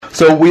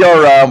So we're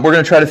going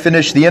to try to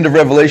finish the end of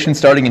Revelation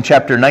starting in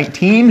chapter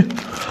 19.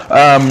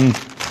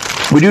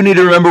 We do need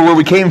to remember where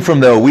we came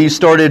from, though. We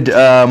started,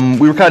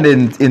 we were kind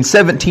of in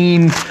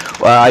 17,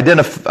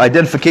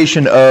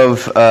 identification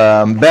of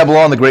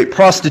Babylon, the great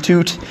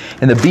prostitute,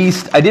 and the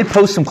beast. I did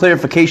post some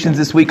clarifications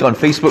this week on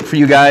Facebook for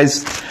you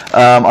guys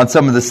on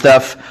some of the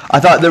stuff. I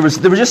thought there was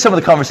just some of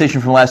the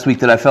conversation from last week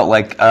that I felt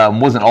like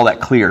wasn't all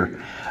that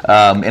clear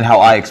in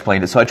how I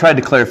explained it. So I tried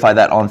to clarify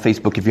that on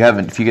Facebook. If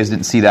you guys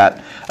didn't see that,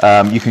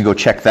 you can go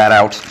check that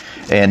out.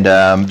 And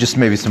just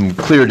maybe some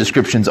clear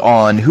descriptions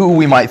on who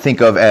we might think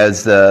of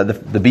as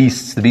the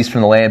beasts, the beast from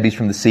the land, beast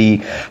from the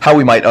sea, how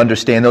we might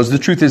understand those. The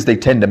truth is they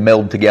tend to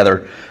meld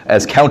together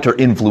as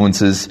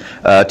counter-influences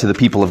to the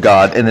people of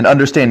God. And then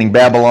understanding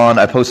Babylon,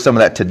 I post some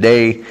of that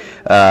today.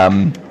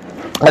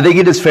 I think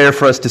it is fair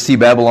for us to see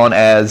Babylon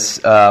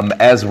as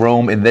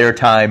Rome in their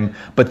time,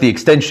 but the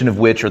extension of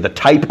which, or the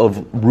type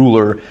of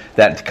ruler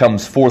that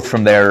comes forth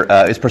from there,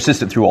 is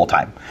persistent through all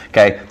time.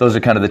 Okay, those are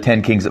kind of the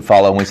 10 kings that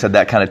follow, and we said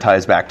that kind of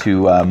ties back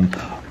to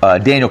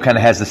Daniel. Kind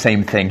of has the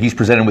same thing. He's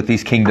presented with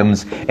these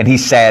kingdoms, and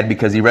he's sad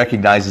because he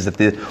recognizes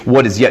that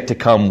what is yet to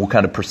come will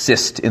kind of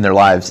persist in their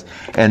lives,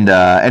 and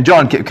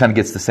John kind of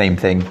gets the same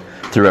thing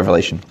through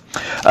Revelation.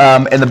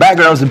 And the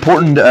background is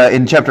important.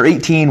 In chapter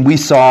 18, we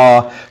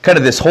saw kind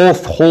of this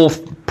whole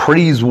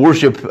praise,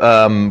 worship,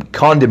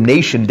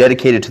 condemnation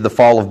dedicated to the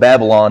fall of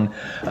Babylon.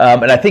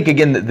 And I think,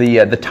 again, that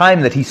the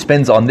time that he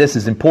spends on this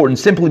is important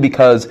simply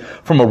because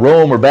from a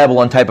Rome or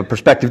Babylon type of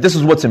perspective, this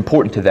is what's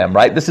important to them,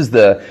 right? This is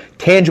the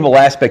tangible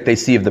aspect they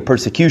see of the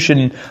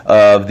persecution,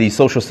 of the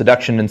social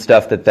seduction and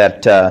stuff that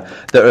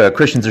the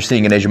Christians are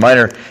seeing in Asia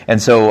Minor.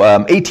 And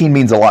so 18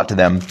 means a lot to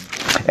them.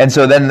 And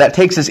so then that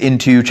takes us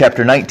into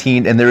chapter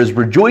 19, and there is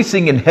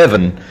rejoicing in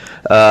heaven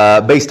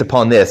based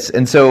upon this.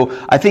 And so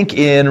I think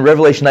in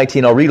Revelation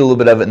 19, I'll read a little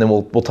bit of it, and then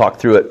we'll talk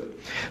through it.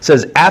 It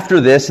says, after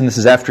this, and this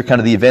is after kind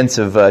of the events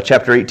of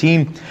chapter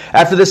 18,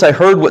 after this I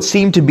heard what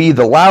seemed to be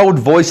the loud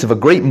voice of a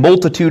great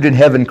multitude in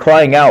heaven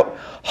crying out,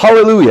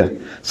 Hallelujah!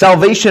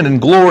 Salvation and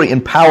glory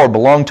and power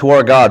belong to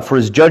our God, for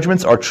his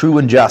judgments are true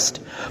and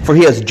just. For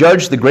he has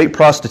judged the great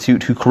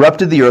prostitute who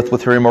corrupted the earth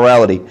with her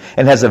immorality,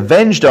 and has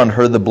avenged on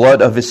her the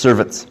blood of his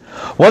servants.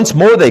 Once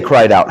more they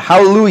cried out,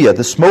 Hallelujah!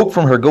 The smoke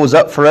from her goes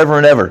up forever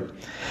and ever.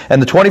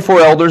 And the 24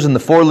 elders and the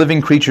 4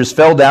 living creatures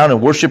fell down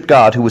and worshipped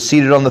God, who was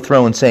seated on the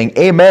throne, saying,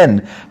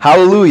 Amen,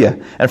 Hallelujah.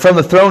 And from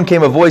the throne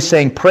came a voice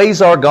saying,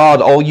 Praise our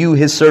God, all you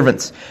his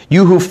servants,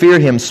 you who fear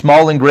him,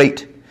 small and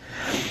great.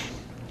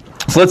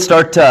 So let's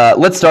start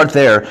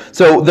there.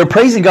 So they're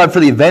praising God for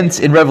the events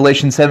in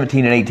Revelation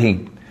 17 and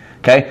 18.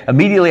 Okay?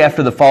 Immediately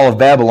after the fall of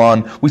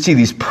Babylon, we see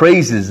these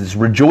praises, this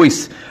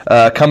rejoice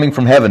coming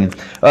from heaven.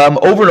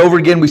 Over and over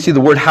again, we see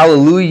the word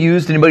hallelujah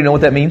used. Anybody know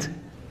what that means?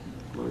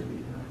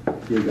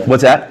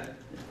 What's that?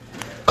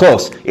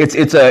 Close.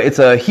 It's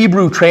a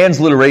Hebrew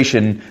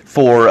transliteration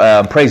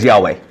for praise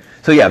Yahweh.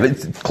 So yeah,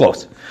 it's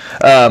close.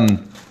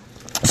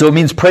 So it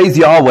means praise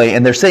Yahweh,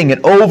 and they're saying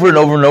it over and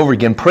over and over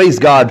again. Praise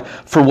God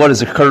for what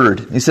has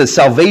occurred. He says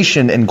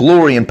salvation and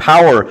glory and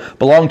power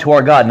belong to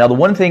our God. Now the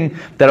one thing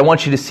that I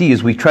want you to see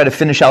as we try to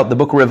finish out the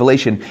book of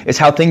Revelation is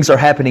how things are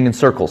happening in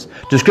circles.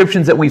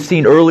 Descriptions that we've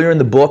seen earlier in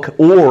the book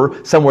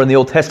or somewhere in the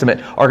Old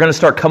Testament are going to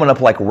start coming up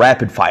like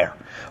rapid fire.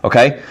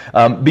 Okay?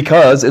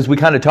 Because, as we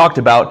kind of talked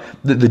about,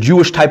 the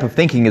Jewish type of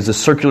thinking is a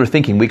circular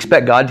thinking. We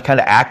expect God to kind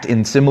of act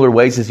in similar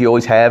ways as he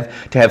always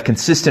have, to have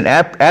consistent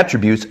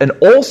attributes, and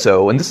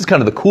also, and this is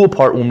kind of the cool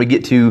part when we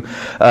get to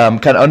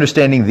kind of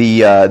understanding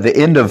the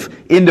end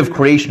of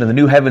creation and the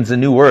new heavens and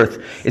new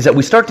earth, is that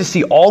we start to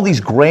see all these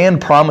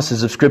grand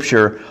promises of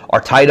Scripture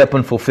are tied up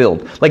and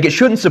fulfilled. Like, it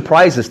shouldn't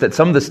surprise us that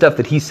some of the stuff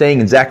that he's saying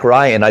in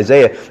Zechariah and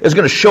Isaiah is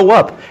going to show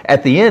up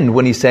at the end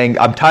when he's saying,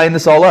 I'm tying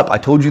this all up. I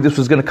told you this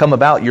was going to come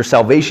about. Your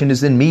salvation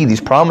is in me.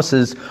 These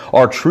promises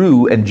are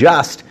true and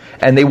just,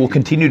 and they will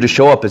continue to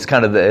show up as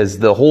kind of as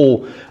the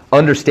whole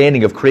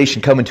understanding of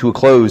creation coming to a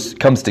close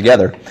comes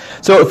together.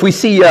 So if we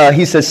see,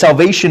 he says,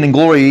 salvation and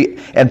glory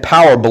and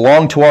power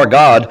belong to our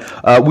God.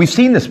 We've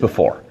seen this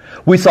before.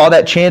 We saw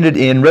that chanted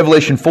in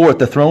Revelation 4 at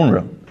the throne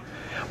room.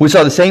 We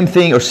saw the same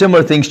thing or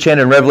similar things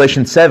chanted in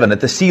Revelation 7 at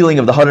the sealing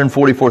of the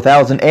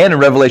 144,000, and in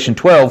Revelation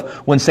 12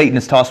 when Satan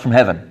is tossed from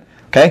heaven.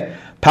 Okay?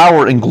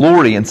 Power and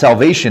glory and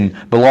salvation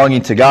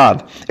belonging to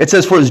God. It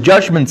says, for his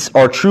judgments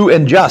are true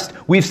and just.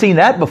 We've seen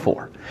that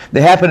before.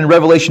 They happen in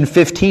Revelation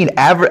 15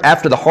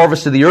 after the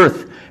harvest of the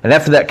earth, and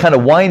after that kind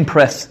of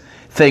winepress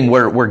thing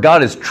where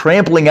God is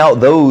trampling out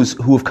those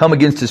who have come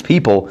against his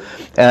people.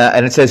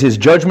 And it says his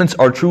judgments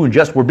are true and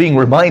just. We're being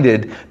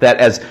reminded that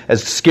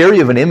as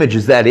scary of an image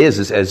as that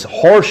is, as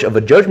harsh of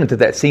a judgment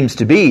that seems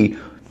to be,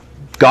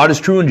 God is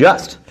true and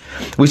just.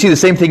 We see the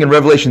same thing in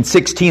Revelation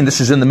 16. This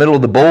is in the middle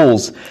of the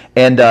bowls,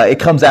 and it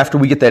comes after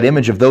we get that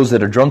image of those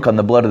that are drunk on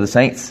the blood of the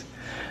saints.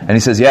 And he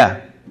says,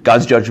 yeah,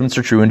 God's judgments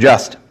are true and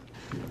just.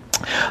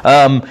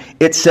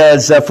 It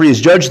says, for he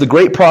has judged the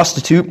great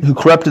prostitute who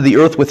corrupted the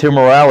earth with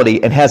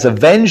immorality and has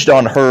avenged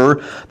on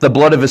her the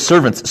blood of his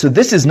servants. So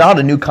this is not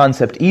a new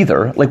concept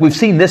either. Like we've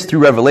seen this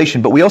through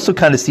Revelation, but we also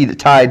kind of see it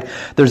tied.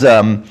 There's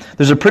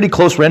a pretty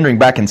close rendering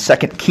back in 2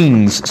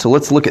 Kings. So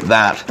let's look at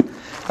that.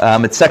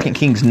 It's 2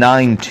 Kings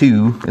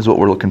 9:2 is what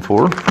we're looking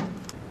for.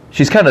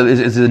 She's kind of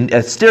is a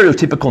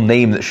stereotypical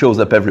name that shows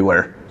up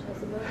everywhere.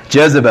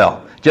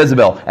 Jezebel.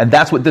 And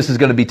that's what this is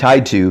going to be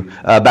tied to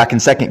back in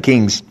 2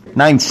 Kings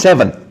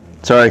 9:7.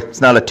 Sorry, it's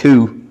not a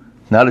 2.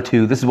 Not a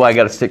 2. This is why I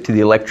got to stick to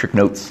the electric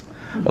notes.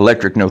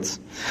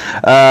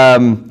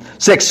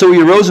 6. So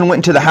he arose and went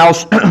into the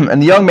house,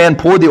 and the young man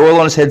poured the oil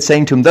on his head,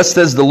 saying to him, Thus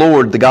says the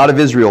Lord, the God of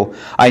Israel,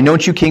 I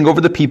anoint you king over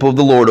the people of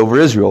the Lord, over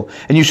Israel.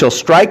 And you shall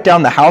strike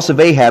down the house of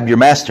Ahab your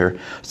master,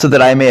 so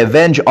that I may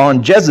avenge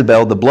on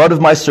Jezebel the blood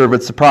of my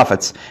servants the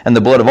prophets, and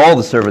the blood of all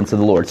the servants of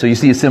the Lord. So you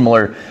see a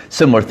similar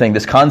thing,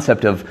 this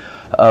concept of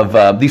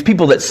these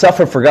people that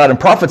suffer for God. And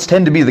prophets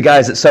tend to be the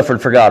guys that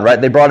suffered for God, right?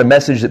 They brought a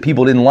message that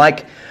people didn't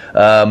like.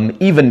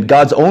 Even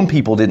God's own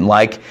people didn't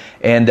like,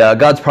 and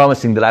God's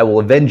promising that I will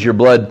avenge your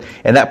blood,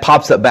 and that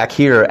pops up back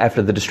here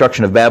after the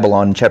destruction of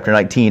Babylon in chapter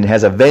 19,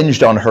 has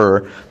avenged on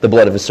her the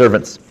blood of his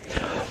servants.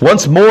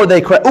 Once more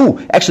they cry,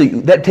 actually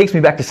that takes me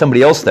back to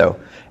somebody else though,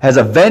 has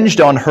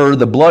avenged on her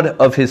the blood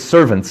of his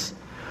servants.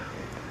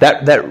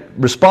 That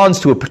responds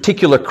to a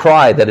particular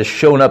cry that has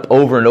shown up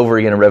over and over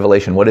again in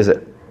Revelation. What is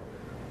it?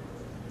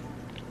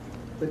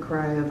 The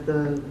cry of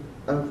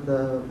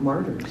the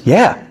martyrs.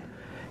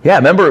 Yeah,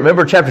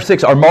 remember chapter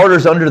 6, our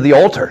martyrs under the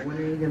altar. When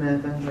are you going to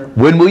avenge our blood?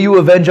 When will you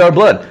avenge our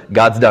blood?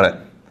 God's done it.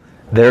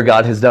 Their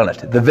God has done it.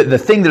 The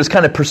thing that has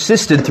kind of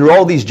persisted through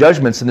all these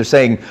judgments, and they're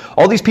saying,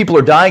 all these people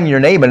are dying in your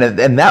name,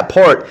 and that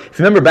part, if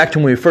you remember back to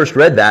when we first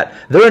read that,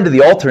 they're under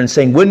the altar and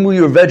saying, when will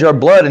you avenge our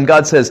blood? And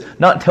God says,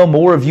 not until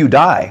more of you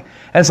die.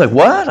 And it's like,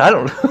 what? I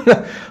don't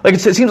like it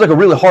seems like a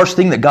really harsh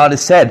thing that God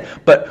has said,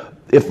 but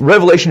if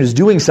Revelation is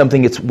doing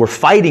something, we're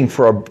fighting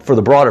for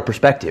the broader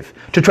perspective,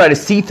 to try to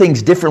see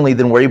things differently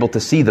than we're able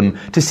to see them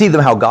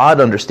how God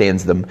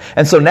understands them.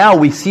 And so now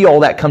we see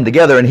all that come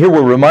together, and here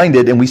we're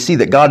reminded, and we see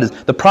that God is,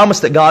 the promise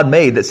that God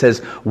made that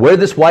says, wear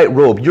this white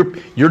robe,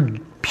 you're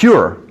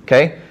pure,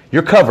 okay?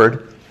 You're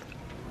covered,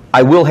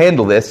 I will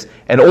handle this,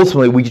 and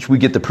ultimately we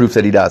get the proof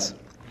that he does.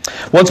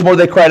 Once more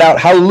they cried out,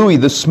 Hallelujah,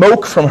 the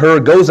smoke from her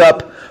goes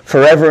up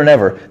forever and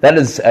ever. That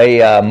is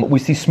we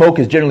see smoke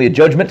as generally a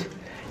judgment.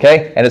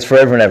 Okay, and it's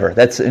forever and ever.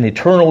 That's an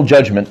eternal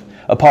judgment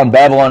upon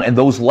Babylon and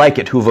those like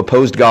it who have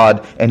opposed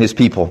God and his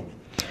people.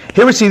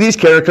 Here we see these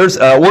characters.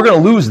 We're going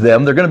to lose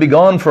them. They're going to be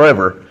gone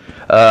forever.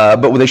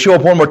 But when they show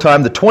up one more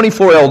time, the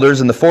 24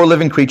 elders and the 4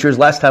 living creatures,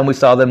 last time we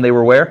saw them, they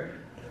were where?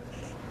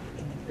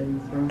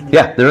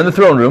 Yeah, they're in the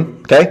throne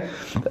room. Okay,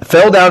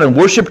 fell down and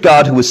worshipped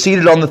God who was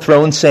seated on the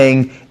throne,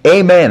 saying,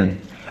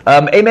 Amen.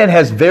 Amen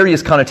has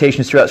various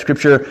connotations throughout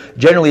Scripture.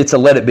 Generally, it's a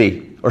let it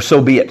be, or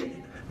so be it.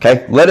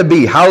 Okay, let it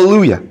be.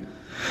 Hallelujah.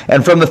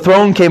 And from the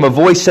throne came a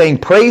voice saying,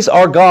 Praise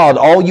our God,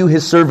 all you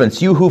his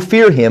servants, you who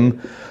fear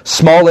him,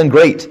 small and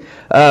great.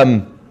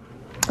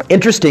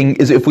 Interesting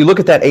is if we look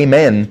at that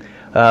amen,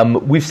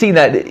 we've seen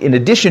that in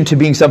addition to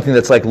being something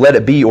that's like let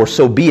it be or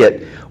so be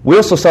it, we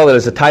also saw that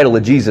as a title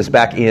of Jesus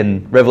back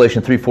in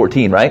Revelation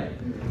 3:14, right?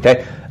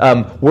 Okay,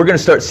 we're going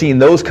to start seeing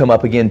those come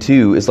up again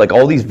too. It's like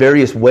all these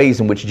various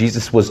ways in which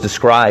Jesus was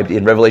described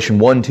in Revelation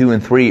 1, 2,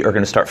 and 3 are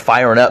going to start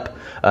firing up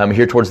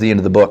here towards the end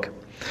of the book.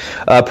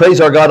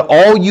 Praise our God,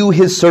 all you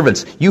his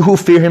servants, you who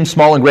fear him,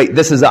 small and great.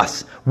 This is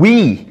us.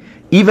 We,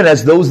 even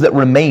as those that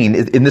remain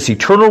in this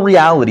eternal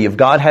reality of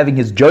God having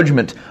his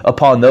judgment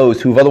upon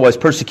those who have otherwise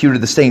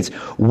persecuted the saints,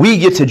 we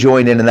get to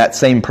join in that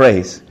same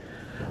praise.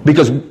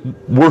 Because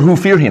we're who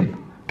fear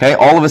him. Okay,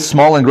 all of us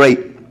small and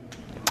great.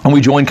 And we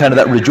join kind of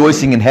that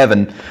rejoicing in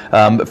heaven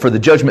for the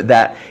judgment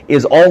that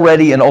is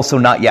already and also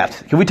not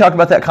yet. Can we talk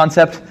about that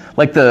concept?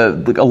 Like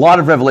a lot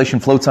of Revelation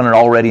floats on an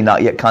already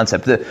not yet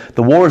concept.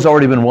 The war has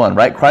already been won,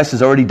 right? Christ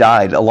has already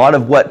died. A lot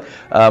of what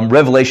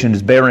Revelation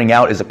is bearing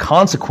out is a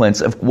consequence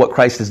of what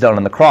Christ has done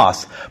on the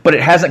cross, but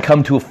it hasn't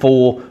come to a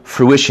full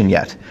fruition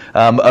yet.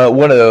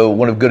 One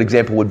of a good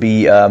example would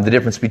be the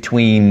difference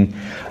between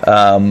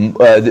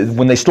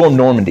when they stormed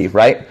Normandy,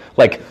 right?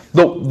 Like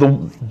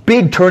the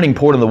big turning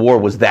point in the war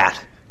was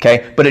that.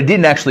 Okay, but it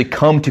didn't actually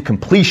come to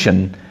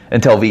completion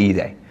until VE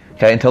Day.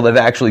 Okay, until they've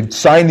actually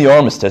signed the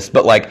armistice,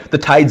 but like the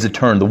tides had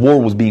turned, the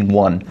war was being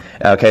won.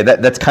 Okay,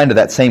 that's kind of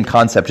that same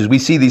concept as we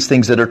see these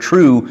things that are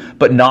true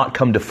but not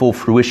come to full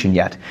fruition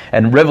yet.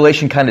 And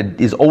Revelation kind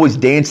of is always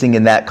dancing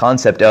in that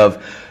concept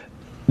of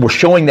we're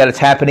showing that it's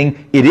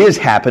happening, it is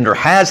happened or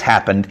has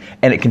happened,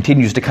 and it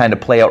continues to kind of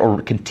play out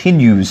or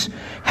continues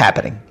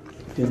happening.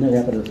 Didn't it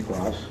happen at the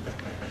cross?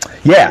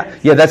 Yeah,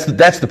 that's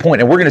the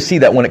point, and we're going to see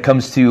that when it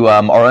comes to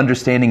our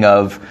understanding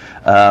of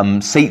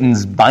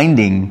Satan's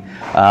binding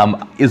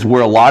is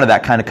where a lot of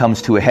that kind of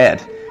comes to a head.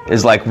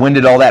 Is like, when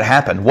did all that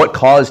happen? What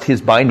caused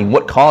his binding?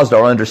 What caused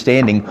our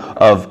understanding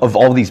of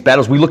all these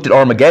battles? We looked at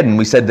Armageddon.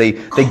 We said they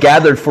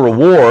gathered for a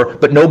war,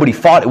 but nobody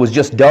fought. It was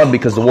just done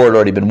because the war had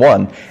already been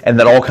won. And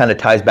that all kind of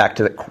ties back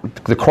to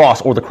the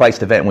cross or the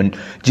Christ event when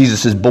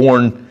Jesus is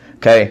born,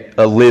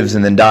 lives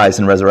and then dies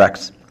and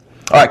resurrects.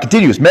 All right,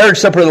 continues. Marriage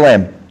supper of the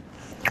Lamb.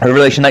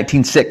 Revelation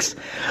 19:6.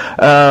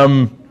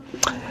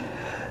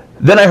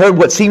 Then I heard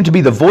what seemed to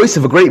be the voice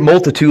of a great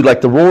multitude, like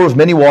the roar of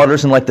many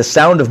waters, and like the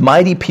sound of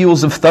mighty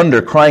peals of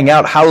thunder, crying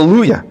out,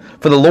 Hallelujah!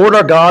 For the Lord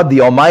our God,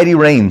 the Almighty,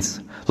 reigns.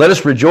 Let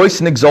us rejoice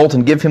and exult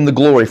and give him the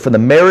glory, for the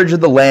marriage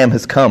of the Lamb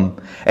has come,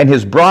 and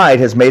his bride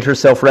has made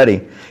herself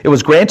ready. It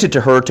was granted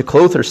to her to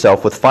clothe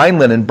herself with fine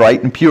linen,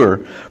 bright and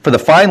pure, for the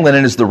fine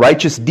linen is the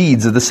righteous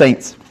deeds of the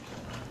saints.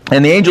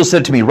 And the angel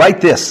said to me,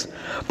 Write this,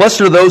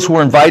 Blessed are those who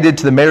are invited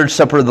to the marriage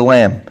supper of the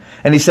Lamb.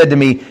 And he said to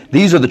me,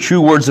 These are the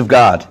true words of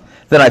God.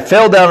 Then I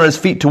fell down on his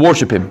feet to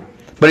worship him.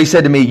 But he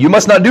said to me, You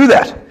must not do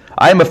that.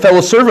 I am a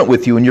fellow servant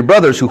with you and your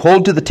brothers who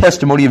hold to the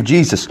testimony of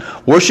Jesus.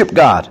 Worship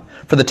God,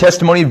 for the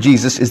testimony of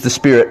Jesus is the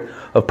spirit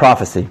of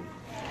prophecy.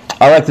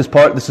 I like this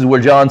part. This is where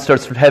John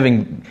starts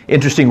having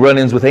interesting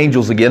run-ins with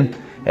angels again.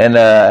 And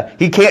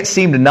he can't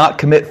seem to not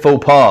commit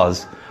faux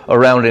pas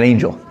around an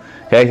angel.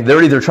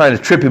 They're either trying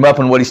to trip him up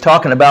on what he's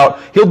talking about.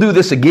 He'll do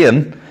this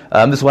again.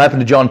 This will happen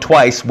to John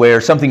twice,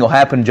 where something will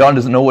happen. John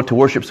doesn't know what to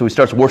worship, so he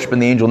starts worshiping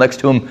the angel next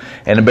to him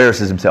and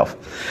embarrasses himself.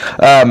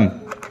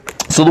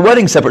 So the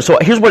wedding supper. So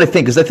here's what I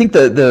think: I think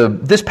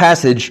this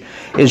passage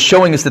is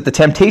showing us that the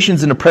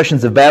temptations and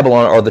oppressions of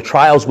Babylon are the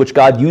trials which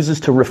God uses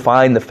to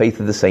refine the faith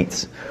of the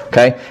saints,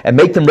 and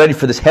make them ready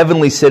for this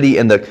heavenly city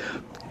and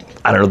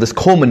this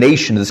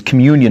culmination, this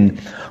communion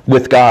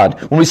with God.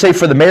 When we say,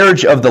 "For the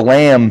marriage of the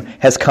Lamb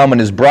has come,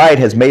 and his bride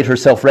has made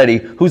herself ready,"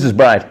 who's his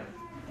bride?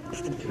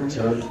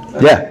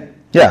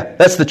 Yeah,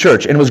 that's the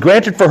church. And it was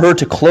granted for her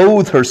to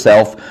clothe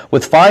herself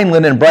with fine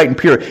linen, bright and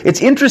pure. It's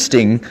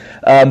interesting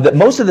that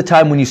most of the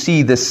time when you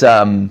see this,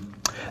 the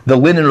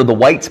linen or the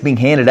whites being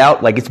handed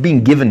out, like it's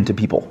being given to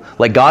people.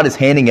 Like God is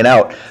handing it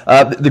out.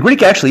 The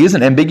Greek actually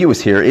isn't ambiguous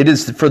here. It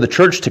is for the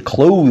church to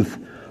clothe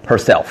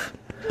herself.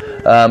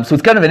 So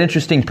it's kind of an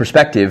interesting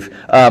perspective,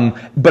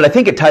 but I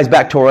think it ties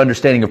back to our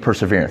understanding of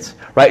perseverance,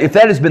 right? If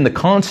that has been the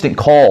constant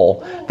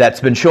call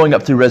that's been showing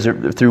up through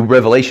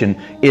Revelation,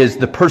 is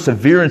the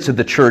perseverance of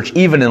the church,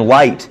 even in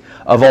light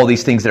of all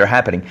these things that are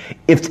happening.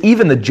 If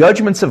even the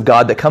judgments of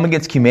God that come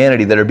against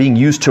humanity that are being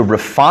used to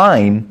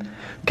refine,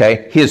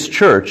 His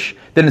church,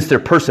 then it's their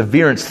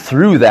perseverance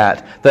through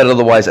that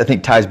otherwise I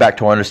think ties back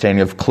to our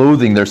understanding of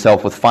clothing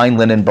theirself with fine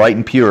linen, bright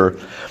and pure.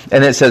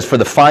 And it says, for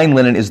the fine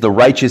linen is the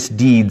righteous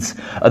deeds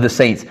of the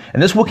saints.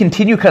 And this will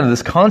continue kind of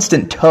this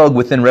constant tug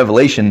within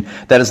Revelation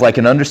that is like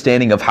an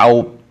understanding of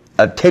how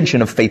a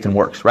tension of faith and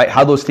works, right?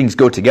 How those things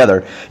go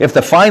together. If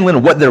the fine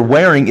linen, what they're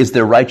wearing is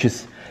their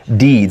righteous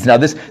deeds. Now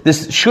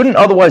this shouldn't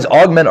otherwise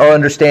augment our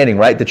understanding,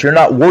 right? That you're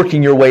not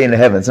working your way into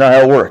heaven. It's not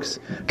how it works,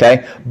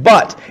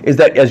 But is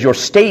that as your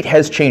state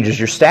has changed, as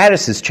your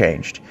status has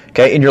changed,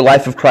 in your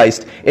life of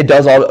Christ, it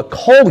does all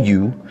call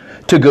you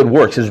to good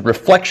works. As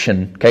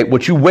reflection,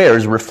 what you wear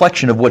is a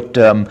reflection of what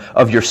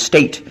of your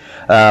state,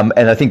 and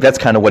I think that's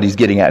kind of what he's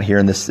getting at here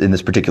in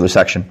this particular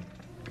section.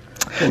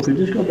 So if we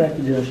just go back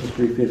to Genesis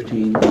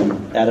 3:15,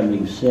 when Adam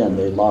and Eve sinned,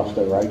 they lost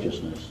their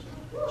righteousness,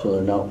 so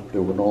they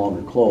were no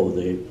longer clothed.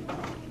 They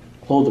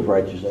clothed of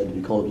righteousness had to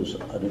be clothed as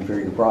an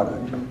inferior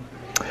product.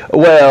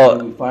 Well,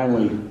 and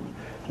finally,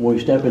 when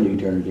we step into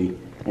eternity,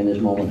 and this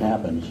moment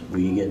happens,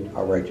 we get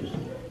our righteousness.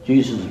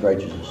 Jesus'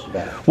 righteousness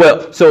back.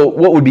 Well, so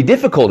what would be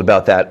difficult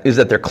about that is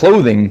that their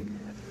clothing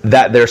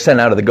that they're sent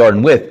out of the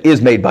garden with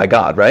is made by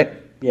God, right?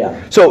 Yeah.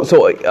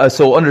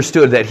 So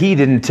understood that He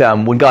didn't.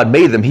 When God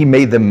made them, He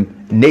made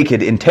them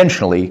naked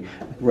intentionally.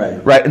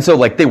 Right. Right. And so,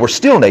 they were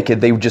still naked.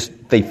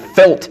 They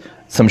felt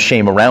some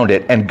shame around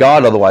it, and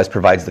God otherwise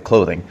provides the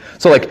clothing.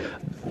 So,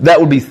 that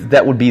would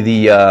be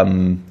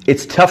the.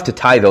 It's tough to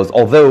tie those.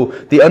 Although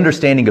the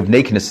understanding of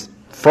nakedness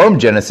from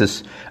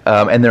Genesis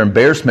and their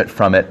embarrassment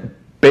from it,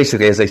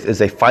 basically, as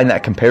they find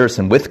that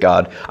comparison with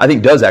God, I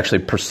think does actually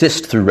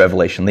persist through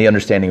Revelation. The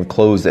understanding of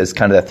clothes as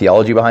kind of that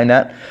theology behind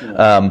that.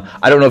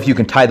 I don't know if you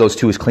can tie those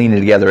two as cleanly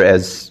together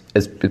as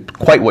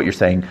quite what you're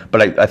saying,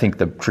 but I think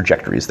the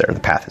trajectory is there, the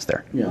path is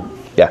there.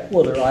 Yeah.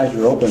 Well, their eyes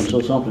were open,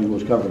 so something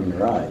was covering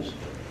their eyes.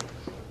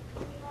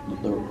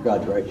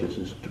 God's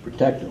righteousness to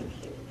protect them.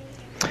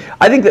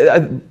 I think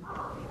that.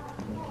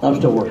 I'm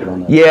still working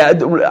on that.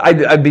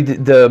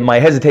 Yeah, my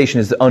hesitation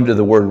is under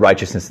the word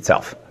righteousness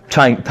itself.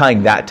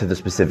 Tying that to the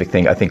specific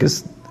thing, I think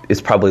is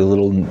probably a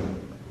little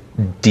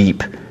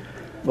deep.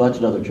 Well, that's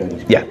another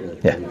Chinese. Yeah.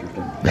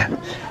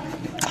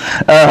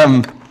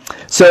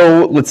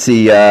 So let's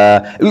see.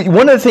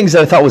 One of the things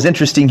that I thought was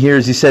interesting here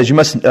is he says you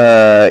must.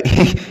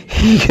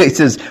 He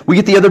says we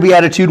get the other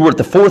beatitude. We're at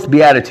the fourth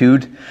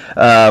beatitude.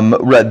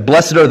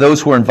 Blessed are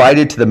those who are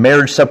invited to the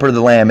marriage supper of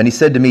the Lamb. And he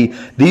said to me,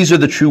 "These are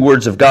the true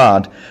words of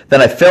God."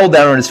 Then I fell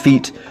down on his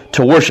feet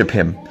to worship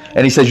him.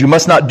 And he says, you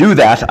must not do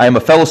that. I am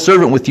a fellow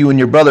servant with you and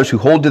your brothers who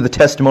hold to the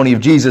testimony of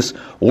Jesus.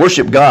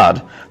 Worship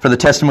God, for the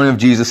testimony of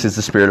Jesus is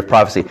the spirit of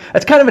prophecy.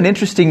 That's kind of an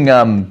interesting,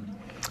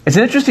 it's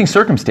an interesting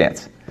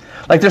circumstance.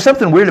 Like, there's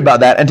something weird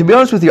about that. And to be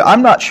honest with you,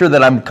 I'm not sure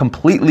that I'm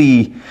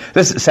completely,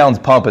 this sounds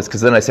pompous because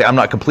then I say I'm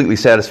not completely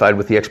satisfied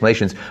with the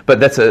explanations, but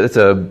that's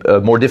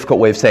a more difficult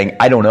way of saying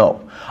I don't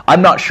know.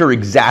 I'm not sure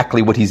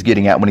exactly what he's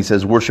getting at when he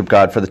says worship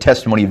God, for the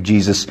testimony of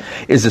Jesus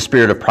is the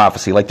spirit of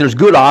prophecy. Like, there's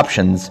good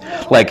options.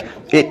 Like,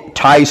 it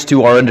ties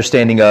to our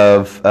understanding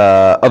of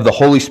the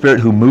Holy Spirit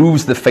who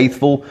moves the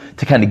faithful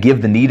to kind of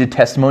give the needed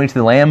testimony to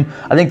the Lamb.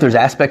 I think there's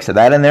aspects of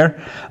that in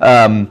there.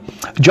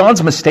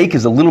 John's mistake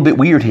is a little bit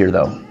weird here,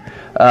 though.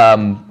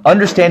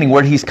 Understanding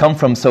where he's come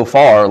from so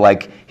far,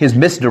 like his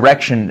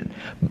misdirection,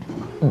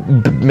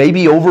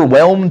 maybe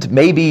overwhelmed,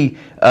 maybe.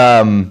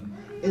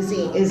 Is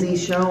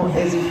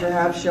he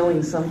perhaps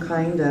showing some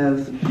kind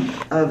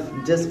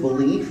of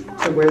disbelief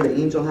to where the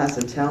angel has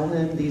to tell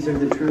him these are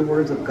the true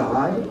words of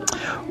God?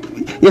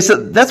 Yes, so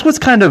that's what's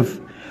kind of.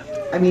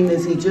 I mean,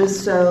 is he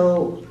just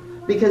so?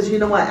 Because you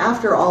know what?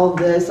 After all of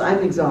this,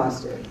 I'm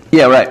exhausted.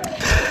 Yeah, right.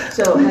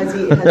 So has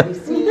he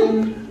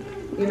seen?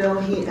 You know,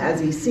 has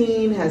he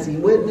seen? Has he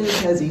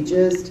witnessed? Has he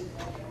just,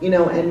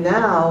 and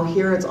now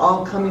here it's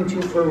all coming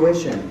to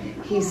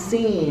fruition. He's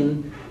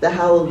seen the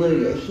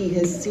hallelujah. He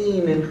has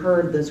seen and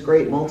heard this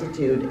great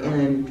multitude.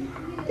 And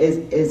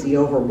is he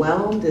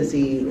overwhelmed? Is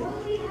he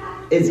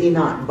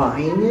not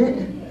buying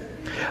it?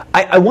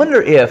 I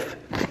wonder if.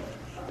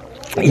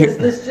 Because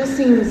this just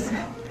seems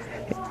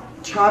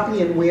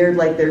choppy and weird,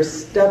 like there's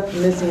stuff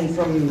missing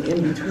from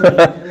in between.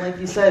 And like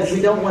you said,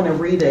 we don't want to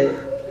read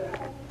it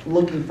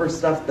looking for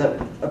stuff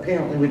that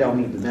apparently we don't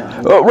need to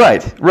know. Oh,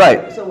 right.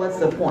 So what's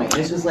the point?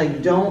 It's just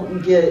like,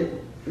 don't get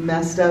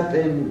messed up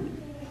in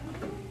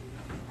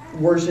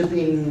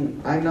worshiping,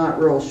 I'm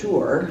not real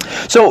sure.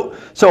 So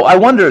I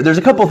wonder, there's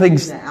a couple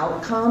things. The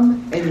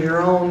outcome and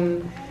your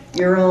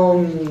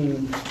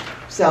own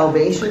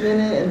salvation in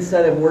it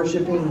instead of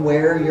worshiping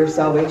where your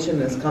salvation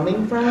is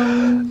coming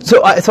from.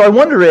 So I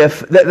wonder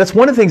if that's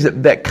one of the things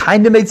that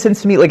kind of made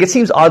sense to me. Like, it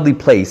seems oddly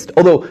placed.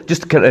 Although,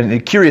 just kind of a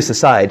curious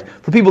aside,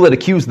 for people that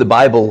accuse the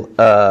Bible,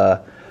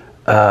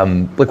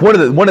 like one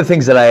of the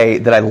things that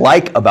I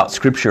like about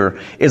Scripture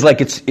is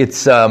like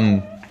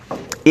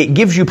it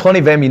gives you plenty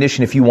of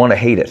ammunition if you want to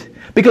hate it,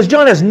 because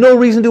John has no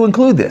reason to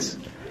include this.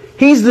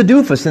 He's the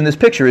doofus in this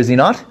picture, is he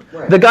not?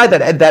 Right. The guy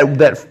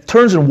that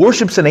turns and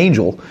worships an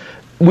angel.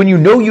 When you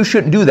know you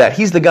shouldn't do that,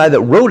 he's the guy that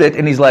wrote it,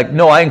 and he's like,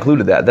 no, I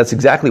included that. That's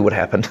exactly what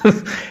happened.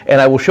 And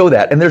I will show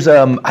that. And there's,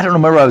 I don't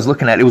remember what I was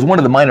looking at. It was one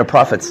of the minor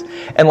prophets.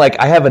 And like,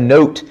 I have a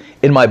note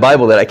in my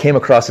Bible that I came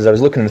across as I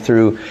was looking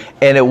through,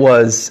 and it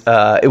was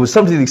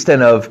something to the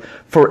extent of,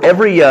 for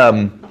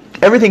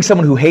everything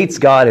someone who hates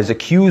God has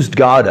accused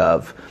God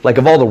of, like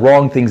of all the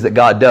wrong things that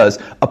God does,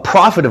 a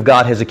prophet of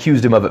God has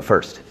accused him of it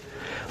first.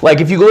 Like,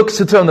 if you look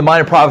at some of the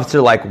minor prophets,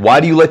 they're like, why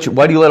do you let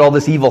all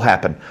this evil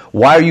happen?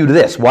 Why are you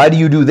this? Why do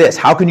you do this?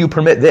 How can you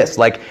permit this?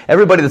 Like,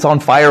 everybody that's on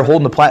fire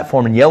holding the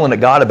platform and yelling at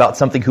God about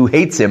something who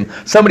hates him,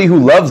 somebody who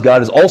loves God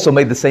has also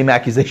made the same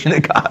accusation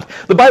at God.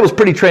 The Bible's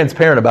pretty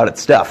transparent about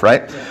its stuff,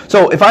 right?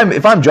 So if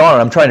I'm John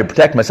and I'm trying to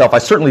protect myself, I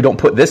certainly don't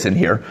put this in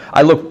here.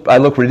 I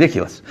look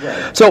ridiculous.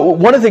 Right. So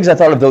one of the things I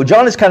thought of, though,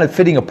 John is kind of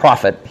fitting a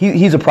prophet.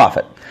 He's a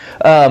prophet.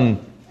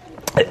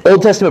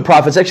 Old Testament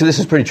prophets, actually this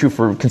is pretty true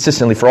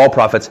consistently for all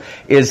prophets,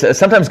 is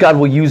sometimes God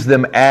will use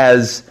them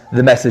as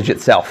the message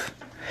itself.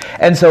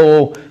 And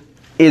so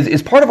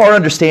is part of our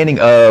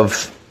understanding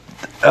of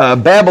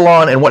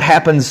Babylon and what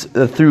happens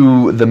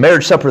through the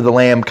marriage supper of the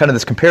Lamb, kind of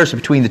this comparison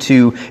between the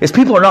two, is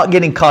people are not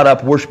getting caught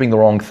up worshiping the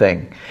wrong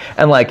thing.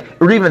 And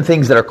or even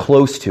things that are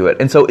close to it.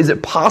 And so is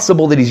it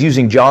possible that he's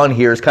using John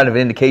here as kind of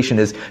an indication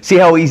is, see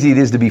how easy it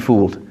is to be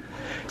fooled?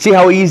 See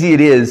how easy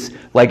it is,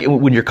 like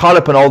when you're caught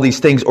up in all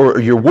these things, or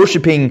you're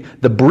worshiping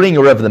the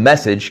bringer of the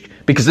message,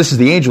 because this is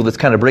the angel that's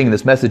kind of bringing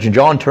this message, and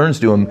John turns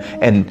to him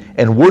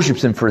and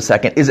worships him for a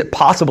second. Is it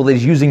possible that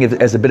he's using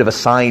it as a bit of a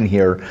sign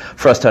here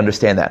for us to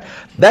understand that?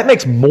 That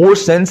makes more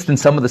sense than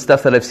some of the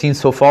stuff that I've seen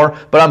so far,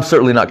 but I'm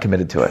certainly not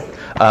committed to it.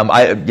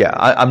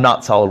 I'm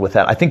not solid with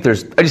that. I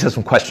just have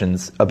some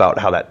questions about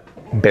how that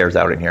bears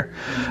out in here.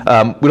 We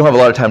don't have a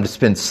lot of time to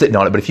spend sitting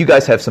on it, but if you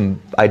guys have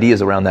some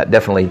ideas around that,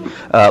 definitely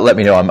let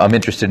me know. I'm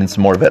interested in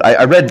some more of it.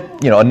 I read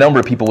a number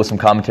of people with some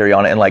commentary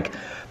on it, and like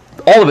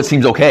all of it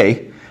seems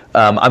okay.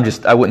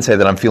 I wouldn't say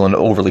that I'm feeling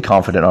overly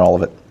confident on all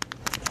of it.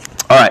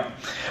 All right,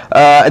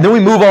 and then we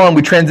move on.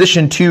 We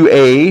transition to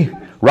a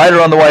rider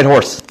on the white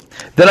horse.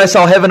 Then I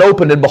saw heaven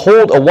opened, and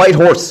behold, a white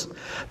horse.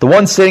 The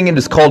one sitting in it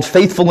is called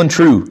Faithful and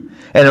True.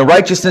 And in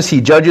righteousness he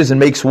judges and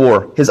makes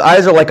war. His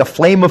eyes are like a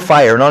flame of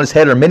fire, and on his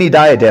head are many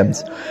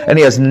diadems. And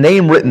he has a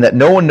name written that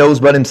no one knows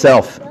but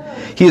himself.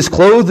 He is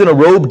clothed in a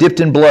robe dipped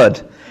in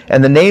blood,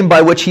 and the name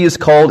by which he is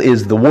called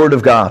is the Word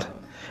of God.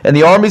 And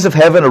the armies of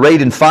heaven,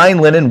 arrayed in fine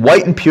linen,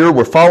 white and pure,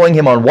 were following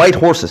him on white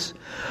horses.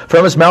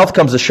 From his mouth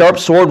comes a sharp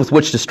sword with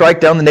which to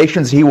strike down the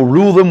nations. He will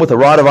rule them with a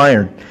rod of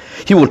iron.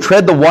 He will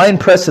tread the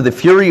winepress of the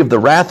fury of the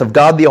wrath of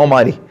God the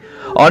Almighty.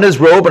 On his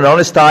robe and on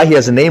his thigh he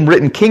has a name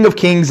written, King of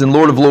Kings and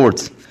Lord of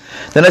Lords.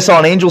 Then I saw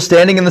an angel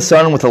standing in the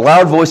sun, and with a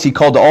loud voice he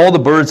called to all the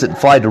birds that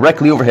fly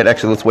directly overhead.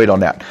 Actually, let's wait on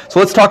that. So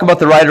let's talk about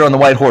the rider on the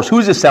white horse. Who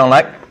does this sound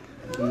like?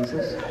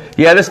 Jesus.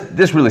 Yeah,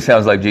 this really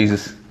sounds like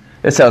Jesus.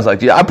 It sounds like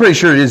Jesus. I'm pretty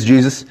sure it is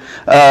Jesus.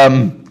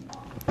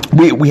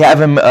 We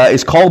have him,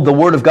 it's called the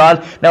Word of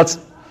God. Now,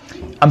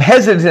 I'm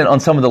hesitant on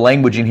some of the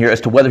language in here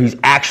as to whether he's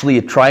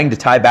actually trying to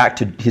tie back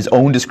to his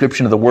own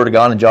description of the Word of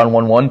God in John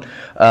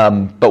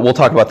 1:1, but we'll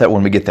talk about that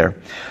when we get there.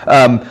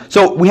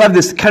 So we have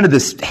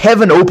this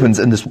heaven opens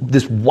and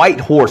this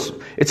white horse.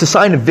 It's a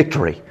sign of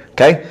victory,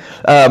 okay?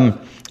 And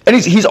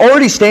he's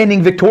already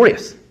standing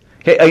victorious.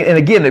 Okay, and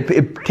again,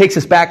 it takes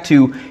us back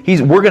to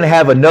we're going to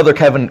have another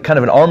kind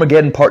of an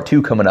Armageddon Part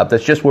 2 coming up.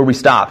 That's just where we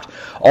stopped.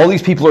 All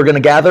these people are going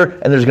to gather,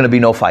 and there's going to be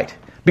no fight.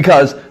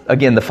 Because,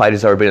 again, the fight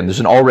has already been. There's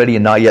an already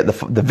and not yet.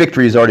 The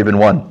victory has already been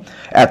won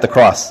at the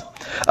cross.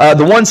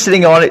 The one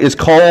sitting on it is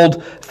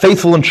called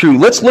Faithful and True.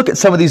 Let's look at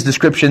some of these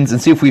descriptions and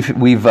see if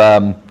we've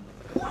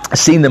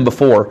seen them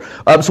before.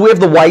 So we have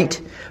the white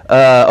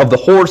of the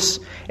horse,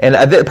 and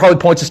that probably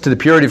points us to the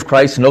purity of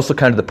Christ and also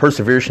kind of the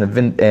perseverance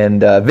and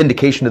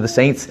vindication of the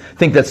saints. I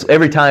think that's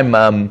every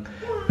time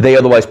they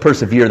otherwise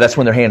persevere, that's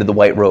when they're handed the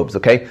white robes,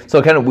 okay?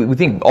 So kind of we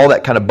think all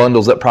that kind of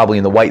bundles up probably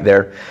in the white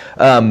there.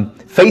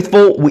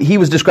 Faithful, he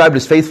was described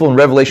as faithful in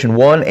Revelation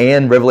 1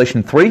 and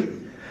Revelation 3.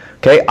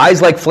 Okay,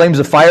 eyes like flames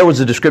of fire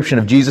was a description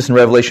of Jesus in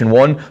Revelation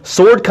 1.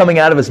 Sword coming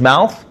out of his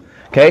mouth,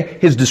 okay?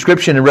 His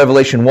description in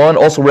Revelation 1,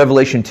 also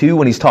Revelation 2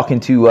 when he's talking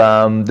to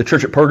the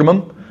church at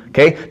Pergamum.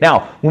 Okay,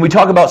 now, when we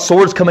talk about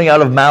swords coming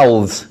out of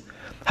mouths,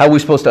 how are we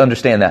supposed to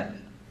understand that?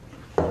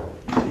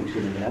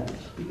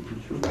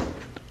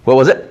 What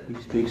was it? He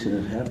speaks in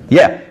his heaven.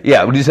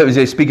 Yeah. Would you say, was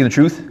he speaking the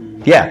truth?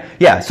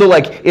 Yeah. So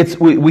like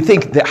we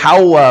think that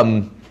how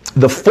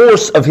the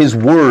force of his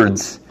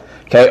words,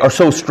 okay, are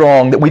so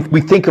strong that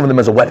we think of them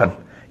as a weapon.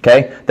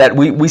 Okay, that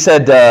we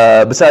said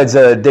besides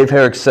Dave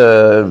Herrick's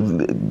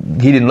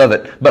he didn't love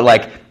it, but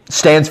like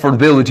stands for the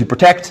ability to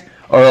protect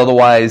or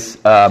otherwise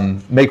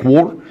make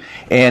war.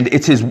 And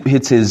it's his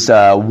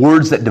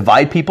words that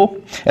divide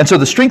people. And so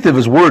the strength of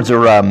his words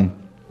are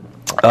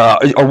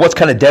what's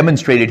kind of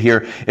demonstrated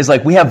here is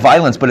like we have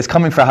violence, but it's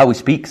coming from how he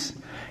speaks.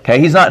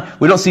 Okay,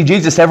 we don't see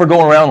Jesus ever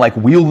going around like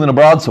wielding a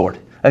broadsword.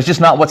 That's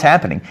just not what's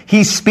happening.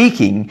 He's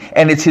speaking,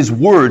 and it's his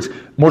words,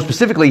 more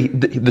specifically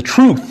the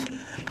truth.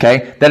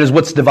 Okay, that is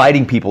what's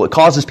dividing people. It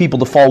causes people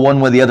to fall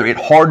one way or the other. It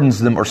hardens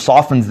them or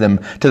softens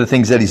them to the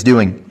things that he's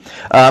doing.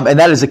 And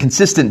that is a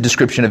consistent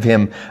description of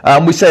him.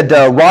 We said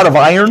rod of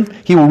iron.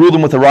 He will rule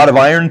them with a rod of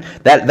iron.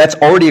 That's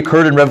already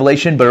occurred in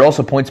Revelation, but it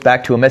also points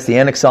back to a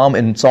messianic psalm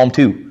in Psalm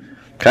 2.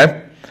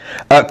 Okay?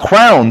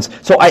 Crowns.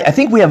 So I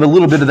think we have a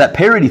little bit of that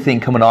parody thing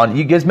coming on.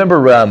 You guys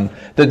remember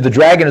the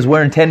dragon is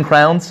wearing 10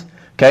 crowns?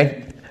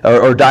 Okay?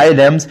 Or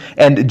diadems,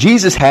 and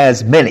Jesus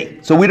has many.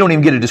 So we don't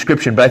even get a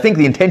description, but I think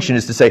the intention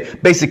is to say,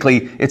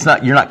 basically,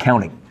 you're not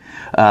counting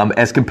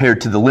as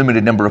compared to the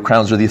limited number of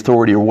crowns or the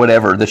authority or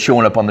whatever that's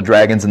showing up on the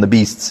dragons and the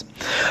beasts.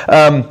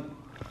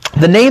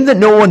 The name that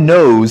no one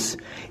knows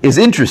is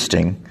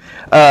interesting.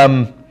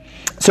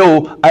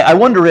 So I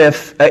wonder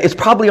if it's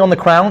probably on the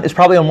crown. It's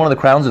probably on one of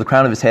the crowns or the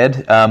crown of his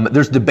head.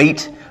 There's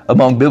debate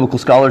among biblical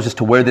scholars as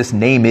to where this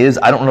name is.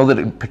 I don't know that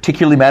it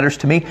particularly matters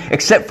to me,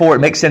 except for it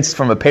makes sense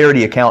from a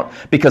parody account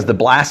because the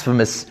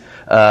blasphemous,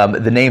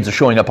 the names are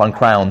showing up on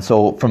crowns.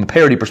 So from a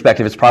parody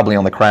perspective, it's probably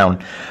on the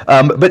crown.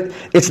 But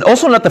it's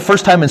also not the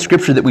first time in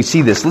Scripture that we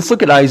see this. Let's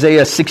look at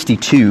Isaiah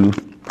 62,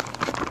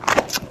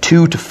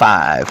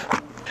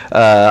 2-5.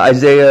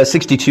 Isaiah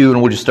 62,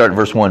 and we'll just start at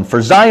verse 1.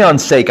 For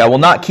Zion's sake, I will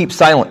not keep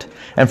silent.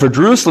 And for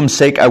Jerusalem's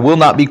sake, I will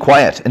not be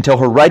quiet, until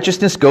her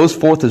righteousness goes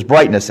forth as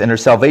brightness, and her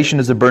salvation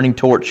as a burning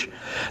torch.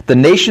 The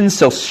nations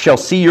shall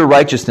see your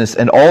righteousness,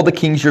 and all the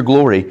kings your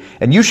glory.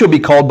 And you shall be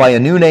called by a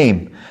new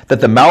name,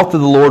 that the mouth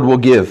of the Lord will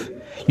give.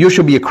 You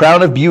shall be a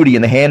crown of beauty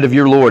in the hand of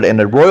your Lord,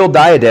 and a royal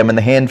diadem in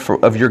the hand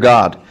of your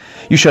God.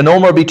 You shall no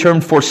more be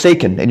termed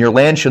forsaken, and your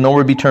land shall no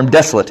more be termed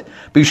desolate,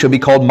 but you shall be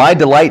called, my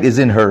delight is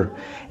in her,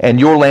 and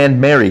your land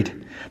married.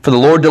 For the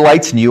Lord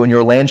delights in you, and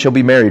your land shall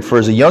be married. For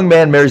as a young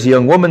man marries a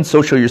young woman,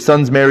 so shall your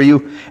sons marry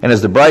you. And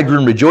as the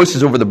bridegroom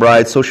rejoices over the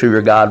bride, so shall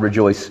your God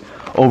rejoice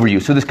over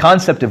you. So this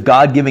concept of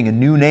God giving a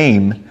new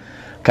name,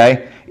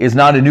 okay, is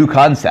not a new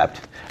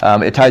concept.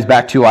 It ties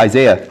back to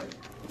Isaiah.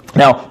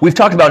 Now, we've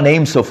talked about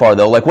names so far,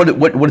 though. Like, what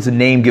does a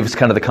name give us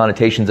kind of the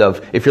connotations of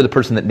if you're the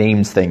person that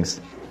names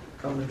things?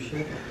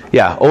 Ownership.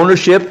 Yeah,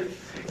 ownership,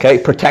 okay,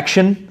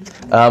 protection,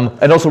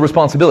 and also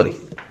responsibility.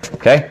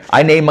 Okay,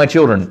 I name my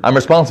children. I'm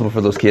responsible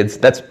for those kids.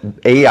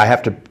 They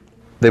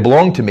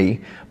belong to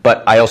me,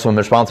 but I also am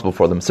responsible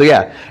for them. So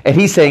yeah, and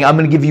he's saying, I'm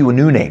going to give you a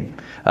new name,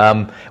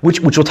 which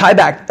will tie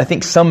back, I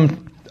think,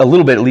 a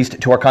little bit at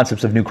least to our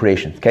concepts of new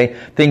creation. Okay,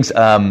 things,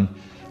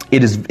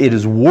 it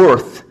is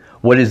worth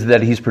what is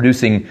that he's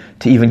producing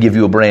to even give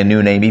you a brand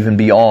new name, even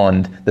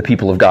beyond the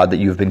people of God that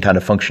you've been kind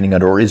of functioning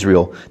under, or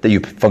Israel that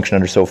you've functioned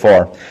under so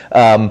far.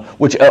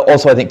 Which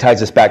also I think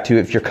ties us back to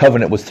if your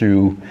covenant was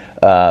through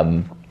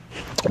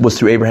was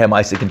through Abraham,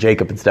 Isaac, and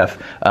Jacob and stuff.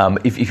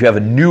 If you have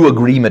a new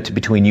agreement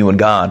between you and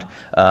God,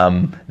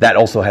 that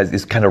also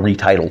is kind of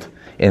retitled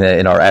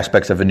in our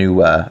aspects of a new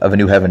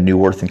heaven,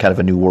 new earth, and kind of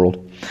a new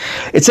world.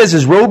 It says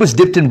his robe is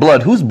dipped in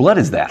blood. Whose blood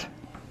is that?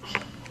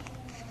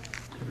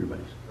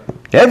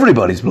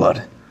 Everybody's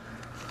blood.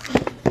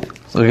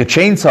 It's like a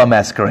Chainsaw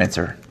Massacre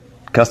answer.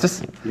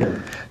 Custis? Yeah.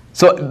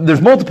 So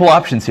there's multiple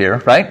options here,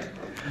 right?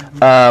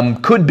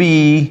 Could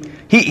be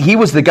he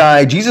was the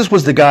guy. Jesus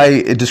was the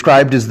guy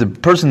described as the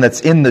person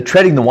that's in the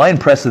treading the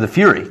winepress of the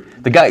fury.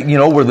 The guy,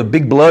 where the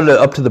big blood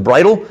up to the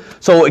bridle.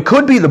 So it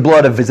could be the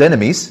blood of his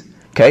enemies.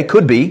 Okay,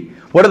 could be.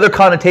 What other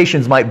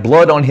connotations might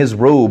blood on his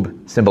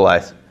robe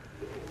symbolize?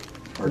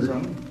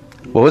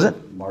 What was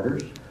it?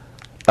 Martyrs.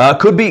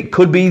 Could be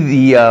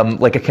the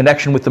like a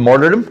connection with the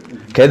martyrdom.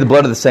 Okay, the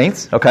blood of the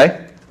saints.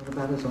 Okay. What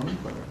about his own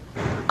blood?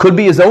 Could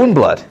be his own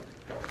blood.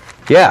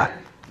 Yeah.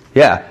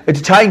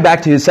 It's tying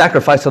back to his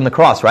sacrifice on the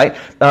cross, right?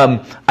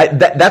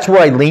 That's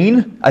where I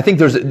lean. I think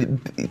there's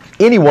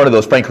any one of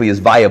those, frankly, is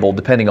viable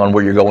depending on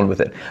where you're going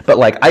with it. But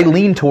I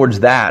lean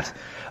towards that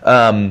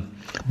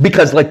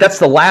because that's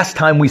the last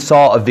time we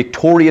saw a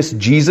victorious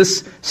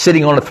Jesus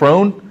sitting on a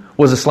throne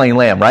was a slain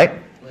lamb, right?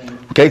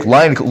 Okay,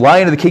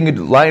 Lion of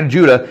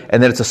Judah,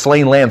 and then it's a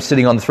slain lamb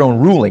sitting on the throne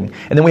ruling.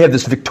 And then we have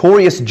this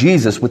victorious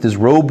Jesus with his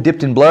robe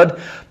dipped in blood.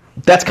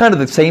 That's kind of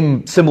the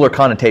similar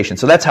connotation.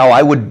 So that's how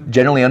I would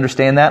generally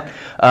understand that,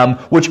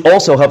 which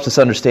also helps us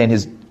understand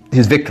his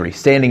victory,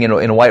 standing in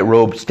a white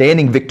robe,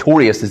 standing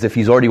victorious as if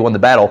he's already won the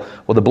battle.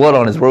 Well, the blood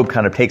on his robe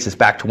kind of takes us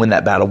back to when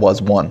that battle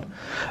was won.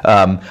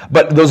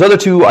 But those other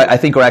two, I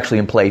think, are actually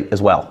in play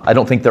as well. I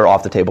don't think they're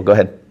off the table. Go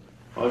ahead.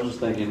 I was just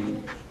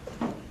thinking,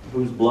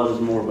 whose blood is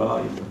more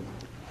valuable?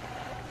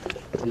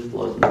 His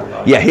blood is more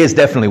valuable. Yeah, his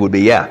definitely would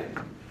be, yeah.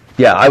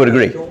 Yeah, I would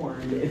agree.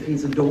 If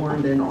he's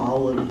adorned in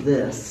all of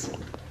this,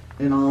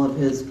 in all of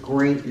his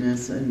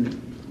greatness, and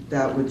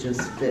that would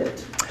just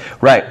fit.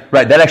 Right.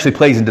 That actually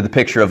plays into the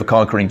picture of a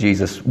conquering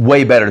Jesus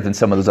way better than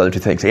some of those other two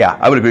things. Yeah,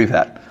 I would agree with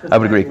that. I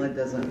would agree. It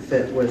doesn't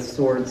fit with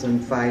swords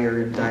and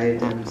fire and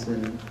diadems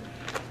and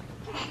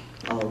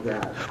all of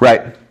that.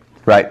 Right.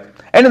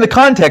 And in the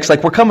context,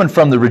 we're coming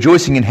from the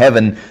rejoicing in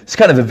heaven, it's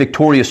kind of a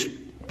victorious,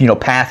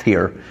 path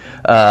here.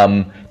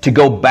 To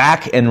go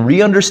back and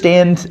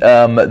re-understand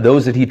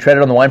those that he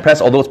treaded on the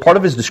winepress, although it's part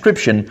of his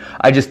description,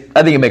 I think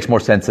it makes more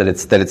sense that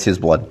it's his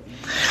blood.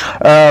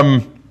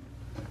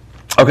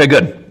 Okay,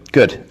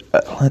 good.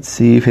 Let's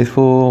see,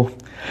 faithful.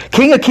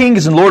 King of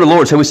Kings and Lord of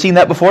Lords. Have we seen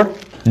that before?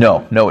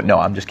 No,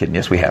 I'm just kidding.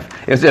 Yes, we have.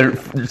 It's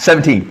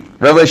 17,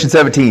 Revelation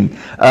 17.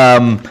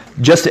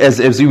 Just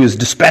as he was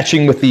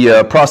dispatching with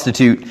the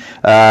prostitute, in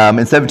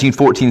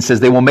 17:14 says,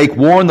 "They will make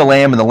war on the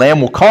Lamb, and the Lamb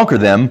will conquer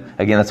them."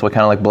 Again, that's what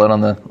kind of like blood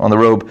on the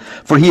robe.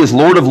 "For he is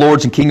Lord of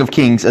Lords and King of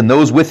Kings, and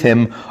those with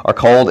him are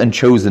called and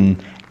chosen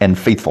and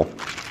faithful."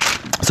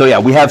 So yeah,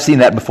 we have seen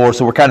that before.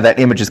 So that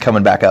image is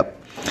coming back up.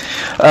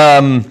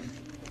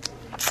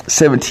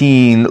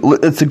 17.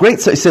 It's a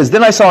great. It says,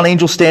 "Then I saw an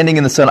angel standing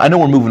in the sun." I know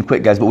we're moving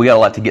quick, guys, but we got a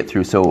lot to get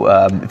through. So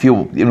if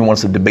anyone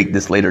wants to debate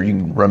this later, you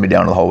can run me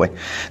down to the hallway.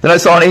 "Then I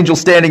saw an angel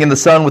standing in the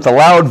sun with a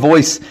loud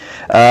voice,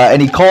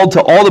 and he called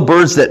to all the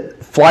birds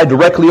that fly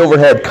directly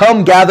overhead,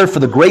 'Come gather for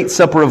the great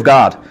supper of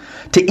God,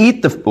 to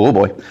eat the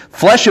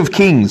flesh of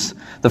kings,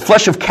 the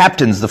flesh of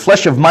captains, the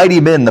flesh of mighty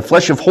men, the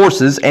flesh of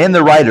horses and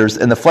their riders,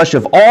 and the flesh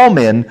of all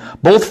men,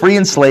 both free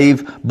and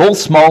slave, both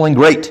small and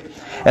great.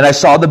 And I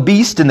saw the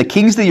beast and the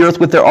kings of the earth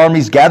with their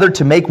armies gathered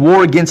to make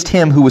war against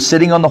him who was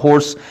sitting on the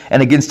horse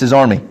and against his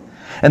army.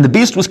 And the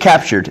beast was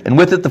captured, and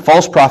with it the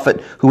false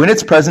prophet, who in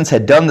its presence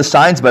had done the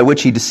signs by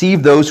which he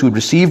deceived those who had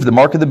received the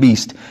mark of the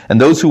beast and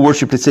those who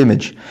worshipped its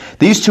image.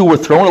 These two were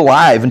thrown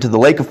alive into the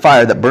lake of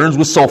fire that burns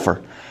with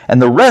sulfur.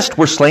 And the rest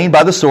were slain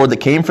by the sword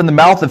that came from the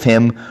mouth of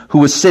him who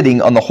was sitting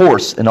on the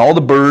horse, and all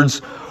the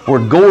birds were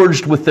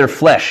gorged with their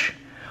flesh."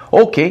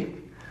 Okay.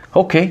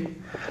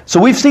 So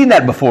we've seen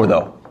that before,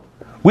 though.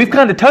 We've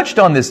kind of touched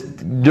on this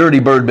dirty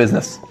bird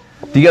business.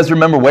 Do you guys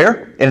remember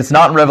where? And it's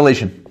not in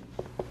Revelation.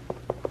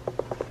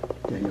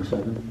 Daniel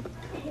 7.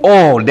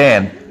 Oh,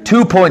 Dan.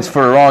 2 points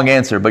for a wrong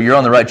answer, but you're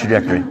on the right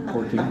trajectory.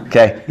 14.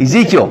 Okay.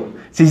 Ezekiel.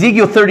 It's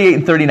Ezekiel 38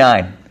 and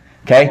 39.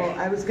 Okay. Well,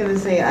 I was going to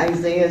say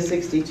Isaiah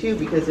 62,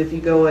 because if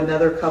you go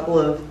another couple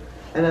of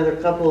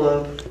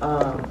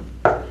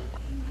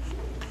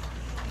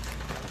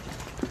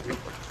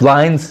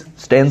Lines,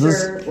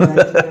 stanzas.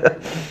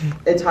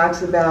 It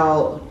talks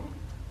about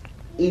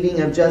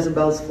eating of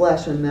Jezebel's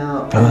flesh, and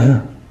now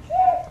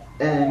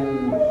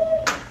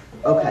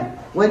okay.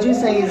 What'd you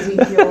say,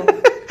 Ezekiel?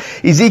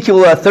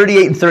 Ezekiel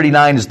 38 and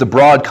 39 is the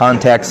broad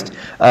context.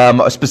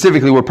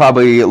 Specifically, we're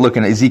probably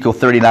looking at Ezekiel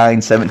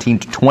 39, 17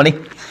 to 20.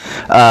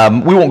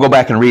 We won't go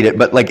back and read it,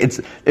 but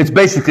it's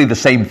basically the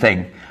same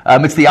thing.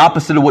 It's the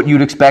opposite of what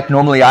you'd expect.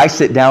 Normally, I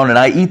sit down and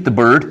I eat the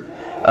bird.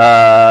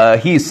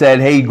 He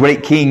said, "Hey,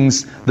 great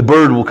kings, the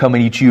bird will come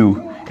and eat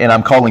you," and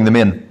I'm calling them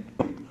in.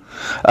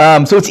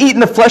 So it's eating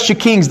the flesh of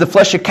kings, the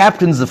flesh of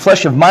captains, the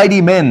flesh of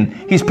mighty men.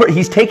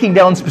 He's taking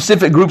down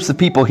specific groups of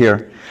people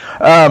here.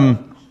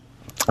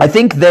 I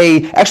think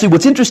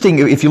what's interesting,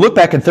 if you look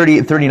back in 38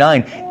 and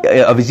 39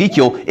 of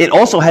Ezekiel, it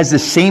also has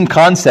this same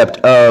concept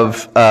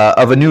of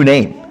a new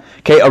name.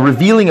 Okay, a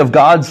revealing of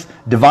God's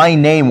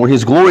divine name where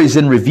His glory is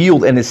then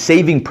revealed and His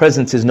saving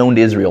presence is known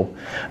to Israel.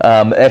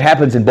 It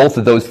happens in both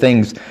of those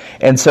things.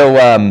 And so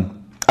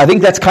I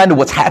think that's kind of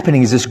what's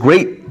happening, is this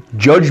great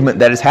judgment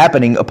that is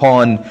happening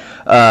upon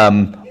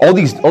all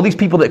these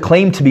people that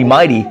claim to be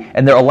mighty,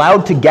 and they're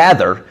allowed to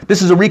gather.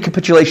 This is a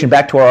recapitulation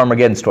back to our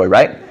Armageddon story,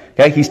 right?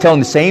 Okay, he's telling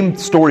the same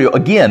story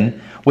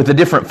again with a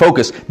different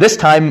focus. This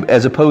time,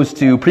 as opposed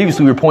to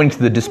previously we were pointing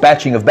to the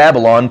dispatching of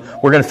Babylon,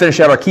 we're going to finish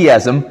out our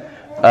chiasm,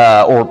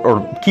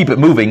 or keep it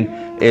moving,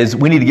 is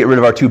we need to get rid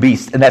of our two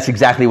beasts. And that's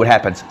exactly what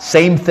happens.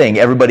 Same thing.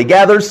 Everybody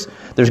gathers.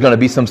 There's going to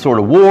be some sort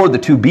of war. The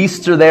two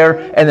beasts are there.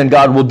 And then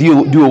God will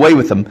do away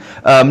with them.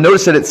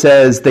 Notice that it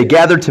says, they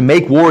gathered to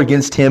make war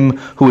against him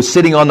who was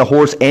sitting on the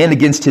horse and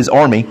against his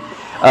army.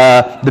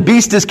 The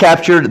beast is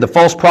captured. The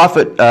false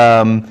prophet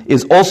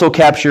is also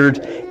captured.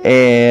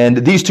 And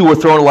these two were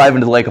thrown alive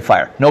into the lake of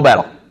fire. No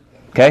battle.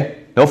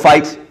 Okay? No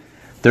fight.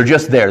 They're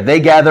just there. They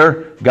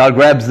gather. God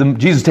grabs them.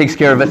 Jesus takes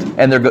care of it,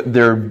 and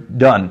they're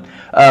done.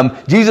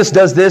 Jesus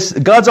does this.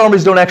 God's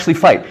armies don't actually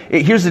fight.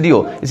 Here's the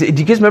deal. Do you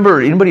guys remember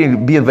anybody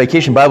be in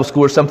vacation Bible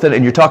school or something,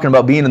 and you're talking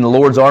about being in the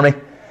Lord's army?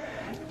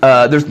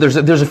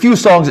 There's a few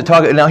songs that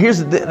talk. Now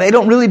they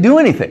don't really do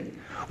anything.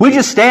 We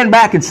just stand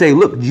back and say,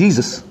 "Look,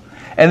 Jesus,"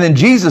 and then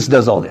Jesus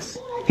does all this.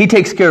 He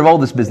takes care of all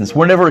this business.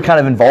 We're never kind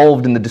of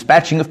involved in the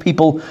dispatching of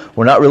people.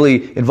 We're not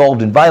really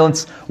involved in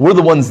violence. We're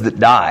the ones that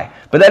die.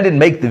 But that didn't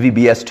make the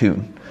VBS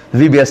tune. The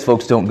VBS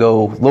folks don't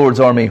go, Lord's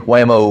Army,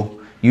 whammo,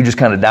 you just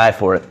kind of die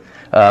for it.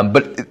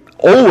 But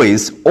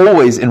always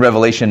in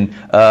Revelation,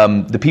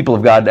 the people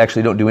of God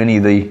actually don't do any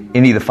of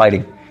the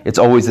fighting. It's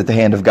always at the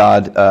hand of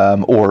God,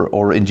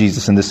 or in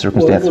Jesus in this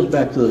circumstance. Well, it goes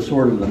back to the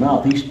sword of the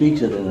mouth. He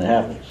speaks it and it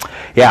happens.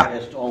 Yeah.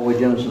 That's all the way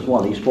Genesis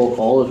 1. He spoke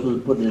all this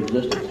was put in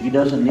existence. He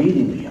doesn't need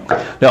anything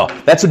else. No,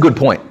 that's a good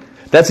point.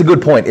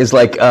 Is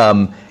like,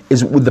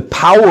 is with the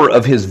power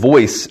of his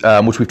voice,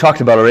 which we've talked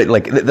about already.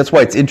 Like, that's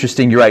why it's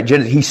interesting. You're right.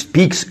 He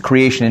speaks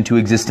creation into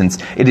existence.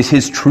 It is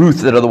his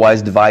truth that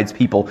otherwise divides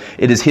people.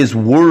 It is his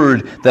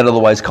word that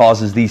otherwise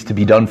causes these to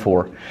be done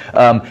for.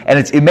 And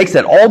it makes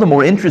that all the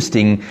more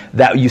interesting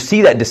that you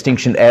see that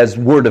distinction as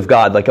word of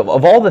God. Like,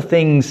 of all the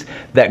things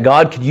that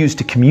God could use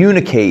to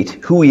communicate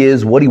who he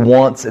is, what he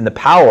wants, and the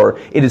power,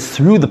 it is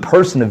through the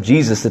person of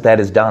Jesus that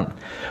is done.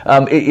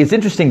 It's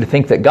interesting to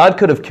think that God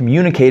could have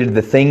communicated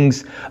the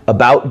things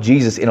about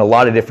Jesus in a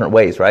lot of different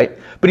ways, right?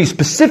 But he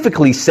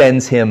specifically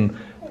sends him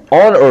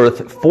on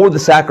earth for the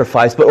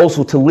sacrifice, but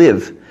also to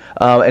live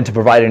and to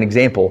provide an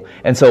example.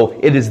 And so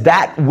it is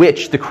that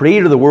which the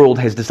creator of the world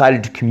has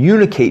decided to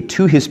communicate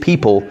to his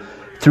people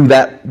through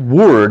that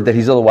word that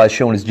he's otherwise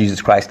shown as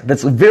Jesus Christ.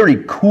 That's a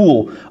very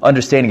cool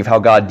understanding of how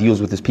God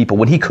deals with his people.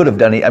 When he could have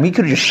done it, he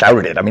could have just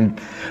shouted it.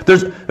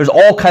 There's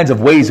all kinds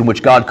of ways in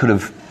which God could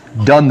have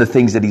done the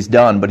things that he's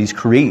done, but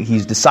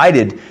he's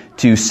decided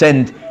to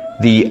send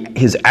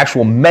his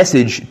actual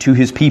message to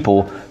his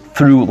people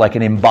through like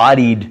an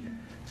embodied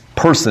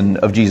person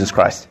of Jesus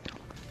Christ.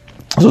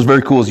 So it's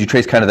very cool as you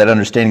trace kind of that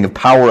understanding of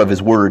power of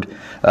his word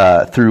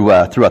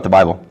throughout the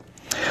Bible.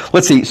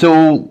 Let's see.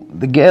 So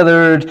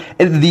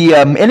the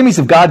enemies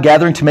of God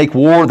gathering to make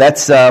war.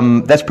 That's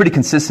pretty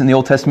consistent in the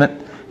Old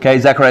Testament. Okay,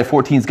 Zechariah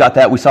 14's got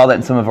that. We saw that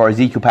in some of our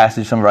Ezekiel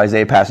passages, some of our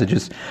Isaiah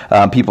passages.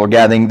 People are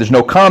gathering. There's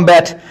no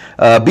combat.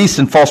 Beasts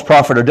and false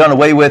prophet are done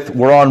away with.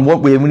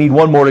 We need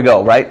one more to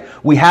go, right?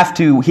 He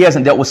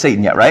hasn't dealt with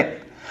Satan yet, right?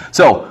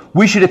 So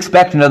we should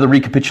expect another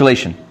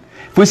recapitulation.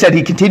 If we said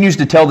he continues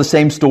to tell the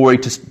same story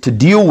to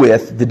deal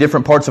with the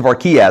different parts of our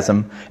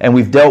chiasm, and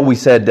we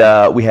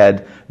said we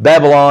had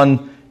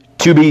Babylon,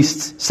 two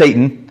beasts,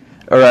 Satan.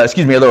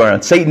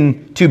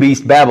 Satan, two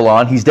beasts,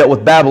 Babylon. He's dealt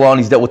with Babylon.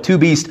 He's dealt with two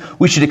beasts.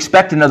 We should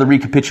expect another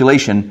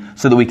recapitulation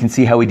so that we can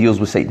see how he deals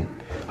with Satan.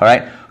 All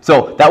right?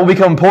 So that will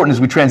become important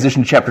as we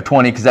transition to chapter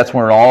 20 because that's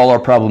where all our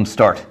problems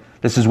start.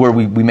 This is where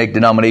we make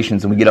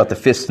denominations and we get out the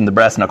fists and the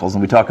brass knuckles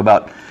and we talk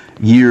about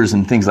years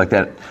and things like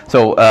that.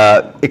 So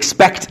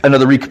expect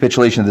another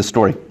recapitulation of this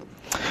story.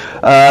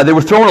 They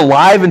were thrown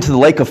alive into the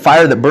lake of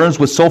fire that burns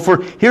with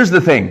sulfur. Here's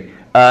the thing.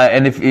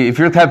 And if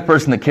you're the type of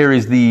person that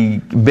carries the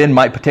bin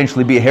might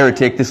potentially be a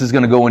heretic, this is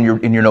going to go in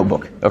your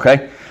notebook,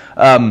 okay?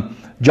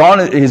 John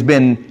has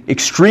been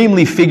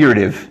extremely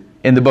figurative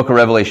in the book of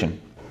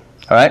Revelation,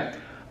 all right?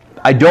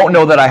 I don't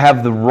know that I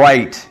have the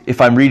right,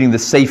 if I'm reading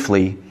this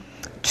safely,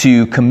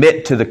 to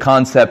commit to the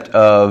concept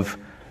of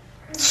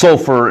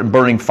sulfur and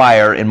burning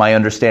fire in my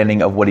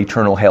understanding of what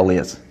eternal hell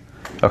is,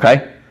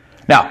 okay?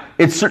 Now,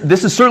 this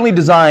is certainly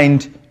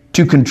designed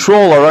to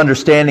control our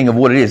understanding of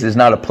what it is. It's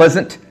not a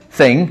pleasant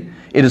thing.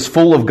 It is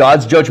full of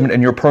God's judgment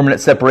and your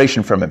permanent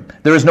separation from him.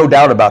 There is no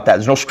doubt about that.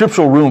 There's no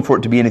scriptural room for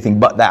it to be anything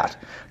but that.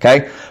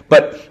 Okay?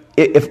 But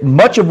if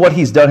much of what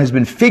he's done has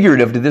been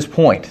figurative to this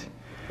point,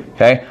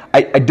 okay,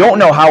 I don't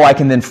know how I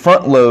can then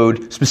front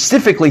load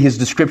specifically his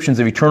descriptions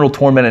of eternal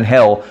torment and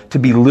hell to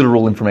be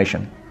literal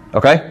information.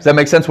 Okay? Does that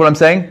make sense what I'm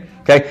saying?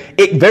 Okay,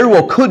 it very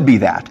well could be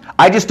that.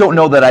 I just don't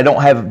know that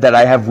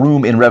I have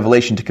room in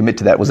Revelation to commit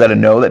to that. Was that a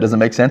no? That doesn't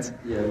make sense?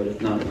 Yeah, but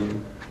it's not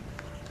you.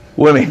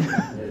 What do you mean?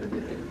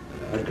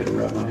 I couldn't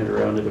wrap my head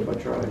around it if I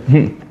tried.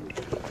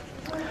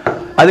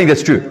 I think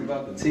that's true.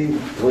 About the teeth,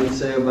 what you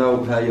say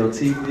about how your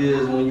teeth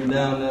is when you're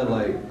down there,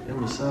 like there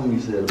was something you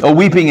said. Oh,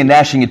 weeping and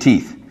gnashing of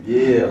teeth.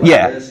 Yeah, like,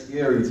 Yeah. that's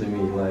scary to me.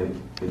 Like,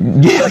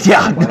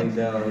 Yeah. biting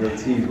down on your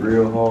teeth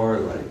real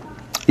hard, like.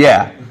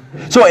 Yeah.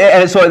 So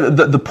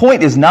the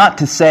point is not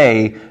to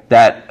say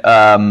that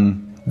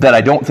that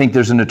I don't think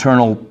there's an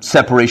eternal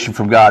separation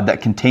from God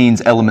that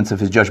contains elements of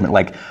His judgment.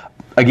 Like,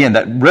 again,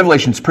 that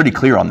Revelation's pretty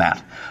clear on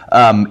that.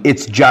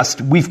 It's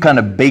just we've kind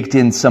of baked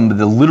in some of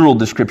the literal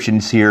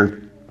descriptions here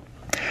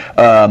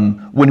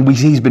when we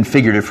see He's been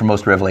figurative for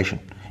most of Revelation.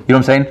 You know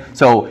what I'm saying?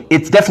 So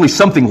it's definitely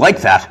something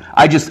like that.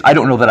 I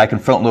don't know that I can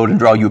front load and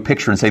draw you a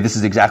picture and say this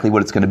is exactly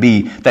what it's going to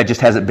be. That just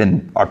hasn't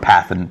been our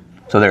path. And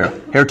so there,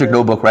 Heretic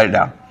Notebook, write it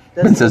down.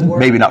 It says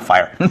maybe not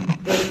fire.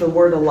 Does the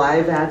word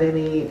alive add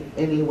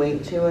any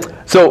weight to it?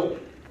 So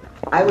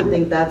I would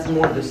think that's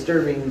more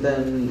disturbing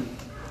than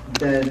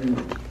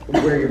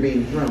where you're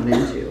being thrown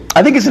into.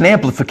 I think it's an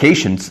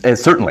amplification,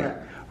 certainly,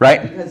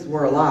 right? Because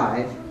we're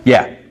alive.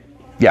 Yeah.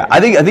 I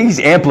think he's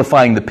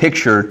amplifying the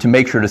picture to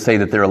make sure to say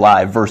that they're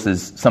alive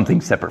versus something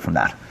separate from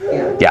that.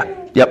 Yeah.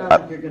 Yep. It's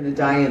not like you're going to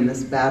die in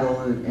this battle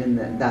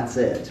and that's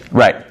it.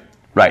 Right.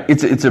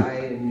 It's Die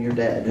a. and you're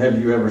dead. Have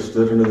you ever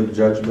stood under the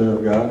judgment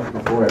of God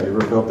before? Have you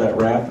ever felt that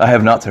wrath? I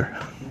have not, sir.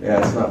 Yeah,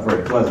 it's not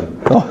very pleasant.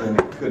 Oh. And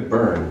it could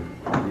burn.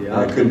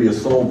 Yeah. And it could be a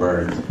soul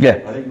burn. Yeah.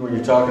 I think when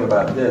you're talking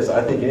about this,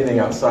 I think anything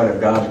outside of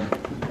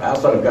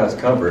God's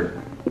comfort,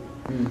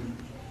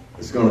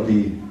 is going to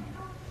be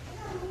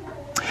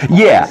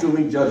Yeah.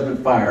 consuming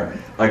judgment fire.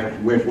 Like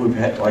we've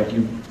had, like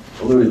you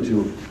alluded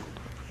to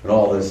in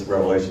all this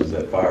Revelations,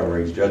 that fire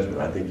brings judgment.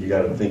 I think you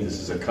got to think this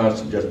is a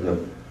constant judgment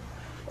of,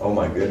 oh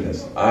my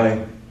goodness,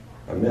 I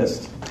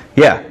missed.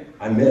 Yeah.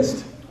 I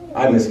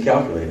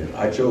miscalculated.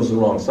 I chose the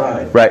wrong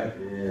side. Right.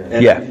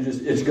 And Yeah.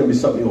 it's going to be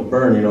something you'll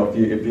burn. You know,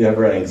 if you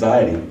ever had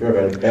anxiety, if you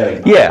ever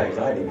had Yeah.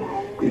 anxiety,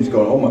 you just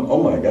go,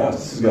 oh my gosh,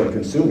 this is going to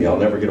consume me. I'll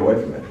never get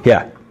away from it.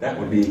 Yeah. That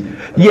would be.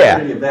 Yeah.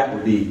 Any of that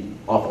would be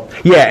awful.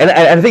 Yeah,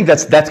 and I think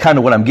that's kind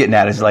of what I'm getting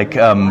at is like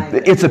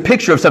it's a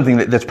picture of something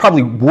that's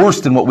probably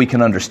worse than what we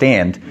can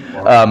understand.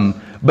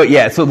 But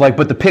yeah, so like,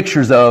 but the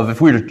pictures of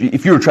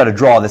if you were trying to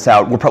draw this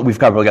out, we've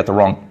probably got the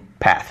wrong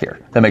path here.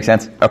 That makes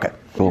sense? Okay,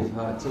 cool. It's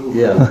hot too.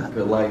 Yeah.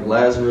 'Cause like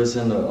Lazarus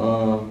and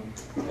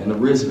the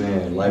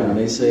wristband, like when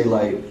they say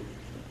like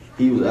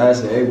he was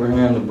asking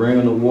Abraham to bring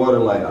him the water,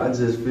 like I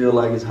just feel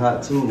like it's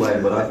hot too,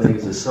 like, but I think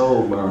it's a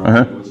soul burn,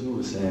 what you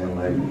were saying,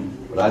 like,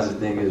 but I just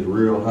think it's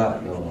real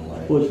hot though,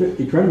 like. Well,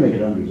 you're trying to make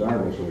it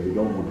undesirable, so you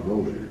don't want to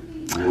go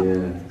there.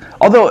 Yeah.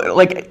 Although,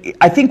 like,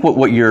 I think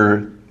what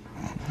you're...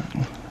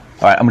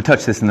 All right, I'm going to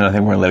touch this and then I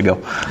think we're going to let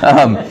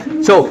it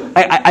go. So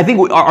I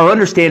think our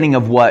understanding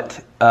of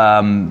what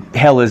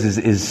hell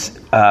is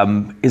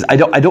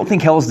I don't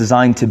think hell is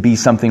designed to be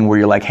something where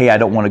you're like, hey, I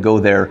don't want to go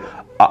there.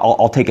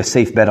 I'll take a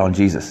safe bet on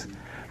Jesus.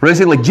 Right?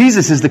 So, like,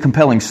 Jesus is the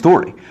compelling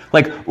story.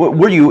 Like,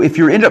 if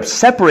you end up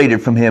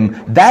separated from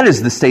Him, that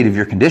is the state of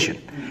your condition.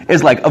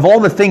 Is like, of all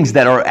the things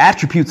that are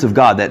attributes of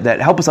God that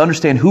help us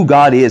understand who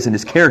God is and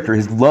His character,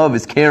 His love,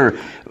 His care,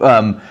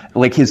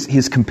 like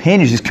His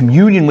companions, His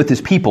communion with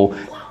His people,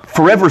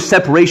 forever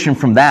separation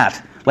from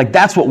that, like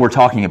that's what we're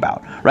talking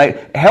about,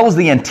 right? Hell is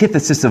the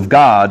antithesis of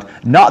God,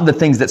 not the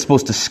things that's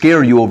supposed to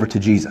scare you over to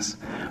Jesus,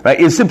 right?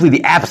 It's simply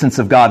the absence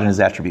of God and His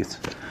attributes.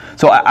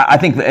 So I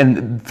think,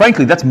 and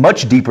frankly, that's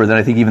much deeper than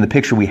I think even the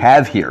picture we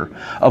have here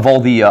of all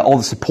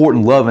the support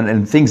and love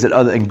and things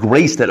and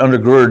grace that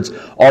undergirds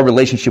our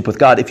relationship with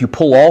God. If you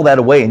pull all that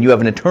away and you have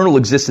an eternal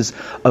existence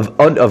of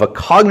a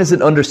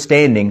cognizant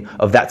understanding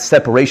of that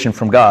separation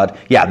from God,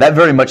 yeah, that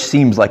very much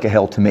seems like a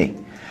hell to me.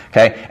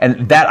 Okay,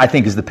 and that I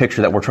think is the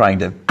picture that we're trying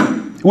to.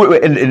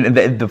 And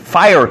the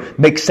fire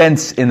makes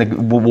sense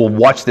we'll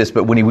watch this,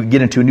 but when we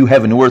get into a new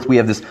heaven, new earth, we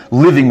have this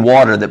living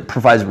water that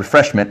provides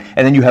refreshment,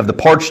 and then you have the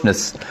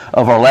parchedness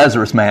of our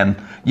Lazarus man,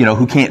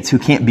 who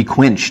can't be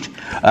quenched.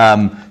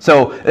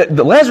 So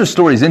the Lazarus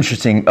story is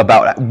interesting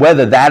about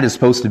whether that is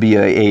supposed to be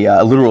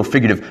a literal or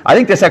figurative. I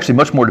think that's actually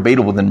much more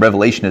debatable than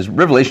Revelation is.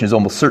 Revelation is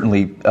almost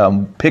certainly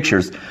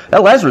pictures.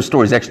 That Lazarus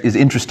story is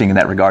interesting in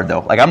that regard, though.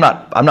 Like I'm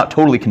not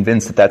totally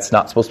convinced that that's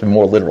not supposed to be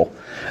more literal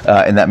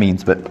in that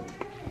means, but.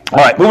 All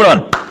right, moving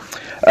on.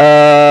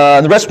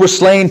 The rest were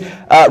slain.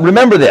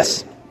 Remember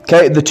this,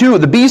 okay?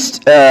 The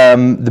beast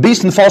and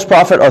the false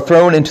prophet are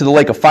thrown into the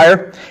lake of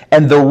fire,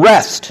 and the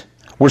rest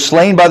were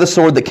slain by the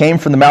sword that came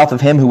from the mouth of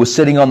him who was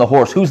sitting on the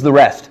horse. Who's the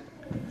rest?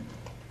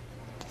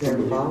 Their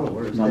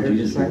followers. Not Their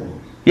Jesus'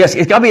 disciples. Yes,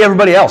 it's got to be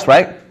everybody else,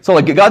 right? So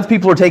like God's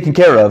people are taken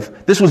care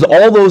of. This was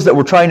all those that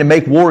were trying to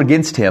make war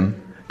against him,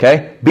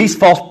 okay? Beast,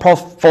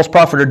 false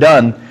prophet are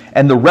done,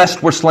 and the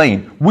rest were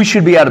slain. We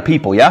should be out of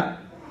people, yeah?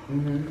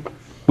 Mm-hmm.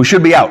 We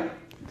should be out.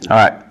 All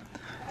right.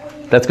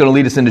 That's going to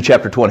lead us into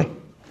chapter 20.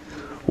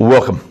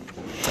 Welcome.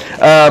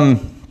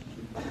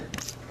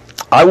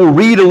 I will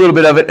read a little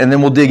bit of it, and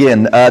then we'll dig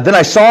in. Then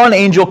I saw an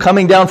angel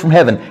coming down from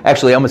heaven.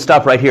 Actually, I'm going to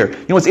stop right here.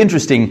 You know what's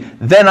interesting?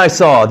 Then I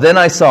saw,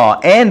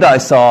 and I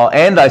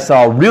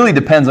saw really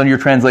depends on your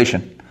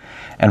translation.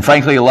 And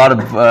frankly, a lot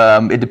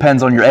of it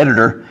depends on your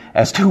editor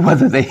as to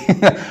whether they're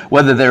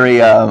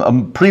a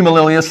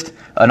premillennialist,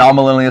 an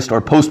amillennialist,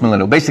 or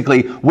postmillennial.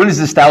 Basically, when does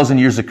this 1,000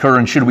 years occur,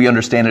 and should we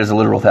understand it as a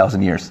literal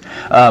 1,000 years?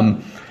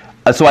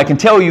 So I can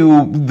tell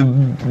you the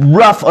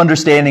rough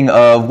understanding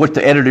of what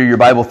the editor of your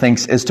Bible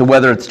thinks as to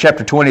whether it's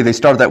chapter 20, they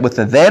start that with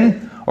a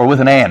then or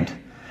with an and.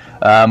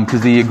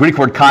 Because the Greek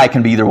word kai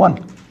can be either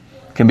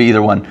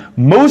one.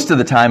 Most of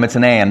the time it's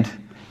an and.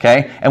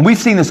 Okay? And we've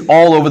seen this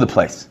all over the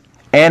place.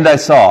 And I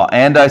saw.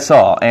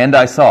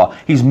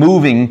 He's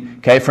moving,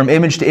 okay, from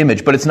image to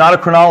image, but it's not a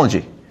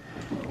chronology.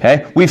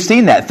 Okay? We've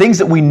seen that. Things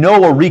that we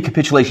know are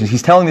recapitulations.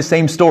 He's telling the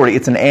same story.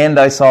 It's an and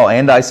I saw.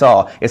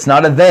 It's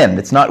not a then.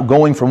 It's not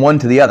going from one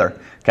to the other.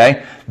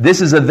 Okay?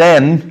 This is a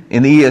then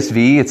in the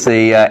ESV. It's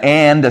a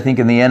and, I think,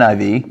 in the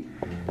NIV.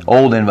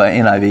 Old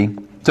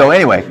NIV. So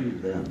anyway,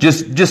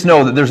 just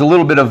know that there's a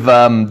little bit of,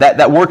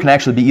 that word can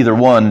actually be either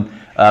one.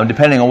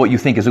 Depending on what you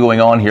think is going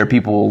on here,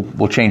 people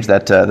will change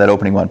that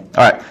opening one.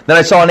 All right. Then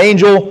I saw an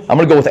angel. I'm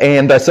going to go with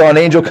and. I saw an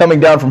angel coming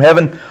down from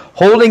heaven,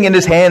 holding in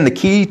his hand the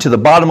key to the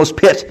bottomless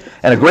pit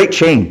and a great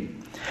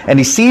chain. And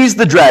he seized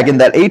the dragon,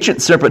 that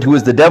ancient serpent who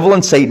is the devil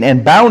and Satan,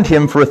 and bound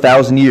him for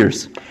 1,000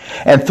 years,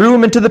 and threw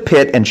him into the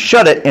pit, and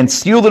shut it, and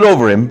sealed it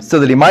over him, so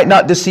that he might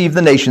not deceive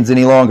the nations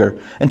any longer,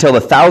 until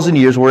the 1,000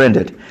 years were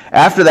ended.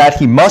 After that,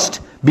 he must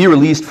be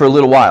released for a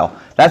little while.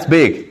 That's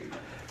big.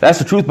 That's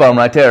the truth bomb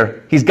right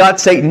there. He's got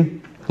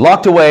Satan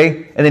locked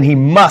away, and then he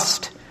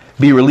must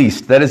be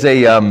released. That is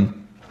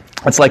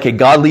it's like a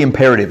godly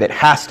imperative. It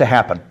has to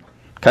happen.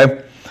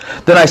 Okay?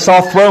 Then I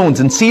saw thrones,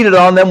 and seated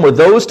on them were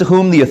those to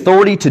whom the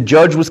authority to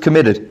judge was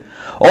committed.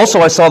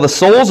 Also I saw the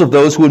souls of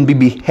those who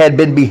had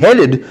been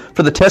beheaded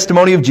for the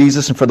testimony of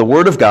Jesus and for the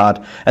word of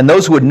God, and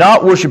those who had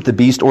not worshipped the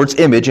beast or its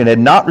image, and had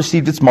not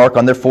received its mark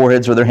on their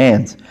foreheads or their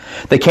hands.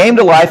 They came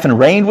to life and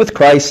reigned with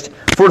Christ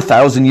for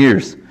 1,000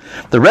 years.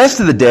 The rest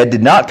of the dead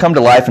did not come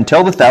to life until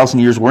the 1,000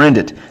 years were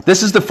ended.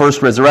 This is the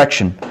first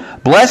resurrection.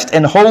 Blessed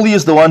and holy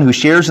is the one who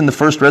shares in the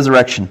first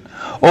resurrection.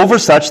 Over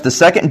such the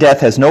second death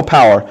has no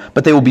power,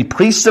 but they will be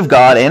priests of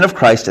God and of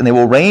Christ, and they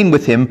will reign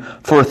with him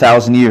for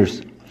 1,000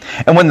 years.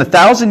 And when the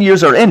 1,000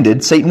 years are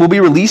ended, Satan will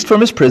be released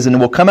from his prison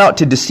and will come out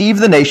to deceive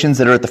the nations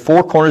that are at the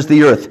four corners of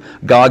the earth,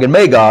 Gog and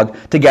Magog,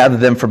 to gather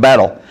them for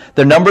battle.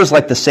 Their number is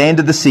like the sand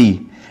of the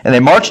sea. And they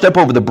marched up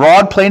over the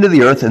broad plain of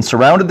the earth and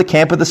surrounded the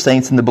camp of the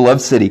saints in the beloved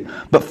city.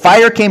 But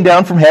fire came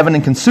down from heaven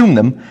and consumed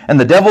them, and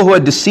the devil who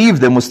had deceived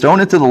them was thrown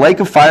into the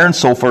lake of fire and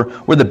sulfur,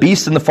 where the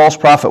beast and the false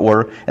prophet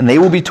were, and they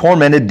will be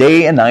tormented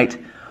day and night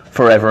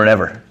forever and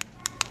ever.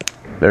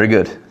 Very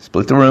good.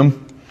 Split the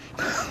room.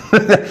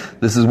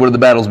 This is where the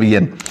battles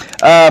begin.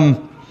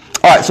 All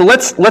right, so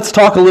let's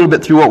talk a little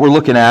bit through what we're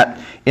looking at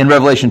in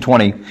Revelation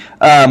 20.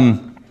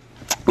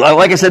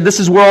 Like I said, this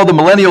is where all the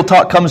millennial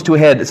talk comes to a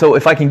head. So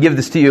if I can give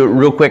this to you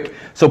real quick.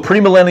 So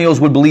premillennials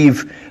would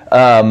believe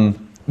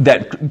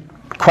that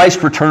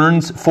Christ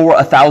returns for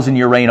a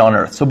 1,000-year reign on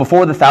earth. So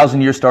before the 1,000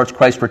 years starts,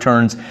 Christ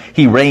returns.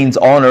 He reigns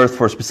on earth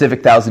for a specific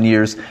 1,000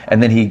 years,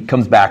 and then he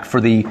comes back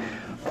for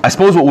I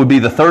suppose what would be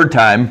the third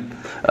time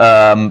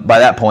by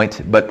that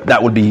point, but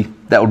that would be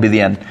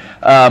the end.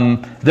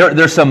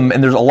 There's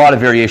a lot of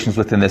variations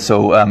within this.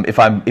 So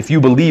if you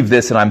believe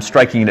this and I'm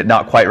striking it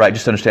not quite right,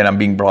 just understand I'm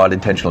being broad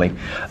intentionally.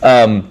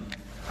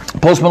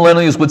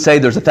 Postmillennials would say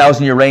there's a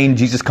 1,000-year reign.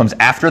 Jesus comes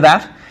after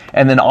that,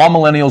 and then all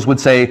millennials would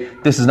say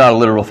this is not a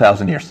literal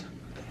 1,000 years.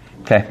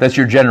 Okay, that's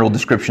your general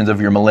descriptions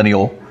of your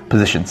millennial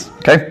positions.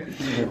 Okay,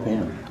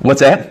 what's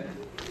that?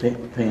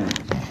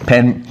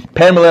 Pan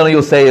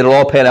millennials say it'll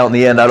all pan out in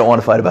the end. I don't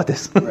want to fight about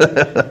this.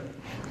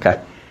 Okay.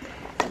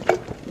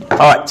 All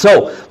right,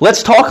 so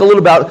let's talk a little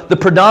about the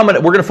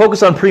predominant. We're going to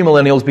focus on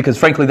premillennials because,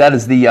 frankly, that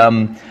is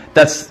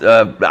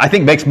I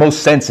think makes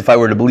most sense if I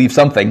were to believe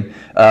something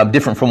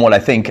different from what I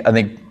think. I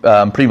think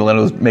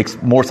premillennials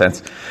makes more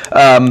sense.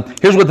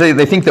 Here's what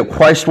they think: that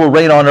Christ will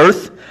reign on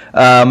earth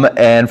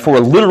and for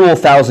a literal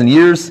 1,000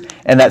 years,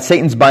 and that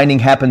Satan's binding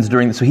happens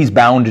so he's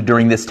bound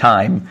during this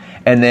time.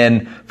 And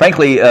then,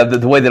 frankly,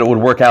 the way that it would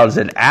work out is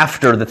that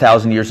after the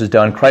 1,000 years is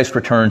done, Christ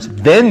returns,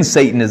 then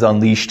Satan is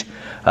unleashed,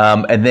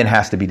 and then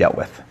has to be dealt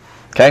with.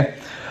 Okay?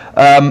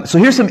 So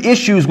here's some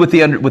issues with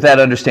that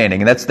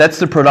understanding, and that's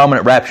the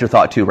predominant rapture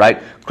thought too,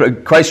 right?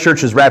 Christ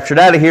Church is raptured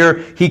out of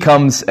here. He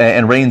comes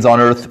and reigns on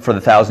earth for the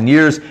 1,000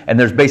 years, and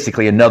there's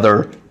basically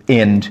another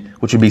end,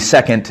 which would be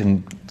second,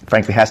 and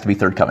frankly has to be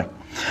third coming.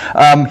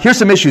 Here's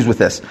some issues with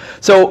this.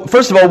 So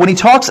first of all, when he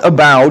talks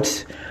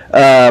about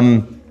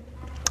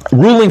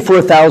ruling for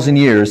 1,000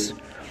 years,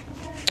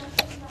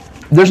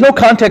 there's no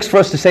context for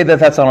us to say that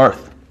that's on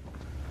earth.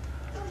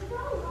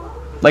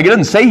 Like, it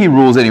doesn't say he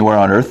rules anywhere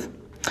on earth.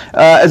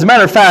 As a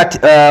matter of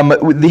fact,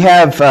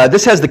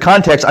 this has the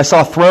context, I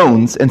saw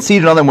thrones, and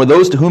seated on them were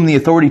those to whom the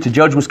authority to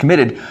judge was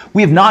committed.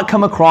 We have not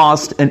come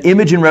across an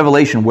image in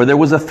Revelation where there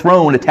was a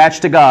throne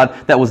attached to God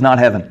that was not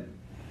heaven.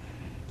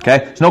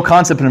 Okay? There's no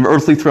concept of an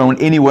earthly throne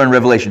anywhere in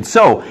Revelation.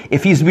 So,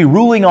 if he's to be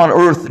ruling on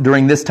earth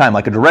during this time,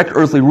 like a direct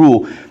earthly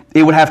rule,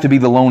 it would have to be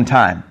the lone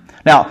time.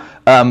 Now,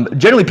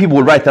 generally people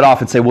would write that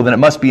off and say, well, then it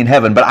must be in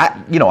heaven. But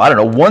I don't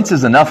know. Once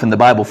is enough in the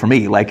Bible for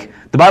me. Like,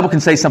 the Bible can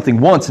say something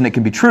once and it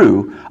can be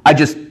true. I'd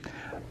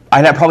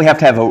probably have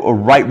to have a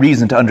right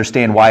reason to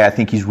understand why I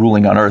think he's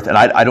ruling on earth. And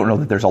I don't know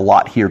that there's a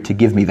lot here to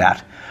give me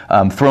that.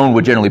 Throne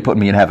would generally put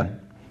me in heaven.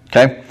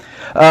 Okay?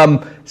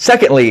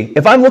 Secondly,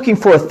 if I'm looking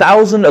for a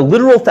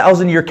literal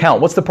 1,000-year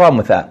count, what's the problem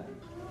with that?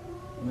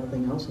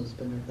 Nothing else has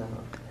been without.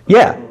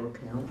 Yeah.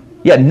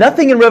 Yeah,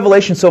 nothing in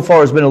Revelation so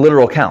far has been a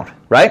literal count,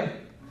 right?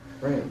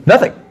 Right.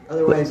 Nothing.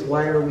 Otherwise,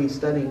 why are we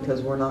studying?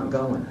 Because we're not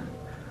going.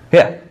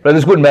 Yeah, but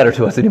this wouldn't matter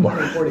to us anymore.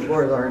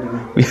 144 has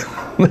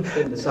already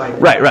been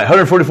decided. Right.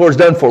 144 is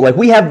done for. Like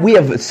we got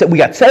 7s, we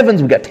got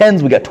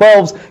 10s, we got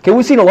 12s. Okay,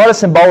 we've seen a lot of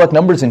symbolic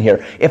numbers in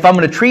here. If I'm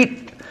going to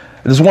treat,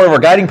 this is one of our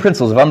guiding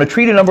principles, if I'm going to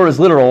treat a number as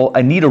literal,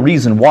 I need a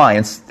reason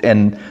why.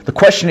 And the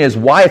question is,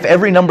 why, if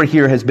every number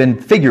here has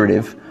been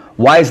figurative,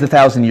 why is the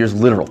 1,000 years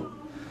literal?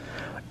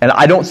 And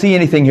I don't see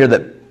anything here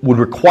that would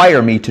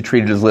require me to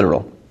treat it as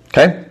literal.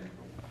 Okay?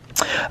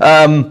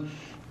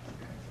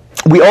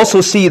 We also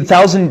see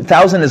 1,000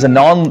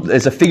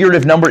 as a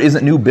figurative number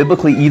isn't new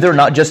biblically either,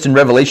 not just in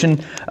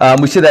Revelation.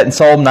 We see that in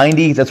Psalm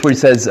 90. That's where he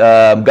says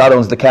God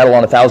owns the cattle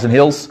on 1,000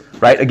 hills.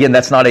 Right? Again,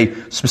 that's not a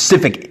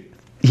specific.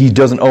 He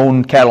doesn't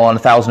own cattle on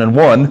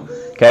 1,001.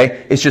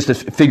 Okay? It's just a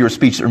figure of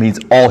speech that means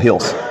all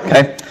hills.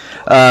 Okay?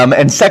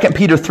 And 2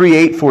 Peter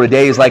 3:8, for a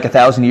day is like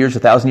 1,000 years,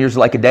 1,000 years is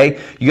like a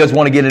day. You guys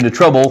want to get into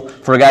trouble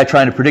for a guy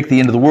trying to predict the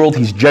end of the world,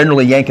 he's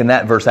generally yanking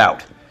that verse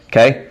out.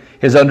 Okay?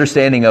 His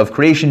understanding of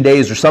creation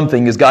days or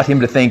something has got him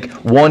to think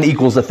 1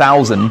 equals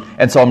 1,000,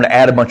 and so I'm going to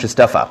add a bunch of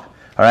stuff up.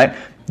 All right?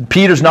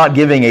 Peter's not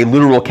giving a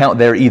literal count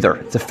there either.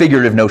 It's a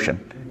figurative notion.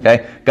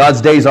 Okay?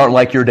 God's days aren't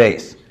like your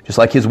days, just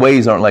like his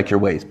ways aren't like your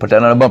ways. Put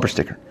that on a bumper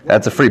sticker.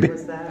 That's a freebie.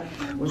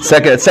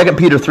 2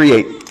 Peter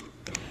 3:8.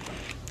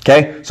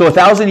 Okay? So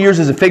 1,000 years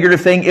is a figurative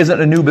thing, isn't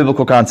a new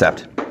biblical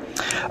concept.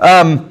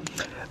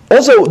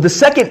 Also, the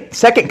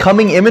second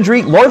coming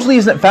imagery largely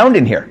isn't found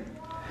in here.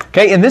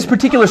 Okay, in this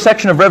particular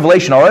section of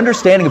Revelation, our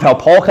understanding of how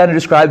Paul kind of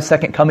describes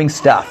second coming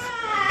stuff,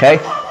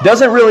 okay,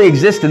 doesn't really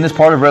exist in this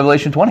part of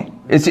Revelation 20.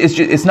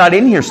 It's not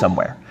in here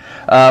somewhere.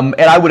 And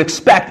I would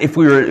expect if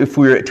we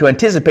were to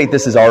anticipate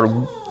this as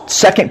our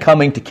second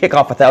coming to kick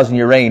off a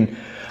 1,000-year reign,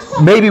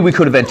 maybe we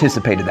could have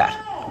anticipated that.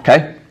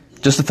 Okay,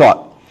 just a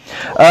thought.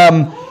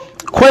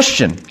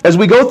 Question: as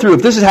we go through,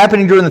 if this is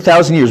happening during the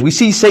 1,000 years, we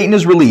see Satan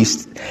is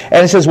released,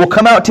 and it says, "Will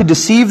come out to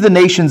deceive the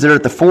nations that are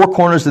at the four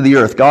corners of the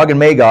earth, Gog and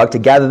Magog, to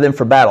gather them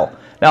for battle."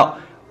 Now,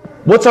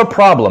 what's our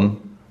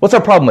problem? What's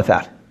our problem with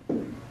that?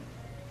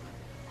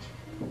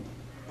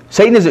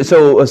 Satan is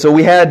so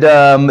we had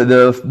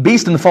the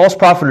beast and the false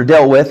prophet are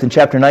dealt with in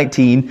chapter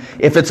 19.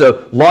 If it's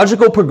a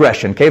logical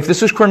progression, okay, if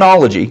this is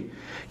chronology,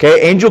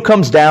 okay, angel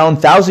comes down,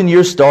 1,000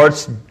 years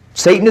starts.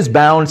 Satan is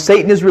bound,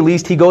 Satan is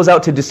released, he goes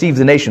out to deceive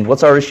the nation.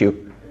 What's our issue?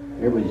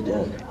 Everybody's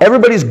dead.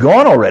 Everybody's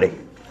gone already,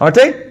 aren't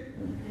they?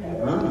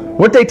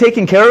 Weren't they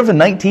taken care of in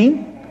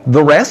 19?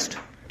 The rest?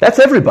 That's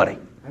everybody.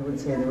 I would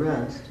say the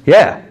rest.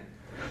 Yeah.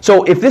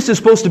 So if this is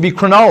supposed to be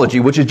chronology,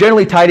 which is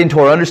generally tied into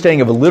our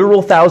understanding of a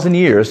literal 1,000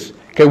 years,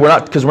 okay,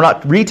 because we're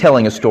not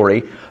retelling a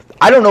story,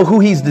 I don't know who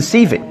he's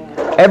deceiving.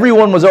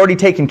 Everyone was already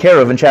taken care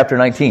of in chapter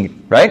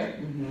 19, right?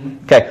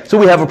 Mm-hmm. Okay, so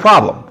we have a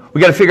problem.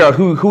 We got to figure out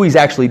who he's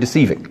actually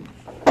deceiving.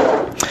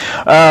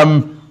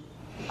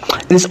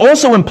 This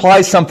also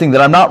implies something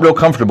that I'm not real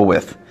comfortable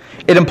with.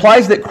 It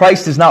implies that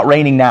Christ is not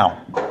reigning now.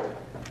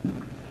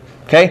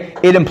 Okay?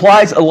 It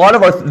implies a lot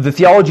of the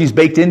theology is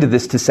baked into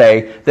this to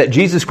say that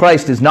Jesus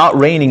Christ is not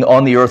reigning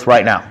on the earth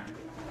right now.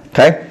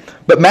 Okay?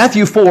 But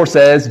Matthew 4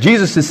 says,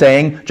 Jesus is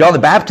saying, John the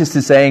Baptist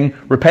is saying,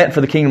 repent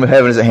for the kingdom of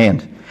heaven is at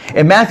hand.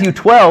 In Matthew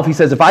 12, he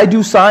says, if I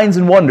do signs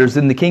and wonders,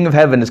 then the kingdom of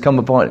heaven has come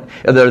upon,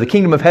 or the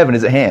kingdom of heaven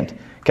is at hand.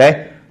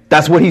 Okay?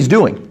 That's what he's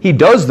doing. He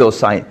does those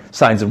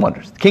signs and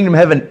wonders. The kingdom of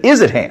heaven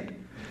is at hand.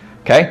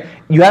 Okay?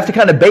 You have to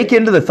kind of bake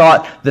into the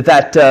thought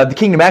that the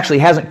kingdom actually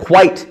hasn't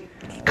quite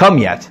come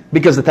yet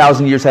because the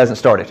 1,000 years hasn't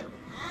started.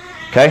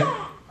 Okay?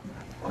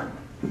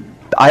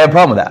 I have a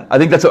problem with that. I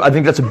think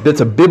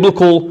that's a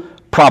biblical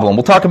problem.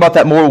 We'll talk about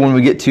that more when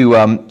we get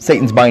to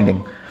Satan's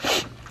binding.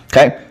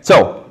 Okay?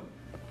 So,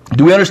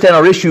 do we understand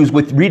our issues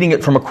with reading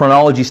it from a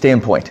chronology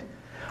standpoint?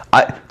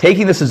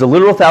 Taking this as a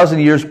literal 1,000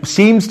 years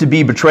seems to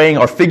be betraying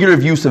our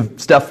figurative use of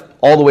stuff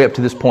all the way up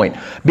to this point.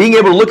 Being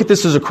able to look at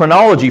this as a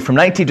chronology from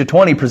 19 to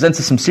 20 presents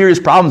us some serious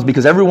problems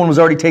because everyone was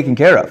already taken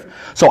care of.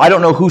 So I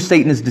don't know who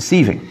Satan is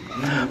deceiving.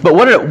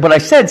 But I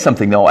said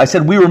something, though. I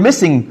said we were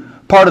missing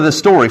part of the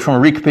story from a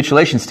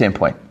recapitulation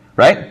standpoint,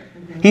 right?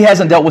 He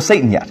hasn't dealt with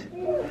Satan yet.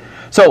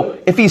 So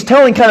if he's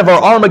telling kind of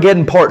our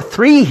Armageddon part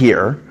 3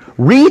 here,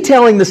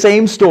 retelling the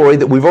same story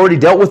that we've already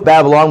dealt with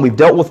Babylon, we've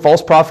dealt with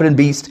false prophet and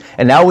beast,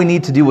 and now we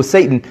need to deal with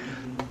Satan,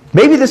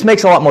 maybe this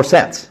makes a lot more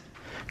sense.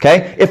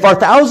 Okay? If our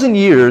 1,000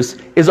 years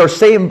is our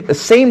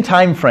same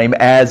time frame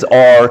as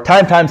our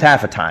time times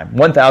half a time,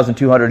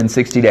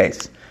 1,260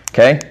 days.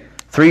 Okay?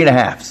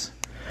 3.5.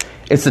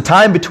 It's the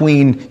time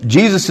between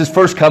Jesus'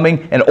 first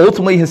coming and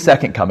ultimately his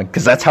second coming,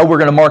 because that's how we're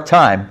going to mark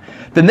time.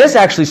 Then this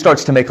actually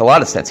starts to make a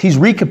lot of sense. He's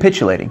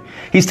recapitulating.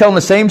 He's telling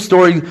the same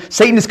story.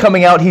 Satan is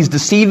coming out. He's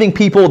deceiving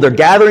people. They're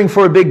gathering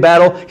for a big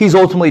battle. He's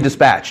ultimately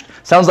dispatched.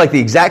 Sounds like the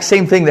exact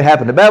same thing that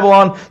happened to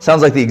Babylon.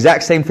 Sounds like the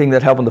exact same thing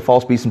that happened to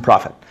false beast and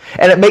prophet.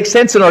 And it makes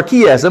sense in our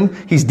chiasm.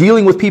 He's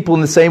dealing with people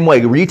in the same way,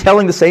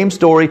 retelling the same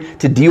story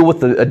to deal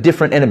with a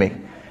different enemy.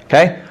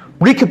 Okay?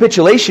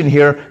 Recapitulation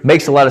here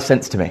makes a lot of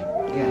sense to me.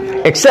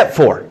 Yeah. Except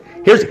for,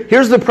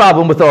 here's the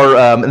problem with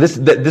our,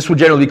 this would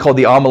generally be called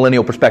the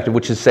amillennial perspective,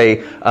 which is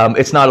say,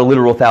 it's not a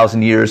literal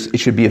 1,000 years,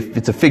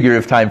 it's a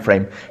figurative time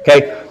frame.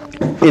 Okay?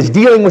 Is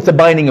dealing with the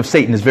binding of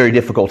Satan is very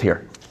difficult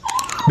here.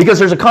 Because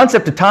there's a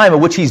concept of time in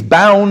which he's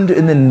bound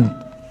and then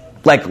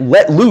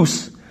let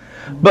loose,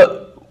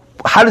 but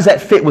how does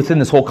that fit within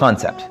this whole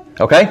concept?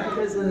 Okay?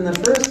 Because in the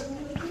first,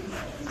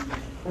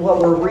 what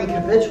we're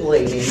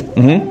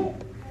recapitulating,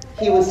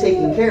 he was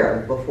taken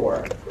care of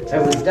before.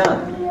 It was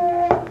done.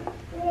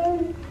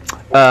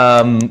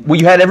 Well,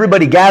 you had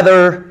everybody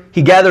gather.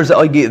 He gathers.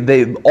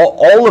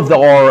 All of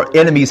our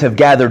enemies have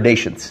gathered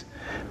nations.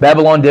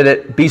 Babylon did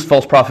it. Beast,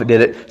 false prophet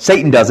did it.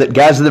 Satan does it.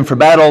 Gathers them for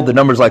battle. The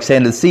numbers like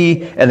sand of the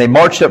sea, and they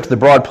marched up to the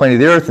broad plain of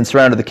the earth and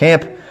surrounded the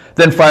camp.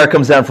 Then fire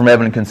comes down from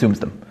heaven and consumes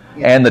them,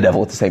 and the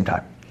devil at the same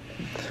time.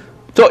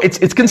 So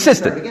it's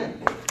consistent.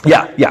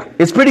 Yeah,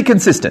 it's pretty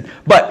consistent.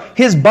 But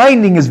his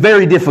binding is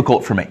very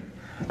difficult for me.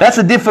 That's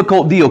a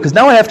difficult deal, because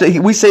now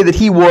we say that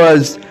he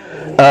was,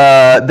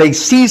 they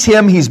seize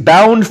him, he's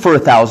bound for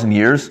 1,000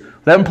 years.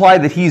 That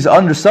implies that he's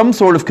under some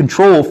sort of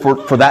control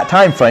for that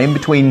time frame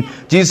between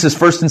Jesus'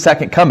 first and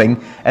second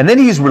coming, and then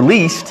he's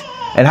released.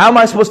 And how am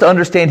I supposed to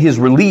understand his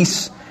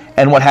release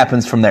and what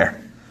happens from there?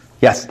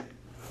 Yes?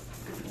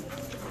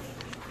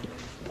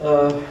 I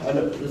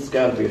know this has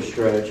got to be a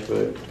stretch,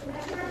 but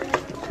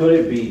could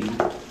it be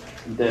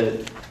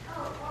that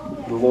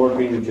the Lord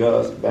being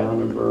just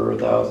bound him for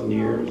 1,000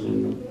 years,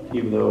 and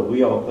even though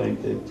we all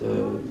think that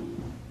the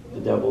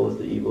devil is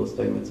the evilest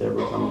thing that's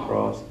ever come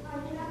across,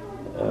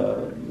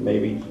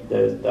 maybe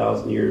that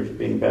 1,000 years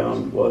being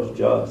bound was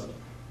just,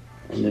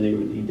 and then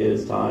he did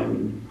his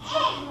time,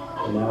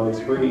 and now he's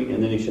free,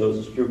 and then he shows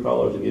his true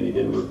colors again. He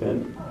didn't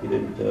repent. He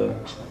didn't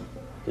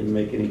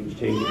make any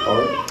change of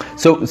heart.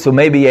 So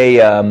maybe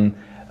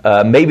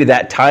maybe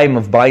that time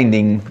of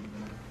binding,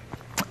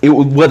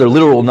 whether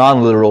literal or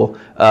non-literal,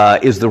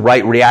 is the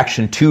right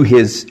reaction to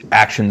his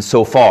actions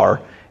so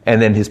far,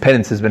 and then his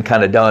penance has been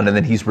kind of done, and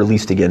then he's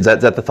released again. Is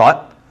that the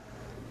thought?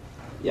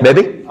 Yeah,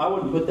 Maybe? I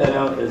wouldn't put that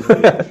out as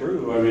being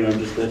true. I mean,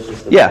 that's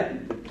just the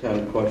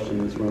kind of question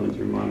that's running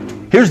through my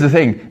mind. Here's the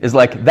thing, is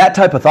that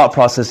type of thought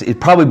process,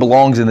 it probably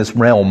belongs in this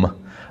realm,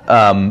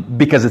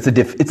 because it's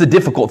a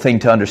difficult thing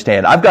to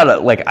understand. I've got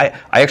I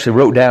actually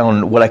wrote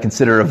down what I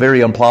consider a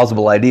very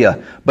implausible idea,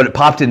 but it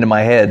popped into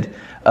my head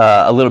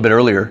a little bit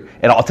earlier,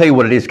 and I'll tell you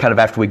what it is kind of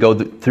after we go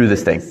through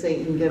this thing. Is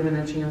Satan given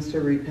a chance to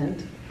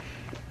repent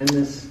and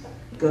just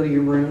go to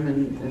your room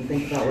and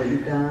think about what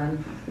you've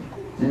done,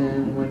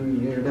 and when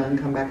you're done,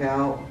 come back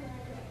out?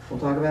 We'll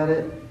talk about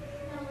it.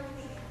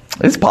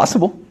 It's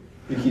possible.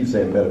 You keep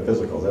saying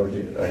metaphysical. Is that what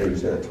I hear you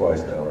say it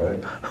twice now,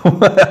 right?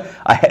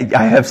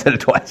 I have said it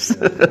twice.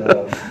 If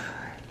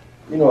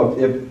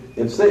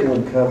Satan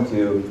would come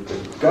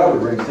if God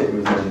would bring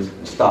Satan and just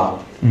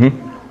stop, and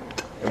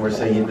we're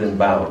saying he's been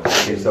bound.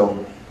 Okay,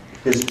 so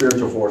his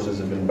spiritual forces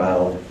have been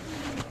bound.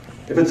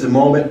 If it's a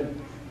moment,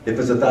 if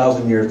it's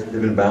 1,000 years,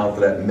 they've been bound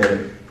for that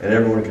minute, and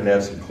everyone can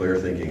have some clear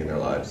thinking in their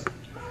lives.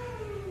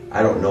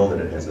 I don't know that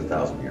it has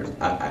 1,000 years.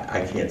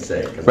 I can't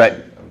say.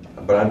 Right.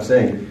 But I'm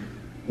saying,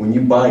 when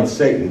you bind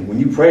Satan, when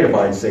you pray to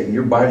bind Satan,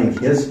 you're binding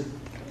his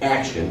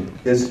action,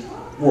 his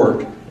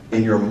work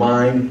in your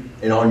mind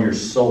and on your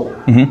soul.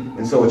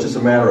 And so it's just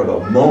a matter of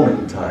a moment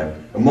in time.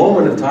 A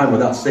moment of time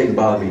without Satan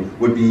bothering me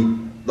would be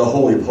the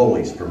Holy of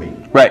Holies for me.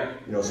 Right.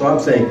 So I'm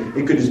saying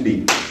it could just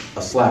be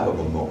a slap of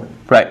a moment.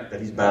 Right.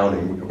 That he's bound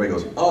and everybody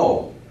goes,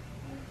 oh,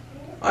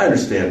 I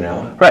understand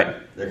now. Right.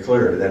 They're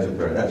clear.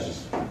 That's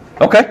just...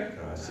 Okay.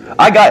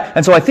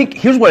 And so I think,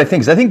 here's what I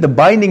think, is I think the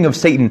binding of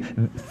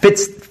Satan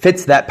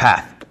fits that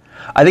path.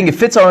 I think it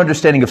fits our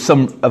understanding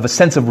of a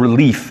sense of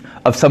relief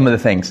of some of the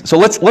things. So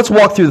let's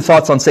walk through the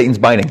thoughts on Satan's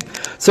binding.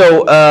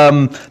 So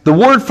the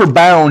word for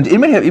bound,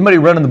 anybody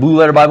run in the Blue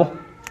Letter Bible?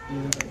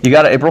 You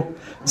got it, April?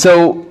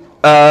 So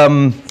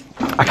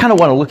I kind of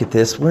want to look at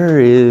this. Where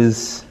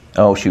is...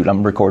 Oh, shoot,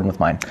 I'm recording with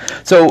mine.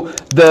 So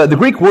the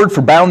Greek word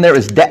for bound there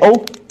is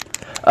deo.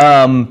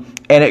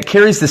 And it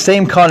carries the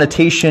same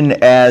connotation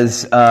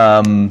as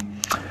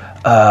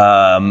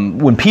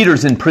when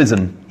Peter's in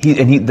prison,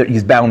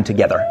 he's bound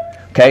together.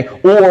 Okay,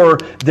 or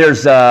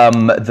there's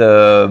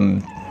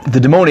the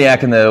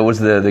demoniac and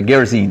the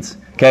Gerasenes.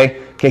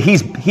 Okay,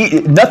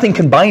 nothing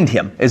can bind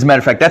him. As a matter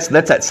of fact, that's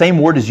that same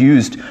word is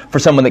used for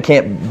someone that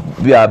can't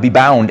be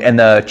bound, and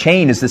the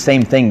chain is the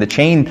same thing. The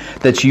chain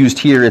that's used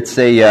here, it's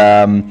a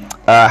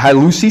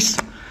halusis.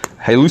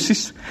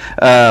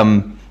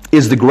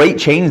 Is the great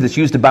chain that's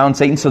used to bound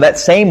Satan. So that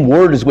same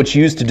word is what's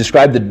used to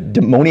describe the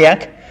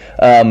demoniac.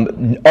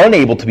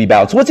 unable to be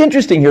bound. So what's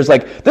interesting here is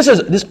like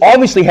this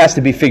obviously has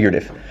to be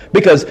figurative,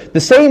 because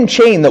the same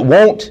chain that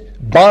won't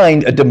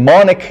bind a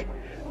demonic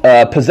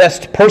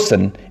possessed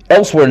person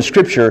elsewhere in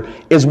Scripture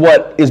is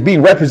what is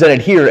being represented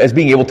here as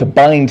being able to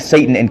bind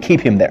Satan and keep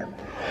him there.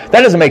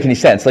 That doesn't make any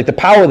sense. Like the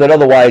power that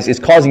otherwise is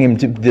causing him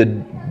to the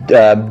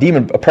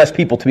demon-oppressed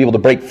people to be able to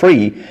break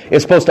free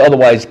is supposed to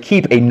otherwise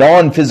keep a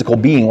non-physical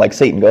being like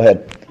Satan. Go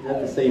ahead. Is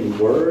that the same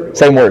word?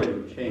 Same word.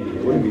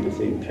 It wouldn't be the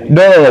same chain.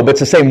 No, but it's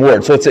the same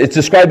word. So it's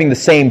describing the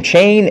same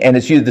chain, and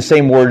it's used the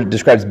same word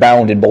describes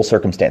bound in both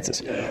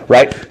circumstances,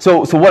 right? So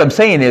what I'm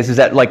saying is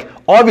that like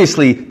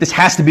obviously this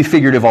has to be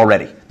figurative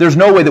already. There's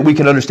no way that we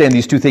can understand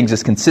these two things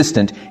as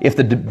consistent if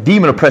the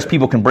demon-oppressed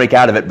people can break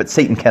out of it, but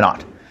Satan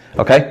cannot.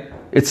 Okay,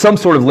 it's some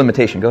sort of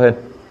limitation. Go ahead.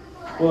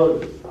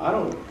 Well, I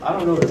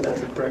don't know that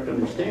that's the correct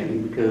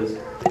understanding, because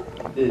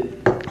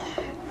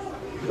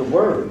the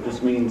word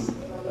just means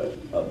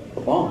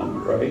a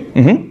bond, right?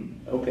 Mm-hmm.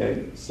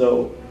 Okay,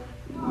 so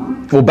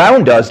well,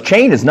 bound does.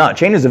 Chain is not.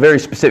 Chain is a very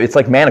specific. It's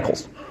like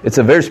manacles. It's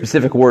a very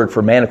specific word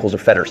for manacles or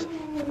fetters.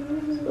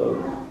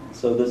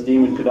 So this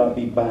demon could not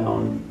be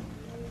bound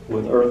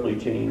with earthly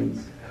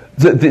chains.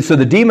 So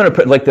the demon,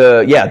 like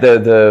the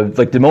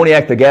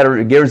demoniac, the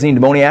Gerasene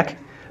demoniac.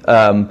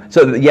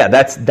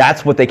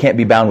 That's what they can't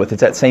be bound with.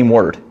 It's that same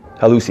word,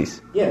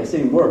 hallucis. Yeah,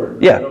 same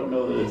word. Yeah. I don't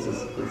know that it's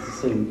the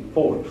same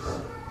force.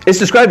 It's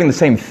describing the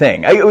same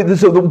thing.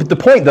 So the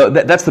point, though,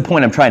 that's the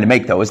point I'm trying to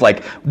make, though, is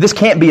like this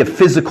can't be a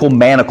physical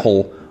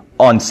manacle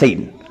on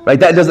Satan,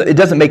 right? It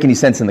doesn't make any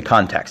sense in the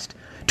context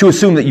to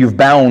assume that you've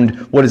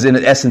bound what is in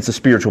essence a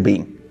spiritual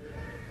being. Do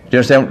you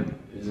understand?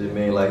 Does it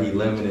mean like he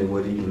limited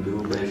what he can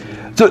do,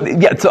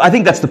 basically? So I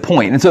think that's the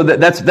point, and so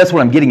that's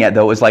what I'm getting at,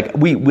 though, is like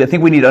I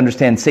think we need to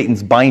understand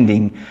Satan's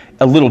binding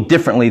a little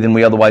differently than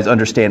we otherwise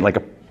understand like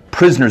a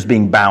prisoner's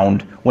being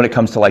bound when it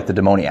comes to like the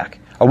demoniac.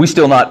 Are we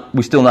still not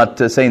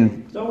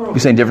saying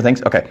different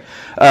things? Okay.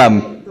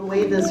 The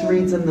way this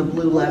reads in the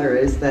blue letter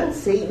is that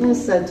Satan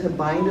is said to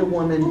bind a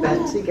woman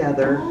bent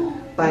together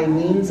by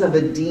means of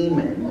a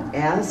demon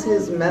as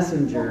his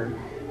messenger,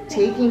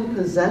 taking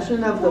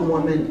possession of the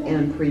woman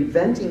and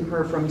preventing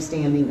her from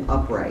standing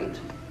upright.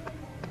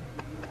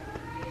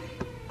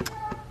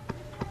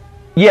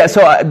 Yeah,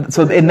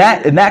 so in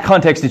that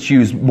context, it's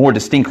used more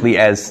distinctly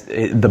as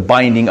the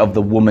binding of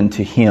the woman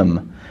to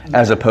him,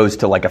 as opposed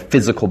to like a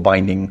physical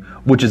binding,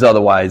 which is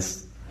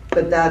otherwise.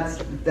 But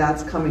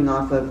that's coming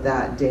off of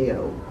that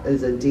deo.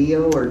 Is it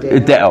deo or deo?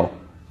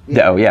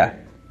 Deo, yeah.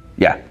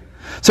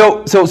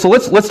 So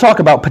let's talk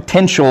about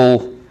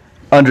potential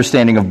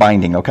understanding of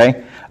binding.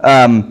 Okay.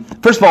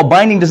 First of all,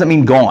 binding doesn't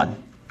mean gone,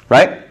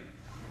 right?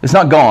 It's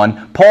not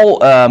gone.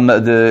 Paul,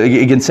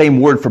 again,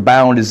 same word for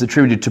bound is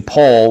attributed to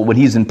Paul when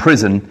he's in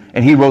prison,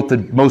 and he wrote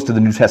most of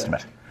the New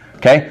Testament.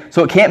 Okay,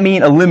 so it can't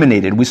mean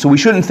eliminated. So we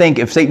shouldn't think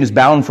if Satan is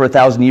bound for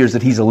 1,000 years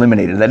that he's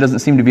eliminated. That doesn't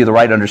seem to be the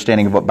right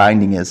understanding of what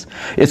binding is.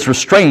 It's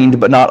restrained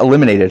but not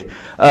eliminated.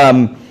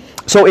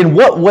 So in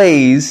what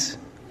ways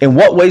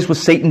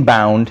was Satan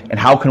bound, and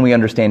how can we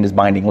understand his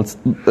binding?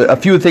 A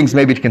few things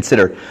maybe to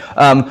consider.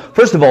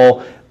 First of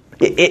all,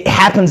 it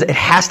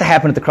has to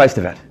happen at the Christ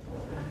event.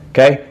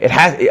 Okay,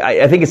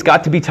 I think it's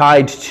got to be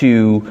tied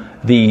to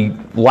the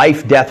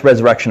life, death,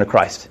 resurrection of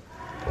Christ.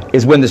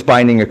 Is when this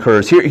binding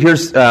occurs.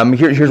 Here's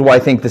why I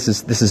think this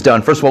is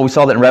done. First of all, we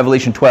saw that in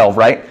Revelation 12,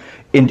 right?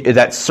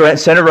 That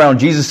centered around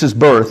Jesus'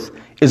 birth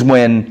is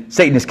when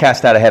Satan is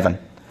cast out of heaven.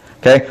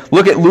 Okay,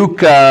 look at Luke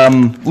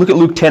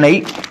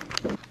 10:8.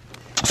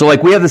 So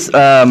like we have this.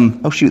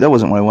 Oh shoot, that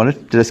wasn't what I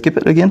wanted. Did I skip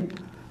it again?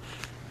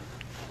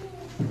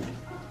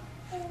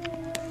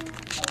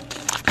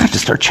 I've got to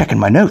start checking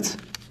my notes.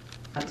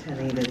 Not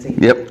 10:8, it's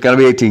 18. Yep, got to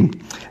be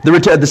 18.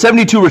 The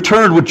 72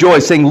 returned with joy,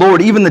 saying,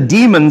 Lord, even the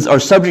demons are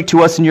subject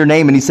to us in your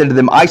name. And he said to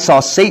them, I saw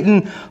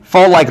Satan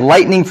fall like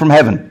lightning from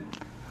heaven.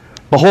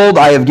 Behold,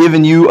 I have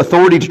given you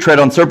authority to tread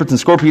on serpents and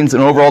scorpions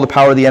and over all the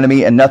power of the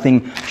enemy, and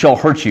nothing shall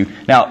hurt you.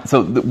 Now,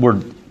 so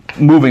we're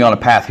moving on a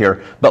path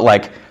here, but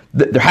like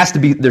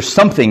there's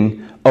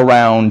something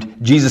around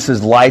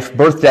Jesus' life,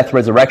 birth, death,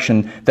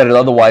 resurrection, that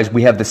otherwise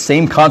we have the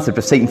same concept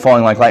of Satan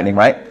falling like lightning,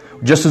 right?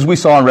 Just as we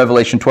saw in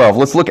Revelation 12.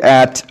 Let's look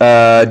at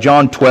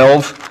John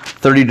 12,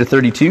 30 to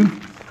 32.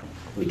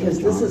 Because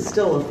this is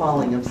still a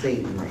falling of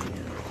Satan right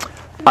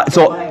now.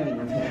 So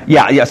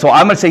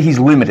I'm going to say he's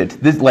limited.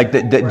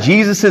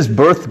 Jesus'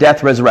 birth,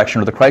 death,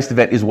 resurrection, or the Christ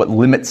event is what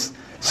limits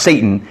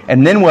Satan,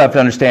 and then we'll have to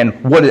understand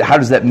how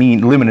does that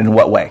mean limited in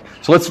what way.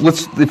 So let's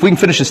if we can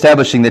finish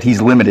establishing that he's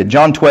limited.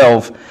 John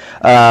 12,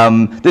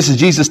 this is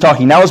Jesus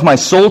talking. Now is my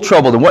soul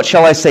troubled, and what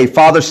shall I say?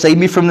 Father, save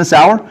me from this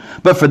hour?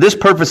 But for this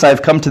purpose I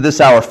have come to this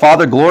hour.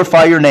 Father,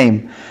 glorify your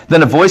name.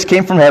 Then a voice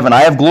came from heaven,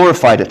 I have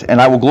glorified it, and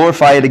I will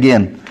glorify it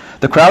again.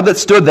 The crowd that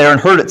stood there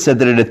and heard it said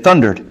that it had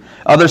thundered.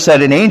 Others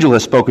said, an angel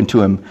has spoken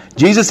to him.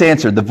 Jesus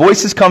answered, the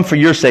voice has come for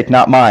your sake,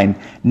 not mine.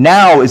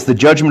 Now is the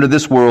judgment of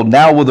this world.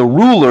 Now will the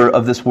ruler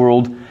of this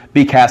world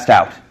be cast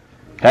out.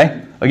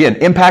 Okay? Again,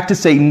 impact to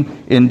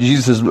Satan in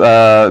Jesus'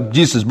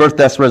 birth,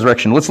 death,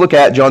 resurrection. Let's look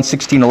at John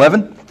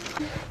 16:11.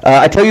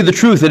 I tell you the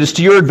truth, it is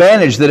to your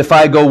advantage that if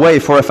I go away,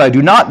 for if I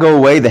do not go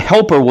away, the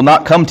Helper will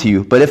not come to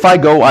you. But if I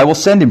go, I will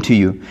send him to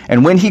you.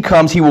 And when he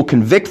comes, he will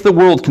convict the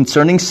world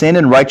concerning sin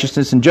and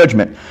righteousness and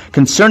judgment.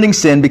 Concerning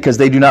sin, because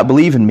they do not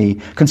believe in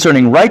me.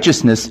 Concerning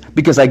righteousness,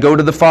 because I go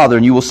to the Father,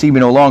 and you will see me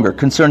no longer.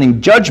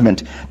 Concerning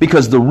judgment,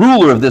 because the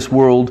ruler of this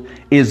world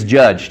is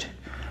judged.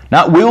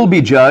 Not will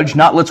be judged,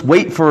 not let's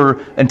wait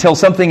for until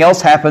something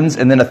else happens,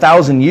 and then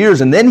 1,000 years,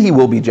 and then he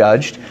will be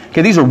judged.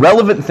 Okay, these are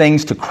relevant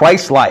things to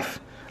Christ's life.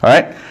 All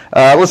right,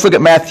 let's look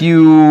at Matthew.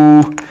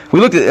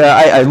 We looked at.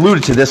 I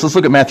alluded to this. Let's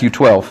look at Matthew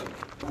 12.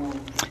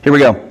 Here we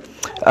go.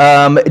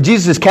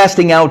 Jesus is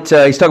casting out.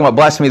 He's talking about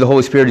blasphemy of the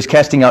Holy Spirit. He's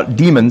casting out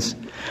demons.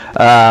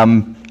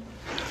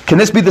 Can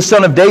this be the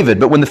son of David?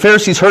 But when the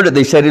Pharisees heard it,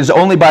 they said, "It is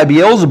only by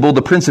Beelzebul,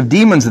 the prince of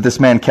demons, that this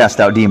man cast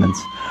out demons."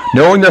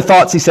 Knowing their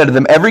thoughts, he said to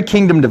them, "Every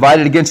kingdom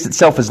divided against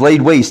itself is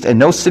laid waste, and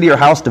no city or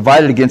house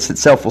divided against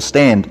itself will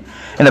stand.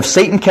 And if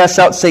Satan casts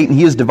out Satan,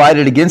 he is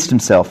divided against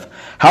himself.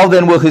 How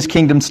then will his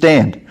kingdom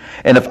stand?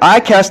 And if I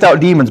cast out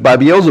demons by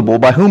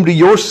Beelzebul, by whom do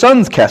your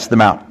sons cast them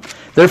out?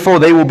 Therefore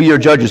they will be your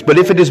judges. But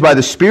if it is by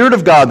the Spirit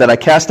of God that I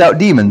cast out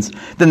demons,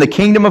 then the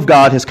kingdom of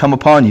God has come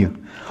upon you."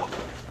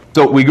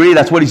 So we agree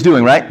that's what he's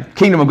doing, right?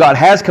 Kingdom of God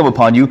has come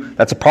upon you.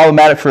 That's a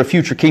problematic for a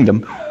future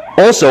kingdom.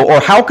 Also, or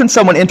how can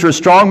someone enter a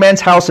strong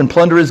man's house and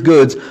plunder his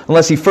goods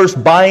unless he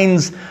first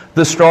binds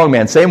the strong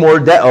man? Same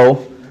word, deo.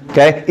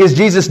 Okay? Is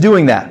Jesus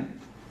doing that?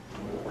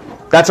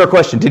 That's our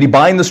question. Did he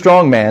bind the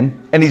strong man,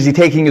 and is he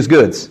taking his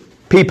goods?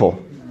 People.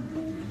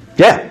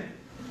 Yeah.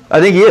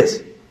 I think he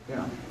is.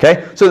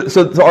 Okay?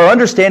 So our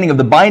understanding of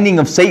the binding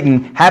of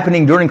Satan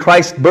happening during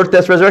Christ's birth,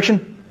 death,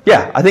 resurrection?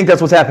 Yeah, I think that's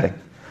what's happening.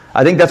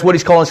 I think that's what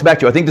he's calling us back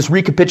to. I think this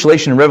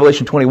recapitulation in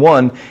Revelation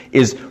 21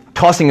 is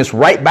tossing us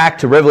right back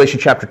to Revelation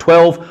chapter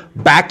 12,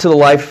 back to the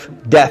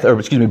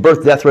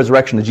birth, death,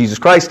 resurrection of Jesus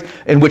Christ,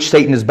 in which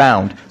Satan is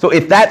bound. So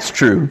if that's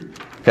true,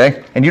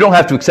 okay, and you don't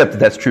have to accept that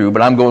that's true,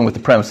 but I'm going with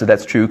the premise that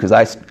that's true because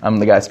I'm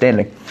the guy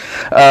standing.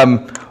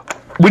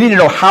 We need to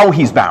know how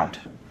he's bound,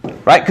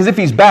 right? Because if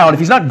he's bound, if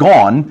he's not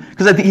gone,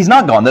 because I think he's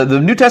not gone. The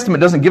New Testament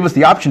doesn't give us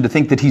the option to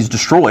think that he's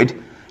destroyed.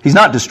 He's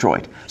not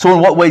destroyed. So in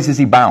what ways is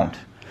he bound?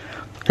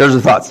 Here's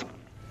the thoughts.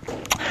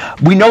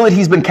 We know that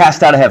he's been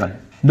cast out of heaven,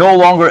 no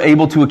longer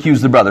able to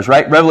accuse the brothers,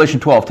 right? Revelation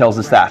 12 tells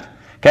us that.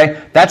 Okay?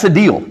 That's a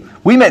deal.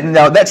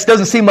 Now, that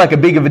doesn't seem like a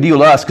big of a deal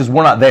to us because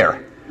we're not there.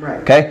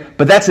 Right. Okay?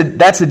 But that's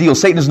a deal.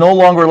 Satan is no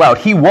longer allowed.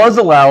 He was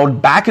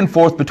allowed back and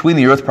forth between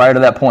the earth prior to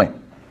that point.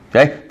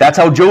 Okay? That's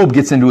how Job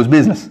gets into his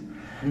business.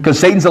 Because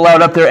Satan's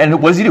allowed up there,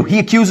 and what does he do? He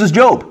accuses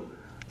Job.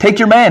 Take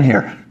your man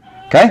here.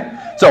 Okay?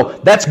 So,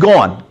 that's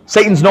gone.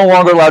 Satan's no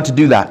longer allowed to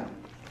do that.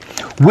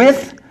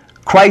 With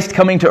Christ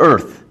coming to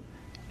earth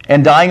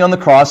and dying on the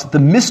cross, the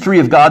mystery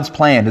of God's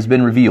plan has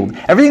been revealed.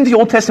 Everything the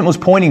Old Testament was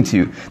pointing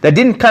to that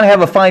didn't kind of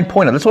have a fine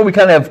point on. That's why we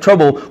kind of have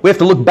trouble. We have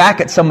to look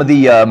back at some of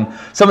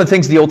the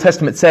things the Old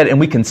Testament said, and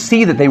we can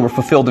see that they were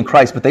fulfilled in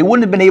Christ, but they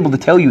wouldn't have been able to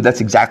tell you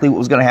that's exactly what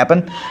was going to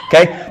happen.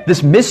 Okay?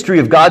 This mystery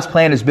of God's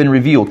plan has been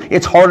revealed.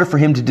 It's harder for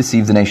him to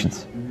deceive the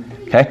nations.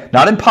 Okay?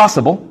 Not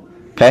impossible.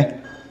 Okay?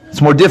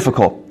 It's more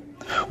difficult.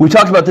 We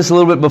talked about this a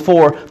little bit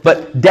before,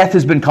 but death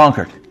has been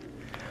conquered.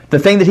 The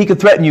thing that he could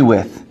threaten you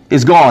with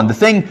is gone.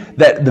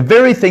 The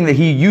very thing that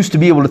he used to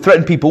be able to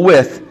threaten people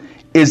with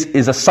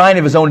is a sign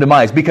of his own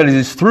demise, because it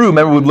is through,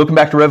 remember we're looking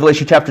back to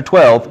Revelation chapter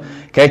 12,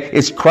 okay,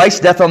 it's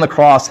Christ's death on the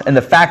cross and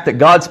the fact that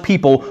God's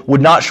people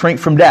would not shrink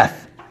from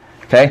death.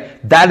 Okay?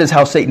 That is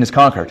how Satan is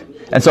conquered.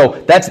 And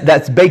so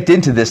that's baked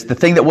into this. The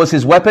thing that was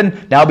his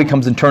weapon now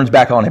becomes and turns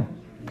back on him.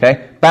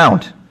 Okay?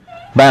 Bound.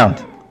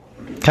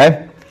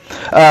 Okay?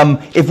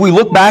 If we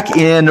look back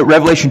in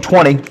Revelation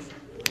 20,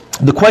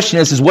 the question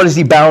is what is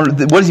he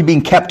bound? What is he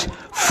being kept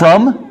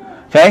from?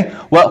 Okay.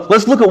 Well,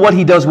 let's look at what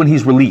he does when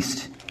he's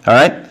released. All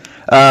right.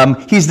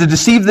 He's to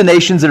deceive the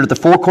nations that are at the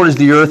four corners of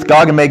the earth,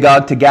 Gog and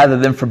Magog, to gather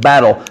them for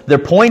battle. Their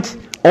point: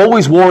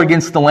 always war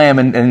against the Lamb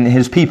and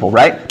his people.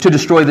 Right. To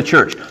destroy the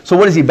church. So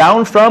what is he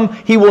bound from?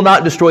 He will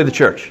not destroy the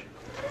church.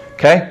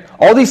 Okay.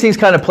 All these things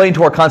kind of play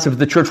into our concept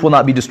that the church will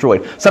not be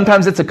destroyed.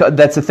 Sometimes that's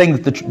a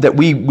thing that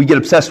we get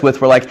obsessed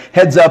with. We're like,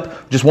 heads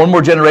up, just one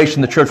more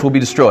generation, the church will be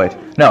destroyed.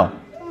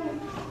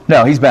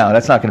 No, he's bound.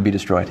 That's not going to be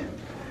destroyed.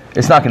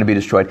 It's not going to be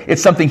destroyed.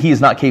 It's something he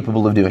is not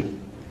capable of doing.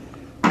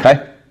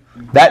 Okay?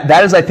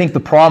 That is, I think,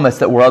 the promise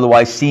that we're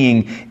otherwise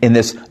seeing in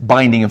this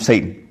binding of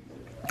Satan.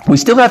 We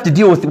still have to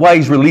deal with why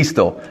he's released,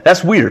 though.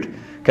 That's weird.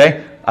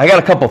 Okay? I got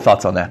a couple of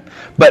thoughts on that.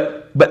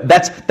 But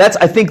that's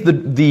I think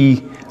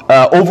the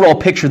overall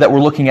picture that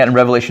we're looking at in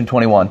Revelation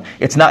 21.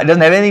 It doesn't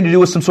have anything to do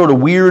with some sort of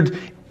weird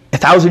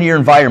 1,000-year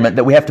environment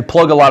that we have to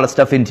plug a lot of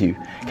stuff into,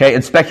 okay,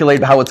 and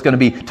speculate how it's going to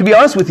be. To be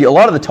honest with you, a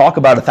lot of the talk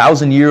about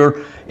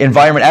 1,000-year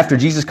environment after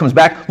Jesus comes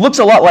back looks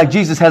a lot like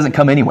Jesus hasn't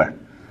come anywhere.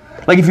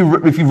 Like if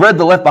you've read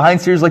the Left Behind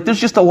series, like there's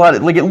just a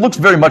lot. Like it looks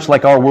very much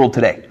like our world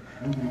today.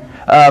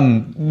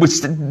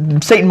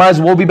 Satan might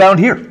as well be bound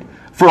here.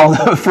 For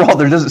all,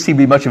 there doesn't seem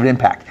to be much of an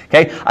impact.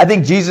 Okay, I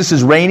think Jesus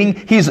is reigning.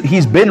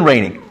 He's been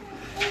reigning.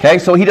 Okay,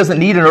 so he doesn't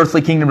need an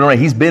earthly kingdom to reign.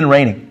 He's been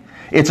reigning.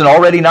 It's an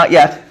already not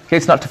yet. Okay,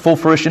 it's not to full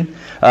fruition.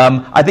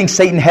 I think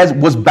Satan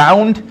was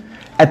bound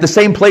at the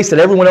same place that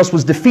everyone else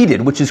was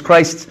defeated, which is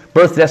Christ's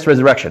birth, death,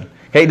 resurrection.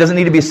 Okay, it doesn't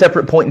need to be a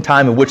separate point in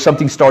time in which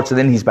something starts and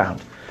then he's bound.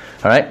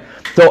 All right?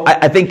 So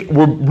I think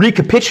we're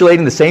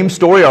recapitulating the same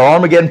story, our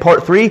Armageddon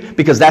Part 3,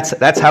 because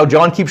that's how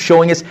John keeps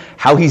showing us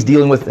how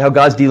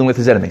God's dealing with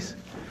his enemies.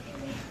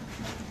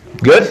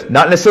 Good?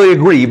 Not necessarily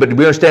agree, but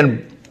we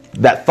understand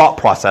that thought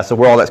process of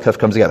where all that stuff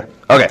comes together.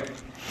 Okay.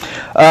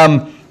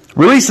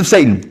 Release of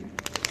Satan.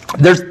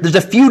 There's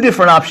a few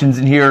different options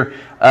in here.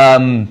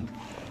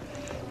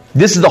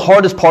 This is the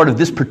hardest part of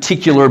this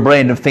particular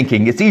brand of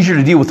thinking. It's easier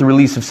to deal with the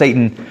release of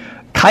Satan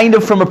kind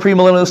of from a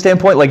premillennial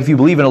standpoint, like if you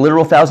believe in a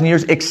literal 1,000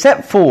 years,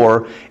 except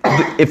for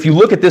if you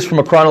look at this from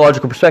a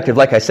chronological perspective,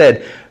 like I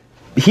said,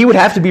 he would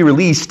have to be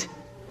released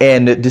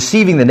and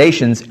deceiving the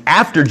nations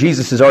after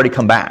Jesus has already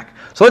come back.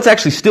 So that's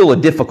actually still a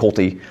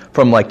difficulty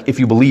from like if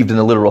you believed in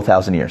the literal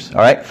 1,000 years.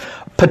 All right,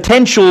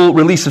 potential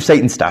release of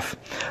Satan stuff.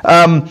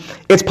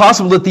 It's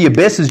possible that the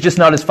abyss is just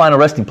not his final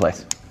resting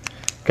place.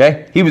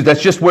 Okay,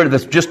 that's just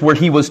where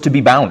he was to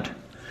be bound.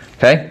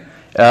 Okay.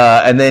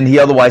 And then he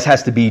otherwise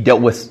has to be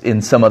dealt with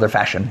in some other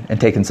fashion and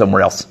taken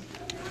somewhere else.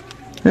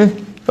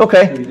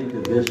 Okay. Do you think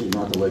that this is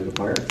not the lake of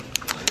fire?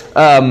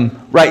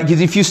 Right,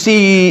 because if you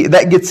see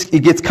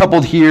it gets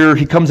coupled here.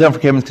 He comes down for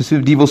Kevin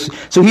consumed evils.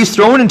 So he's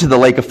thrown into the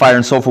lake of fire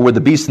and sulfur where the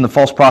beast and the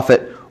false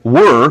prophet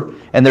were,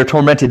 and they're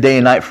tormented day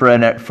and night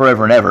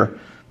forever and ever.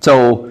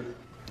 So,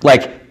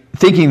 like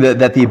thinking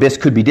that the abyss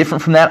could be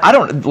different from that, I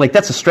don't like.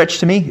 That's a stretch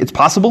to me. It's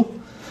possible.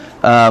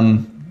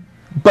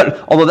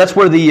 But although that's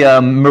where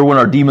remember when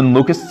our demon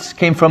locusts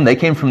came from? They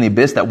came from the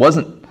abyss. That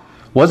wasn't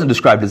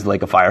described as the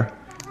lake of fire.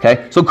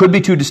 Okay, so it could be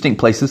two distinct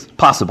places.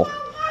 Possible.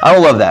 I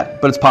don't love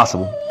that, but it's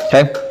possible.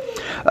 Okay.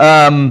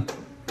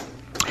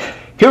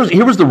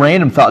 Here was the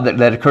random thought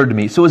that occurred to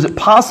me. So is it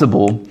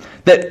possible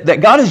that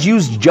God has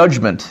used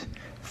judgment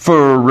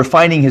for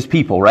refining His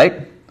people?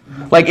 Right?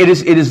 Like it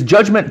is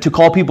judgment to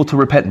call people to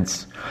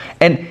repentance,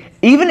 and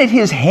even at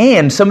His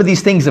hand, some of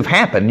these things have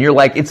happened. You're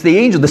like, it's the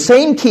angel, the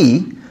same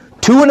key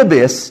to an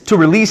abyss to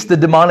release the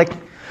demonic.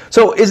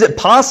 So is it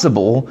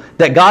possible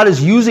that God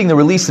is using the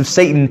release of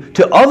Satan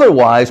to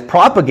otherwise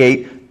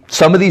propagate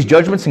some of these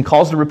judgments and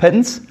calls to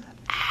repentance?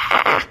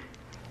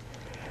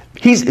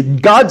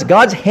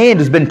 God's hand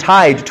has been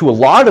tied to a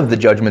lot of the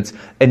judgments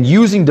and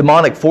using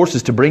demonic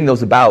forces to bring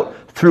those about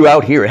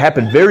throughout here. It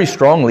happened very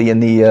strongly in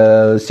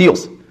the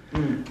seals.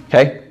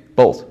 Okay?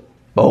 Both.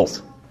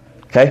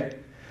 Okay?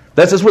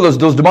 That's just where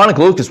those demonic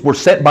locusts were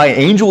sent by an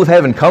angel of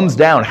heaven, comes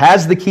down,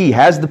 has the key,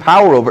 has the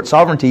power over it,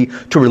 sovereignty,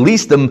 to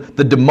release them,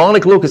 the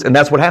demonic locusts, and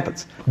that's what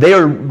happens. They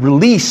are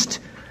released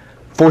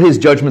for his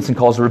judgments and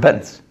calls to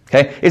repentance.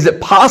 Okay? Is it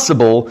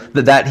possible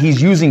that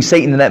he's using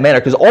Satan in that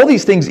manner? Because all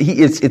these things,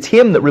 it's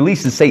him that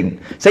releases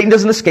Satan. Satan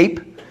doesn't escape.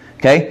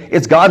 Okay?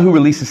 It's God who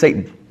releases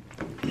Satan.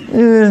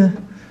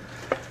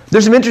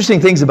 There's some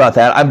interesting things about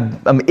that.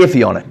 I'm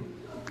iffy on it.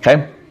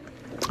 Okay?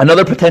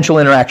 Another potential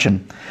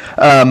interaction.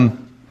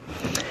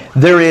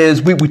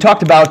 We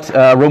talked about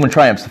Roman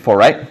triumphs before,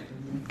 right?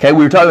 Okay,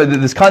 we were talking about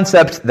this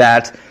concept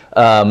that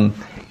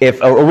if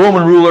a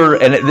Roman ruler,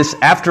 and this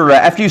after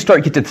you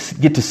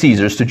get to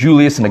Caesars, to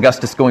Julius and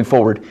Augustus going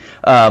forward,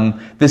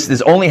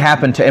 this only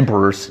happened to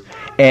emperors,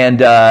 and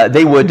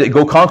they would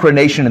go conquer a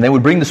nation and they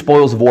would bring the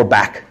spoils of war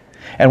back.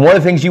 And one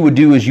of the things you would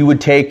do is you would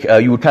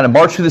kind of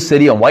march through the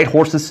city on white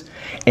horses,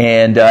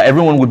 and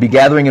everyone would be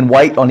gathering in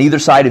white on either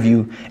side of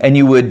you, and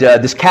you would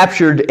this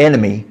captured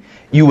enemy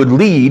you would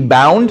lead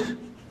bound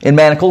in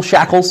manacles,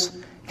 shackles,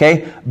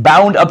 okay,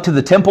 bound up to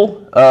the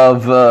temple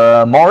of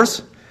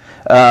Mars,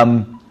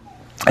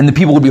 and the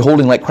people would be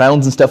holding like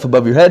crowns and stuff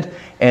above your head,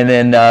 and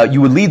then you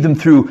would lead them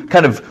through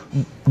kind of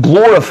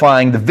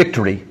glorifying the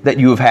victory that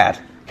you have had,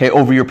 okay,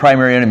 over your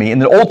primary enemy,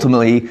 and then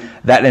ultimately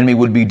that enemy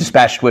would be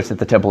dispatched with at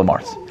the temple of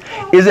Mars.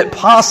 Is it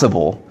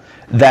possible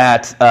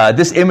that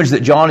this image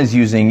that John is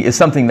using is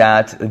something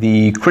that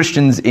the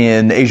Christians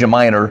in Asia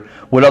Minor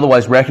would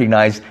otherwise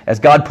recognize as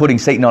God putting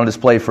Satan on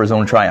display for his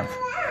own triumph?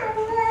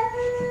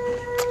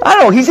 I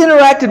don't know. He's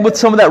interacted with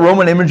some of that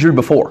Roman imagery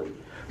before.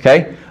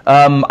 Okay?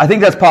 I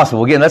think that's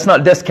possible. Again, that's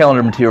not desk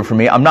calendar material for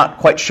me. I'm not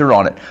quite sure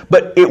on it.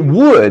 But it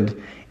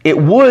would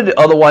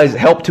otherwise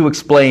help to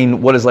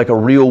explain what is like a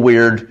real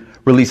weird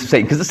release of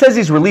Satan. Because it says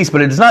he's released,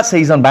 but it does not say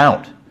he's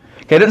unbound.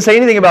 Okay? It doesn't say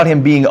anything about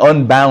him being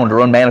unbound or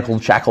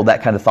unmanacled, shackled,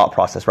 that kind of thought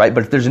process, right?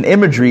 But if there's an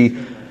imagery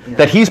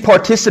that he's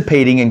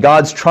participating in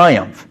God's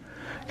triumph,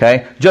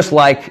 okay, just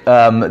like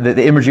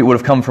the imagery would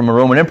have come from a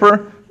Roman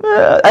emperor,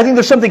 I think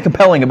there's something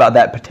compelling about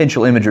that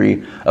potential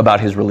imagery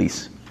about his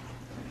release.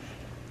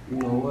 You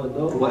know what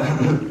though? Like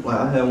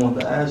I had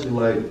wanted to ask you,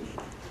 like,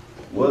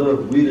 what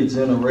if we the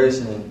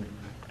generation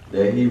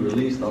that he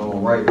released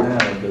on right now?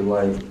 Because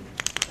like,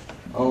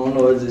 I don't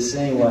know, it just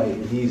seems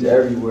like he's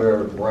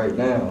everywhere right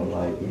now.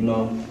 Like, you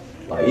know,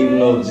 like even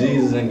though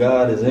Jesus and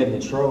God is in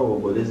control,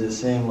 but it just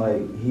seems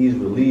like he's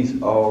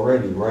released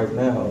already right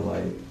now.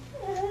 Like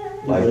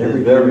this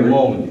very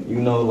moment,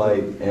 you know,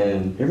 like,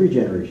 and every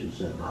generation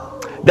said that.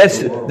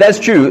 That's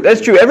true. That's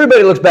true.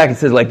 Everybody looks back and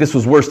says like this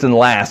was worse than the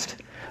last.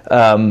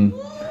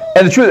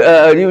 And the truth,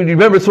 you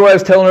remember the story I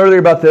was telling earlier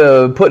about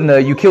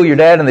you kill your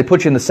dad and they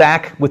put you in the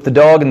sack with the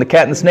dog and the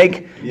cat and the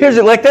snake? Yeah. Here's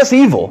it, like, that's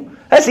evil.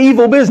 That's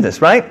evil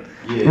business, right?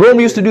 Yeah. Rome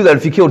used to do that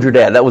if you killed your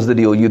dad. That was the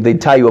deal.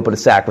 They'd tie you up in a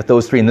sack with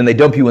those three, and then they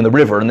dump you in the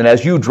river. And then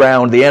as you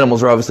drown, the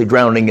animals are obviously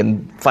drowning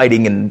and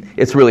fighting, and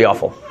it's really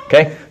awful.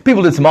 Okay?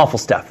 People did some awful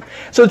stuff.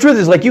 So the truth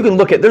is, like, you can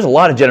look at, there's a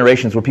lot of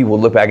generations where people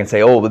would look back and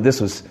say, oh, but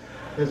this was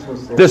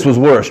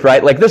worse,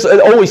 right? Like this,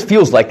 it always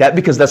feels like that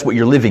because that's what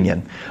you're living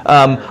in.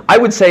 I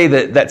would say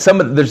that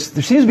there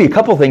seems to be a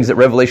couple of things that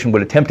Revelation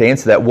would attempt to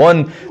answer that.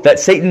 One, that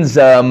Satan's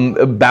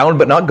bound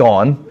but not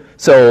gone.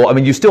 So, I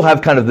mean, you still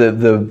have kind of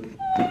the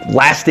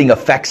lasting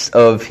effects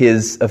of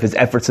his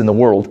efforts in the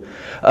world.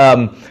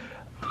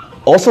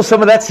 Also,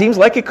 some of that seems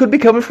like it could be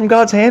coming from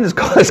God's hand as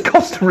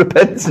calls to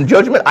repentance and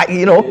judgment.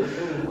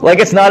 Like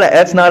that's not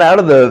out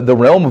of the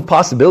realm of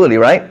possibility,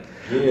 right?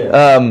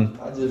 Yeah.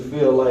 I just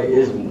feel like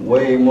it's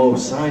way more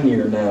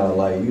shinier now.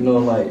 Like,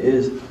 like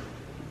it's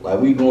like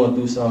we going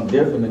through something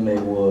different than they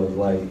was.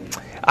 Like,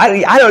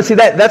 I don't see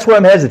that. That's where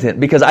I'm hesitant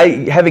because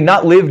having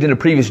not lived in a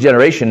previous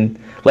generation,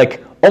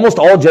 like almost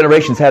all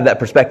generations have that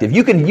perspective.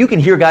 You can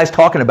hear guys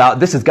talking about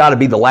this has got to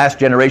be the last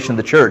generation of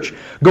the church,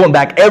 going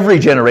back every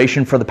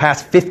generation for the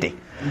past 50.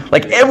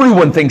 Like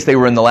everyone thinks they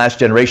were in the last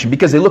generation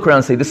because they look around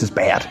and say this is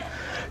bad.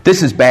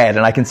 This is bad,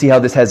 and I can see how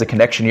this has a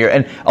connection here.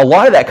 And a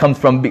lot of that comes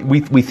from,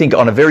 we think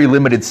on a very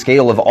limited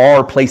scale of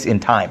our place in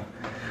time.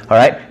 All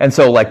right? And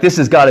so, like, this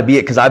has got to be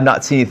it because I've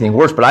not seen anything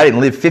worse, but I didn't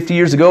live 50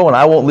 years ago, and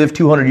I won't live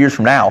 200 years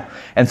from now.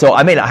 And so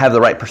I may not have the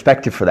right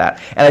perspective for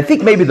that. And I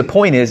think maybe the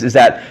point is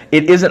that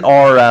it isn't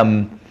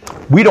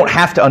we don't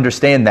have to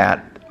understand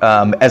that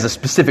as a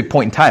specific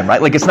point in time,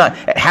 right? Like it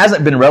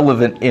hasn't been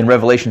relevant in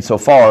Revelation so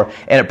far,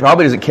 and it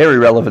probably doesn't carry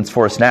relevance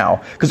for us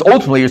now, because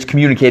ultimately it's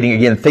communicating,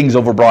 again, things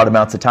over broad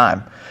amounts of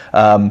time.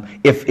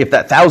 If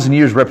that 1,000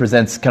 years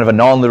represents kind of a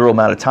non-literal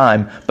amount of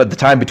time, but the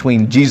time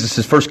between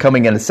Jesus' first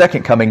coming and his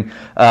second coming,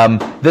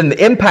 then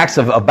the impacts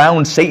of a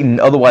bound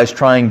Satan otherwise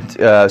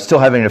still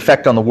having an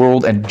effect on the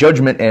world, and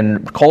judgment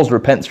and calls to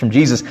repentance from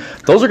Jesus,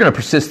 those are going to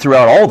persist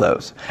throughout all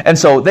those. And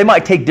so they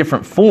might take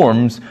different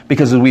forms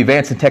because as we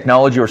advance in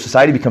technology or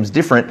society becomes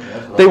different,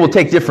 they will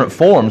take different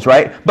forms,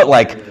 right? But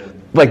like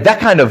that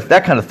kind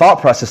of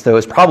thought process though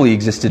has probably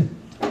existed,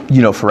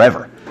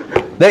 forever.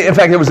 In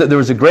fact, there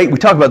was a great, we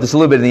talked about this a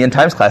little bit in the End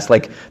Times class,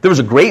 like there was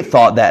a great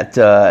thought that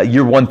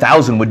year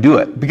 1000 would do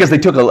it, because they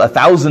took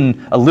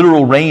a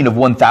literal reign of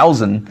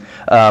 1000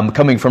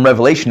 coming from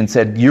Revelation and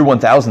said year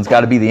 1000's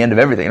got to be the end of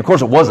everything. And of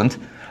course it wasn't,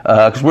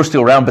 because we're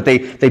still around, but they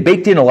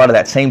baked in a lot of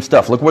that same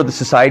stuff. Look where the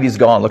society's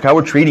gone. Look how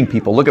we're treating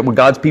people. Look at where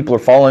God's people are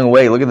falling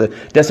away. Look at the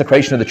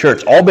desecration of the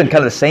church. All been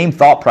kind of the same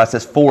thought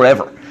process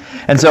forever.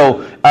 And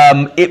so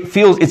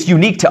it's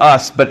unique to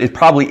us, but it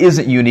probably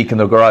isn't unique in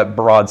the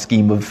broad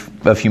scheme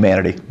of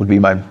humanity, would be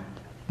my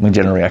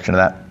general reaction to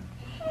that.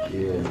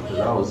 Yeah, because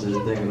I was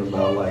just thinking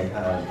about like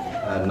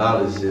how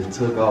knowledge just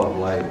took off.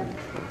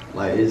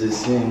 Like it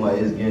just seemed like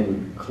it's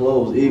getting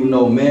close, even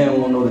though man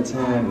won't know the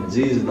time and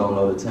Jesus don't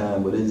know the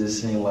time, but it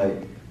just seemed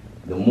like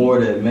the more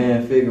that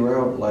man figure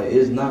out, like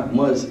it's not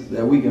much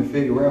that we can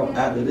figure out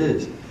after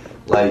this.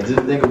 Like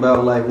just think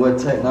about like what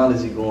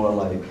technology going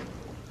like.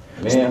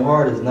 Man,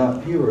 heart is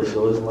not pure,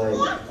 so it's like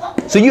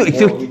the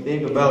more we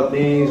think about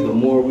things, the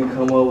more we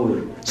come up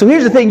with it. So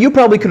here's the thing: you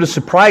probably could have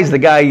surprised the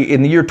guy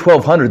in the year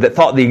 1200 that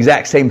thought the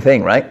exact same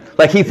thing, right?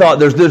 Like he thought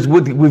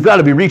we've got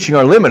to be reaching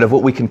our limit of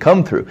what we can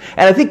come through.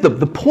 And I think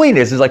the point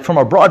is like from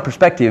our broad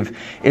perspective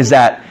is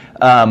that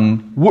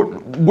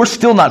we're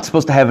still not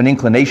supposed to have an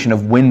inclination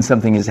of when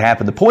something has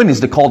happened. The point is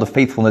to call to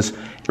faithfulness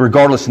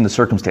regardless in the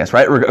circumstance,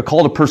 right? A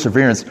call to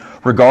perseverance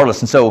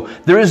regardless. And so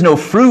there is no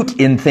fruit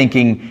in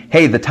thinking,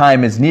 hey, the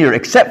time is near,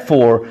 except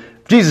for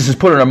Jesus has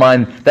put in our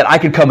mind that I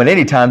could come at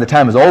any time, the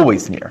time is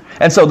always near.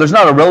 And so there's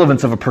not a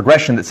relevance of a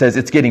progression that says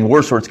it's getting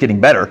worse or it's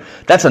getting better.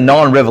 That's a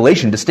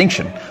non-revelation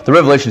distinction. The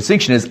revelation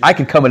distinction is I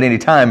could come at any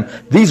time.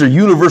 These are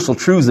universal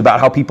truths about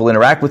how people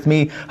interact with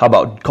me, how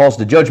about calls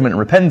to judgment and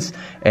repentance,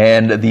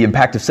 and the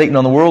impact of Satan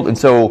on the world. And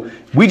so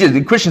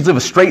Christians live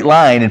a straight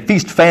line and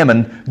feast,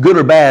 famine, good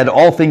or bad,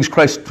 all things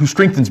Christ who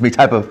strengthens me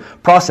type of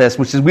process,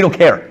 which is we don't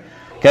care.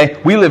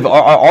 Okay, we live,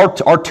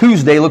 our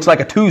Tuesday looks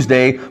like a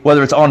Tuesday,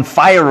 whether it's on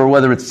fire or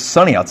whether it's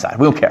sunny outside.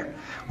 We don't care.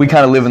 We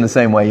kind of live in the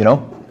same way,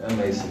 That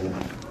makes sense.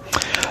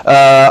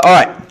 All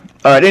right.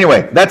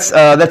 Anyway, that's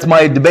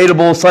my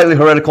debatable, slightly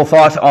heretical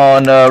thought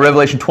on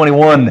Revelation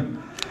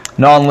 21.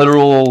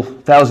 Non-literal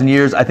 1,000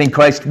 years. I think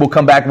Christ will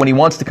come back when He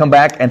wants to come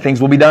back, and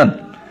things will be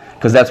done,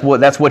 because that's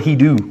what He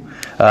do.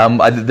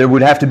 There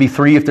would have to be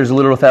 3 if there's a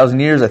literal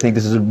 1,000 years. I think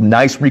this is a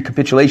nice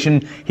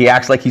recapitulation. He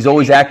acts like He's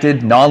always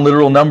acted,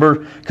 non-literal number,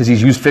 because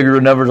He's used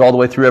figurative numbers all the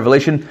way through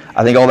Revelation.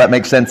 I think all that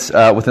makes sense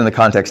within the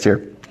context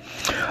here.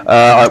 All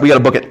right, we got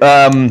to book it.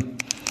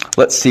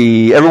 Let's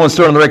see. Everyone's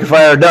thrown in the lake of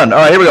fire. Done. All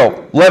right, here we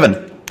go.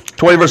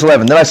 20 verse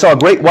 11. Then I saw a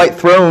great white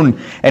throne,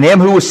 and Him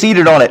who was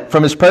seated on it.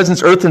 From His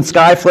presence earth and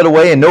sky fled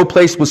away, and no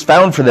place was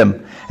found for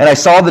them. And I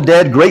saw the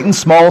dead, great and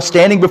small,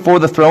 standing before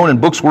the throne, and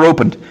books were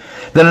opened.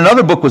 Then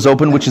another book was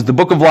opened, which is the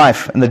book of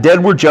life, and the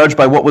dead were judged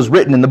by what was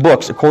written in the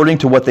books, according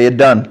to what they had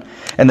done.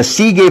 And the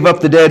sea gave up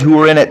the dead who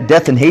were in it.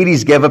 Death and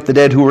Hades gave up the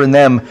dead who were in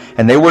them,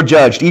 and they were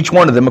judged, each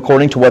one of them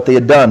according to what they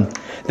had done.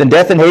 Then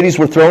death and Hades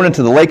were thrown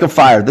into the lake of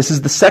fire. This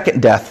is the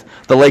second death,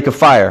 the lake of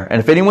fire. And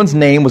if anyone's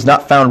name was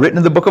not found written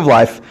in the book of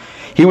life,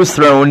 he was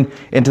thrown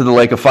into the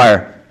lake of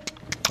fire.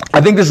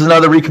 I think this is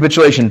another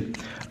recapitulation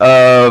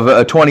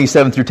of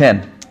 27 through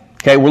 10.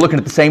 Okay, we're looking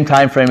at the same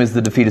time frame as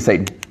the defeat of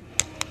Satan.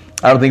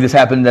 I don't think this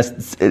happened.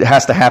 It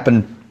has to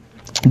happen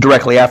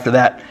directly after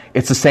that.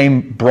 It's the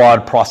same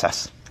broad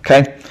process.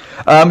 Okay?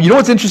 You know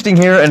what's interesting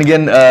here? And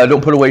again,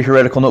 don't put away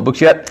heretical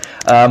notebooks yet.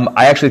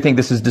 I actually think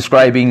this is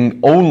describing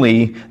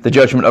only the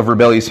judgment of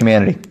rebellious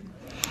humanity.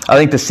 I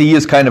think the sea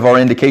is kind of our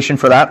indication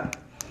for that.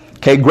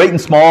 Okay, great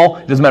and small,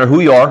 it doesn't matter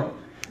who you are.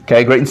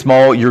 Okay, great and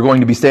small, you're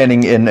going to be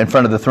standing in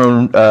front of the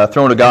throne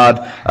of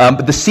God.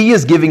 But the sea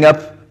is giving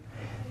up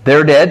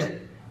their dead.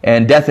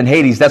 And death and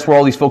Hades, that's where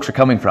all these folks are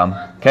coming from.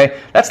 Okay,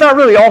 that's not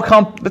really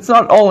it's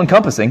not all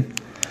encompassing.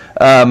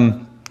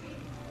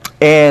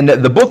 And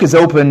the book is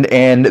opened,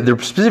 and they're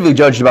specifically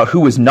judged about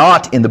who is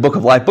not in the book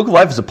of life. Book of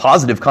life is a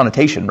positive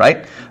connotation,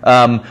 right?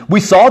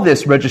 We saw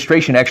this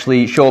registration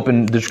actually show up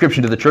in the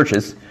description to the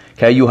churches.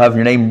 Okay, you'll have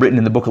your name written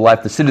in the book of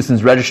life, the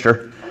citizens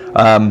register.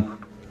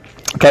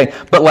 Okay,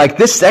 but like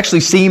this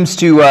actually seems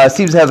to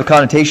have a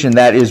connotation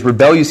that is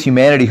rebellious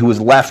humanity who is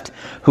left,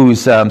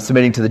 who's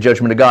submitting to the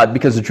judgment of God.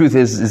 Because the truth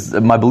is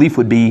my belief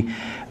would be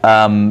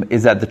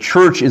is that the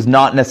church is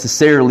not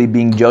necessarily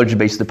being judged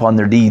based upon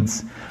their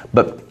deeds,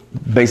 but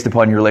based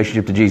upon your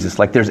relationship to Jesus.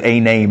 Like there's a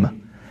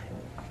name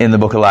in the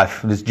book of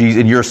life, it's Jesus,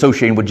 and you're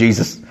associating with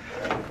Jesus.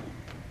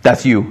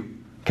 That's you.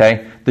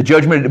 Okay, the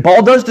judgment.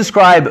 Paul does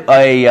describe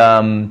a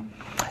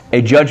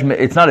judgment.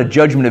 It's not a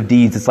judgment of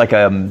deeds. It's like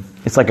a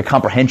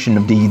comprehension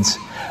of deeds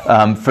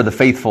for the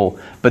faithful.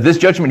 But this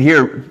judgment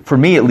here, for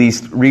me at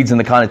least, reads in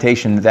the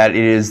connotation that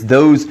it is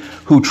those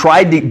who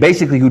tried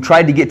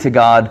to get to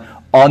God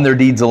on their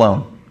deeds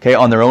alone, okay,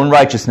 on their own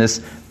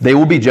righteousness. They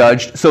will be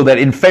judged, so that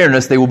in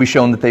fairness they will be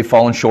shown that they've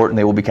fallen short and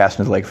they will be cast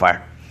into the lake of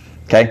fire.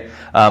 Okay,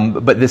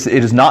 but it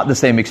is not the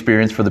same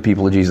experience for the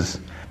people of Jesus.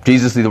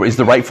 Jesus is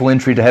the rightful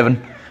entry to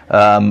heaven.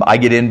 I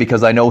get in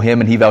because I know Him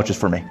and He vouches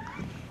for me.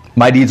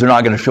 My deeds are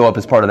not going to show up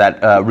as part of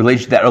that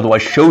relation that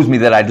otherwise shows me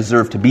that I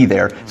deserve to be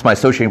there. It's my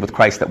association with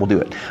Christ that will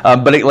do it.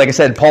 But like I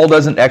said, Paul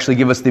doesn't actually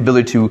give us the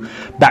ability to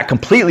back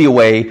completely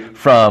away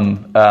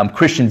from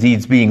Christian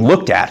deeds being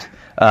looked at,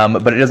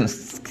 but it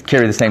doesn't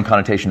carry the same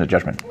connotation of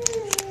judgment.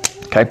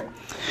 Okay?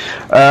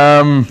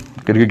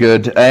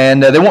 Good.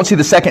 And they won't see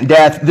the second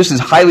death. This is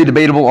highly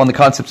debatable on the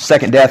concept of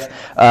second death.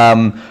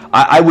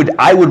 I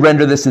would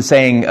render this as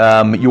saying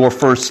your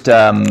first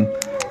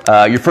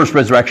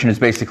resurrection is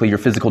basically your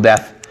physical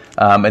death.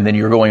 And then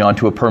you're going on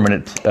to a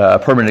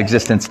permanent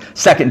existence.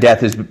 Second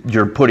death is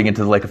you're putting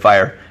into the lake of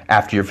fire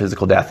after your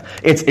physical death.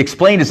 It's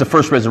explained as a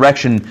first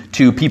resurrection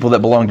to people that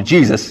belong to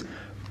Jesus,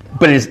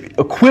 but it is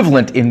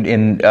equivalent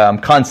in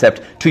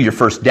concept to your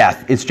first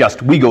death. It's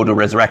just we go to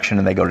resurrection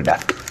and they go to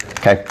death.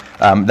 Okay,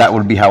 that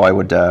would be how I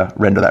would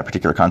render that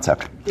particular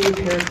concept. Dave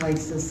Herrick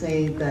likes to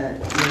say that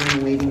you're in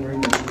the waiting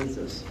room of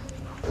Jesus,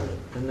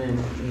 and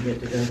then you get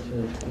to go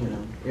to,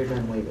 you're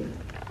done waiting.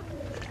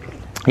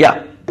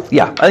 Yeah,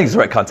 I think it's the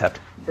right concept.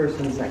 First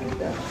and second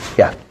death.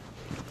 Yeah.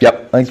 Yep, I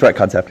think it's the right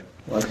concept.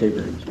 Well, that's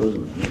Abraham's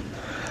bosom.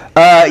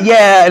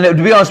 Yeah, and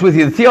to be honest with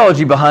you, the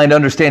theology behind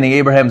understanding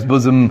Abraham's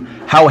bosom,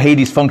 how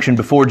Hades functioned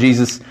before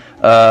Jesus,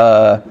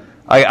 I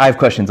have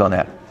questions on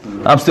that.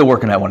 I'm still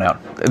working that one out.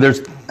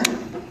 There's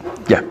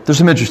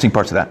some interesting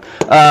parts of that.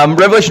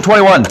 Revelation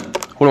 21.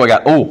 What do I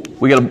got? Oh,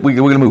 we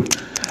gotta move.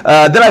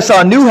 Then I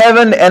saw a new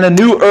heaven and a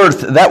new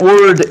earth. That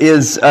word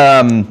is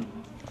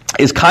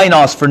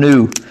kainos for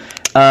new.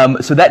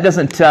 So that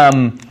doesn't.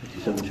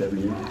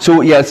 So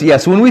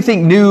when we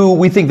think new,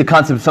 we think the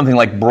concept of something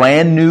like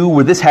brand new,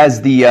 where this has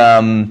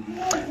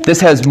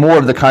more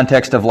of the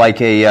context of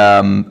like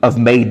of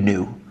made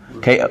new,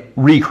 okay,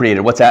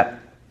 recreated. What's that?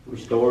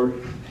 Restored.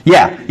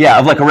 Yeah,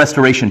 of like a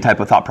restoration type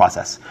of thought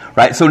process,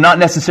 right? So not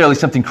necessarily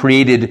something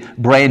created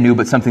brand new,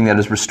 but something that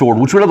is restored,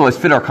 which would otherwise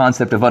fit our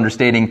concept of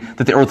understanding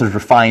that the earth is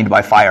refined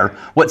by fire.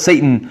 What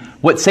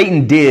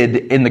Satan did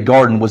in the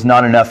garden was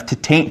not enough to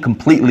taint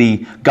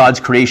completely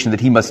God's creation, that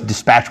He must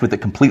dispatch with it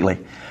completely.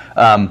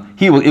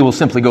 It will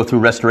simply go through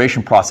a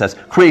restoration process.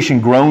 Creation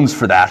groans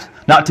for that,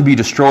 not to be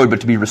destroyed,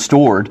 but to be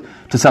restored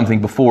to something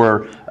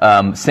before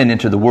sin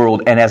entered the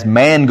world. And as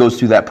man goes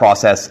through that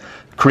process,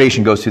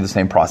 creation goes through the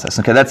same process.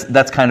 Okay,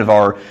 that's kind of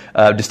our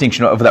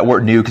distinction of that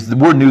word new, because the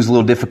word new is a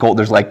little difficult.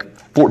 There's like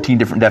 14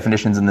 different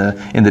definitions in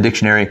the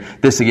dictionary.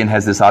 This again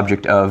has this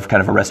object of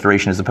kind of a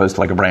restoration as opposed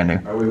to like a brand new.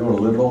 Are we going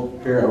literal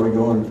here? Are we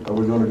going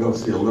to go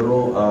see a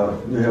literal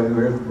new heaven and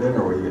earth then,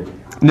 or are we?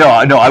 No,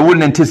 I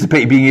wouldn't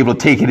anticipate being able to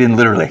take it in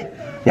literally.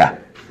 Yeah.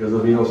 Because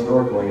there'll be no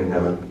snorkeling in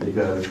heaven,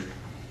 because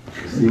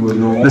the sea was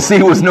no more. The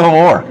sea was no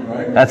more.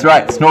 Right. That's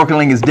right.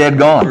 Snorkeling is dead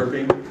gone.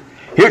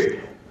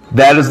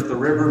 That is The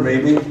river,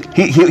 maybe.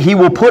 He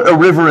will put a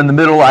river in the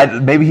middle.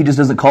 Maybe he just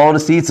doesn't call it a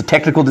sea. It's a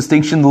technical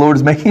distinction the Lord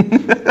is making.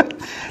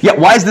 Yeah,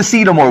 why is the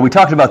sea no more? We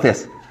talked about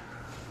this.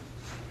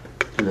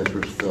 And that's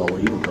where all the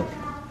evil comes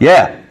from.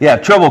 Yeah,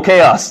 trouble,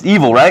 chaos,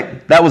 evil,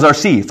 right? That was our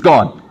sea. It's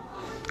gone.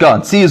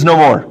 Gone. Sea is no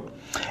more.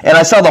 And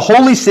I saw the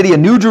holy city, a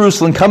new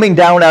Jerusalem, coming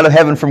down out of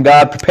heaven from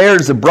God,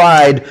 prepared as a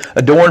bride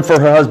adorned for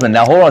her husband.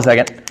 Now, hold on a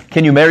second.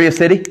 Can you marry a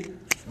city?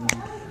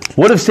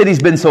 What have cities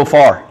been so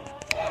far?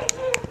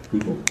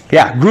 People.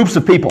 Yeah, groups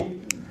of people.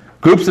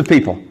 Groups of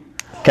people.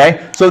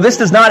 Okay? So this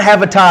does not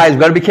have a tie. We've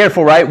got to be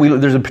careful, right?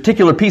 There's a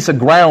particular piece of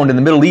ground in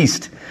the Middle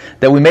East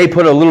that we may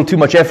put a little too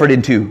much effort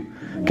into.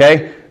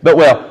 Okay? But,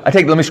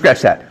 let me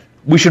scratch that.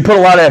 We should put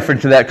a lot of effort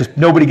into that because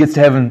nobody gets to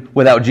heaven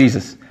without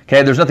Jesus.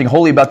 Okay? There's nothing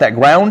holy about that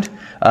ground.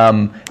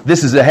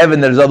 This is a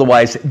heaven that is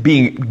otherwise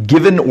being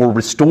given or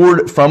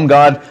restored from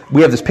God.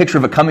 We have this picture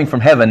of it coming from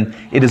heaven.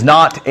 It is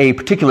not a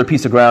particular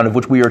piece of ground of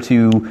which we are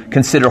to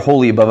consider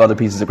holy above other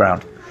pieces of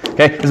ground.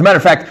 Okay? As a matter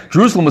of fact,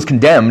 Jerusalem was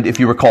condemned, if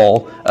you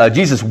recall.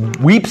 Jesus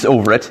weeps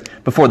over it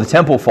before the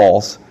temple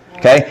falls.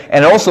 Okay?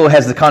 And it also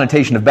has the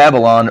connotation of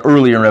Babylon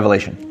earlier in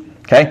Revelation.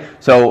 Okay?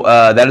 So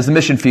that is the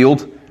mission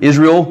field.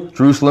 Israel,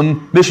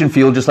 Jerusalem, mission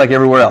field, just like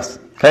everywhere else.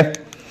 Okay?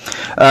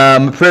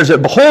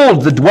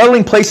 Behold, the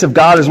dwelling place of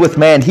God is with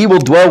man. He will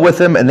dwell with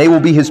them, and they will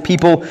be his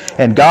people,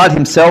 and God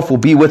himself will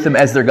be with them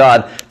as their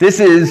God. This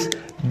is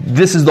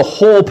the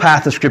whole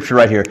path of Scripture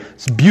right here.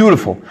 It's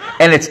beautiful.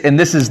 And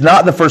this is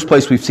not the first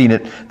place we've seen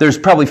it. There's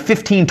probably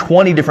 15,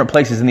 20 different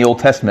places in the Old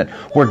Testament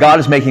where God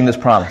is making this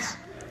promise.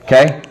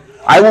 Okay?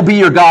 I will be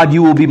your God,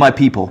 you will be my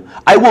people.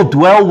 I will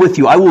dwell with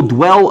you. I will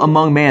dwell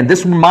among man. This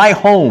is my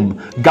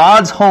home.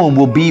 God's home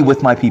will be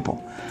with my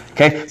people.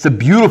 Okay? It's a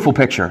beautiful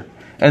picture.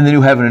 And the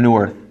new heaven and new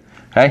earth.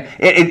 Okay?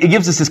 It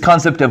gives us this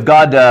concept of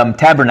God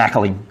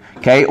tabernacling,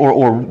 okay,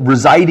 or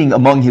residing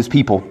among his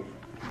people.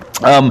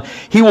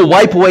 He will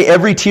wipe away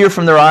every tear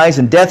from their eyes,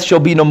 and death shall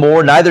be no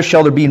more. Neither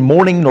shall there be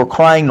mourning, nor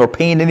crying, nor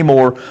pain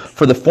anymore,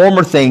 for the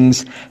former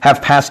things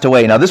have passed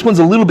away. Now, this one's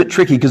a little bit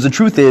tricky, because the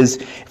truth is,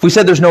 if we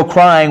said there's no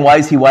crying, why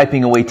is he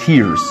wiping away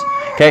tears?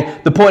 Okay?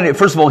 The point,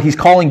 first of all, he's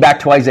calling back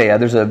to Isaiah. I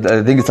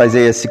think it's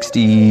Isaiah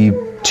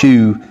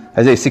 62,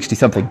 Isaiah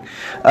 60-something.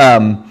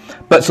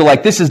 But so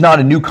this is not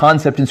a new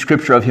concept in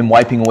Scripture of him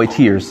wiping away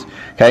tears.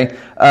 Okay?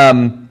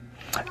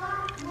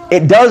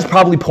 It does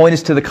probably point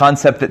us to the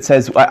concept that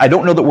says, I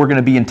don't know that we're going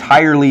to be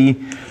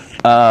entirely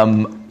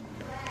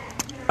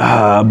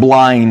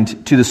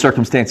blind to the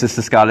circumstances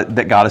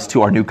that got us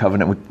to our new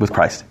covenant with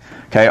Christ.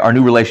 Okay? Our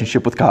new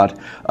relationship with God.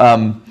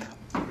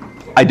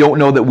 I don't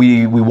know that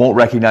we won't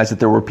recognize that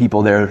there were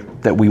people there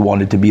that we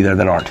wanted to be there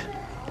that aren't.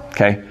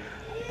 Okay?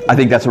 I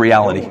think that's a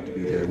reality.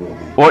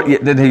 Or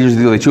they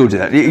usually choose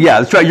that.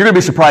 Yeah, that's right. You're going to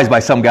be surprised by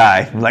some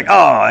guy. Like,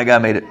 oh, that guy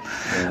made it.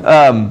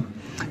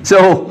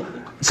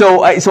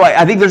 So I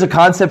think there's a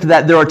concept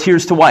that there are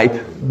tears to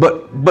wipe,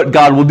 but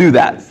God will do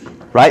that,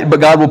 right?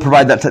 But God will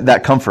provide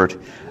that comfort.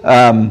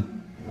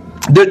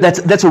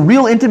 That's a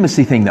real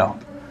intimacy thing, though,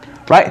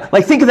 right?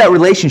 Think of that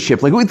relationship.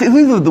 Think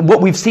of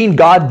what we've seen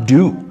God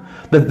do.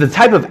 The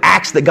type of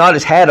acts that God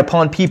has had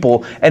upon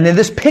people, and then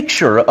this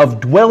picture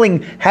of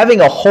dwelling, having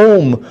a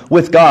home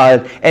with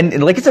God, and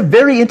it's a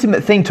very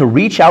intimate thing to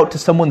reach out to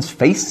someone's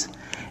face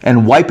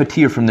and wipe a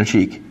tear from their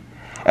cheek.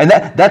 And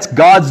that's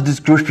God's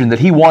description that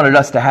he wanted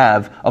us to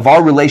have of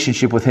our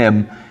relationship with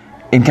him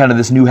in kind of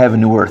this new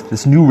heaven, new earth,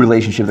 this new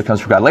relationship that comes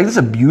from God. This is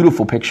a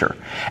beautiful picture.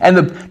 And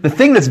the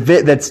thing that's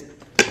it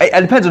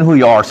depends on who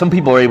you are. Some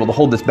people are able to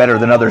hold this better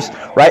than others,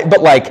 right?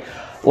 But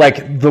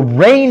the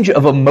range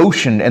of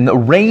emotion and the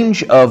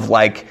range of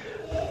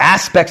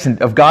aspects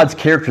of God's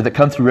character that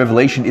come through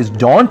Revelation is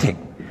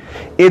daunting.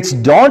 It's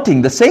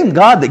daunting. The same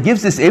God that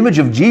gives this image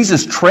of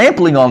Jesus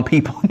trampling on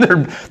people,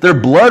 their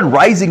blood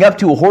rising up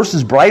to a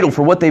horse's bridle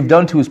for what they've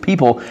done to his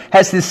people,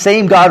 has this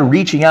same God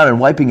reaching out and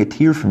wiping a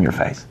tear from your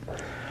face.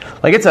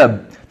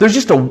 There's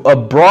just a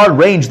broad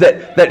range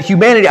that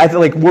humanity, I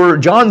feel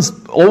John's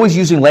always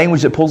using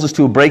language that pulls us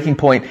to a breaking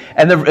point,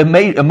 and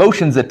the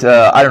emotions that,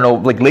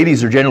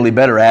 ladies are generally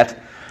better at,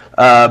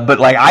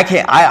 but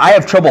I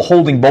have trouble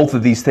holding both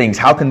of these things.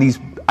 How can these,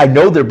 I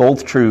know they're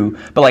both true,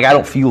 but I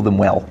don't feel them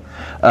well.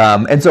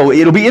 And so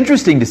it'll be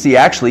interesting to see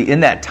actually in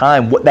that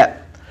time what that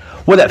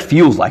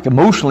feels like,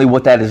 emotionally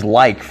what that is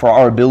like for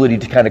our ability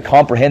to kind of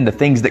comprehend the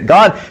things that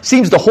God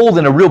seems to hold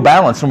in a real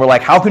balance. And we're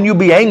like, how can you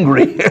be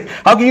angry?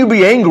 How can you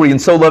be angry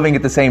and so loving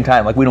at the same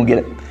time? We don't get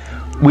it.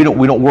 We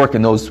don't work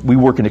in those. We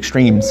work in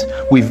extremes.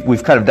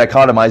 We've kind of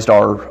dichotomized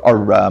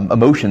our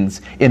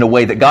emotions in a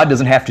way that God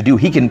doesn't have to do.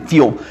 He can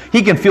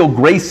feel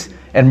grace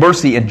and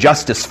mercy and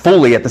justice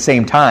fully at the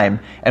same time,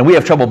 and we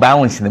have trouble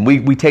balancing them.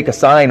 We take a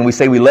sign and we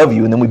say we love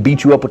you, and then we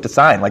beat you up with the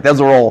sign. Those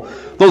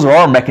are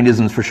our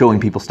mechanisms for showing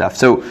people stuff.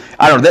 So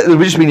I don't know. That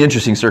would just be an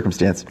interesting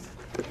circumstance.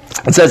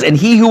 It says, and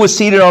he who was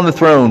seated on the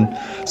throne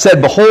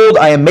said, behold,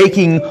 I am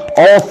making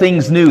all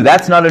things new.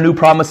 That's not a new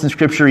promise in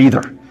Scripture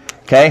either.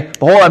 Okay?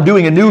 Behold, I'm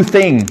doing a new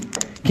thing.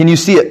 Can you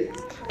see it?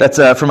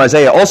 That's from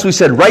Isaiah. Also, he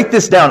said, write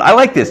this down. I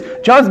like this.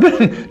 John's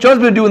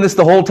been doing this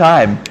the whole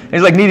time. And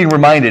he's like needing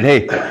reminded.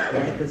 Hey,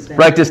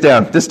 write this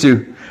down. This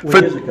too.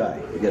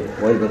 Hezekiah.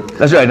 Wait a minute.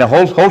 That's right. Now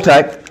hold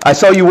tight. I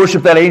saw you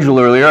worship that angel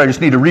earlier. I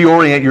just need to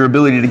reorient your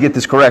ability to get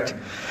this correct.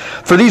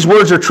 For these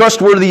words are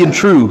trustworthy and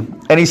true.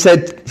 And he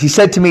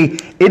said to me,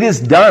 it is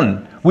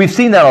done. We've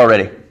seen that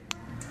already.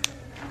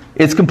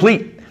 It's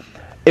complete.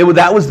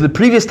 That was the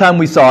previous time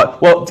we saw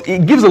it. Well,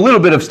 it gives a little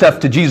bit of stuff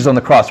to Jesus on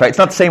the cross, right? It's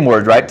not the same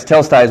word, right?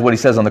 Tetelestai is what he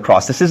says on the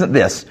cross. This isn't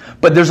this.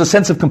 But there's a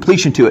sense of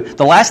completion to it.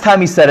 The last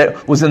time he said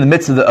it was in the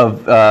midst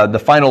of the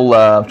final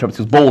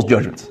bowl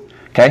judgments.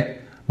 Okay?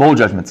 Bowl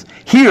judgments.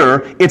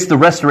 Here, it's the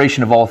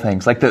restoration of all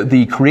things. Like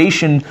the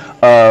creation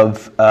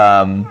of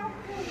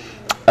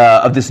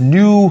this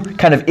new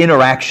kind of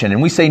interaction.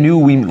 And we say new,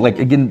 we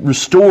again,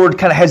 restored,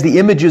 kind of has the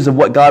images of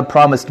what God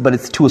promised, but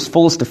it's to its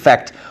fullest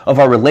effect of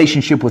our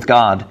relationship with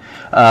God.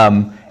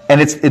 And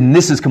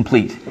this is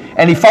complete.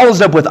 And he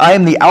follows up with, I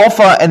am the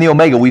Alpha and the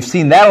Omega. We've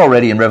seen that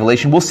already in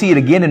Revelation. We'll see it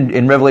again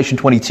in Revelation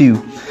 22.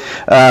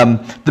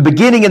 The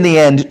beginning and the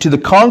end, to the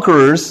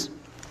conquerors,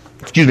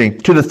 to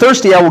the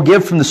thirsty I will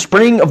give from the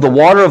spring of the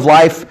water of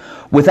life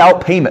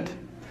without payment.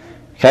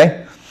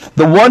 Okay?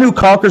 The one who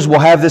conquers will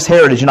have this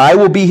heritage, and I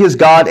will be his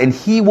God, and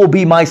he will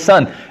be my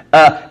son.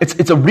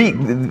 If we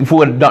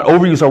would not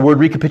overuse our word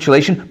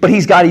recapitulation, but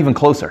he's got even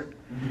closer.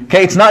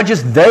 Okay, it's not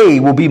just they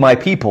will be my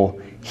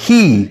people;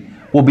 he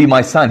will be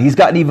my son. He's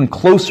gotten even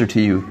closer to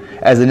you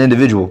as an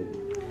individual.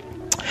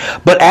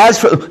 But as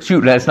for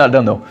that's not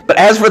done though. But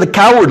as for the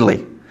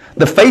cowardly,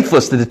 the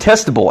faithless, the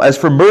detestable, as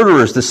for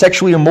murderers, the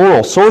sexually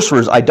immoral,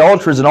 sorcerers,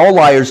 idolaters, and all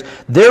liars,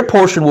 their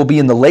portion will be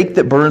in the lake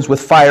that burns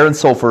with fire and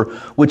sulfur,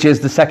 which is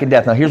the second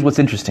death. Now here's what's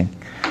interesting.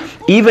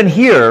 Even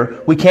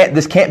here,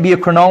 this can't be a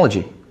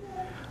chronology,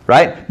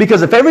 right?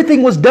 Because if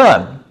everything was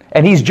done,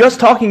 and he's just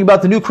talking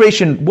about the new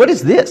creation, what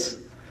is this?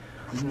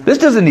 This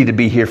doesn't need to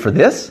be here for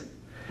this.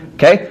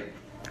 Okay?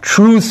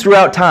 Truths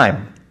throughout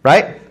time,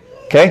 right?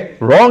 Okay,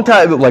 wrong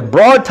time, like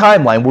broad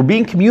timeline. We're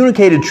being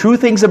communicated true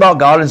things about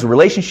God and His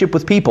relationship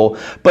with people,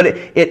 but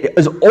it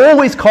is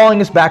always calling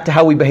us back to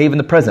how we behave in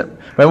the present.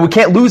 Right? We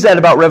can't lose that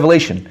about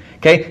Revelation.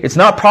 Okay, it's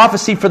not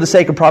prophecy for the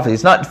sake of prophecy.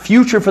 It's not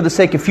future for the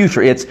sake of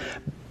future. It's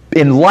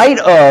in light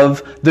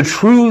of the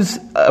truths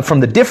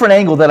from the different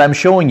angle that I'm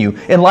showing you.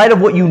 In light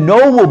of what you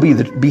know will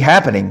be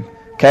happening.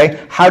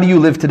 Okay, how do you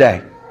live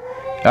today?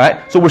 All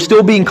right, so we're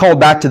still being called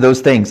back to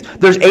those things.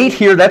 There's 8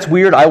 here. That's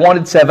weird. I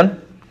wanted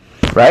 7.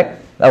 Right.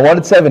 I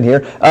wanted 7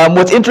 here.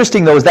 What's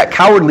interesting, though, is that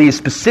cowardly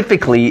is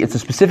it's a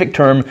specific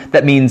term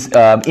that means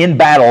in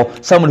battle,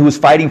 someone who is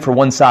fighting for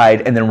one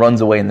side and then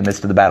runs away in the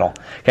midst of the battle.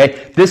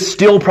 Okay, this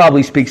still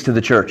probably speaks to the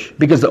church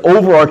because the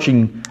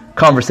overarching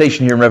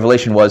conversation here in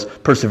Revelation was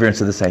perseverance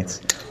of the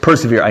saints.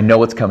 Persevere. I know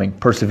what's coming.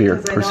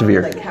 Persevere.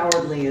 Persevere. I know that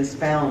cowardly is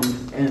found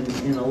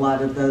in a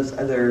lot of those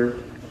other.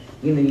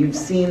 You've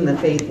seen the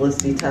faithless,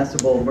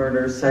 detestable,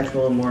 murder,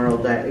 sexual, immoral.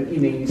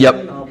 You've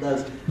seen all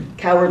those.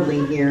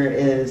 Cowardly here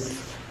is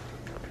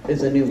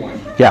a new one.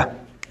 Yeah,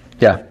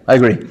 I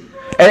agree.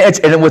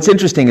 And what's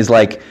interesting is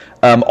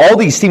all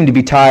these seem to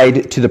be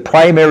tied to the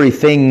primary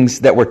things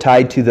that were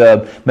tied to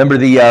remember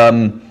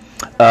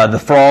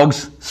the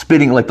frogs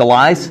spitting like the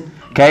lies,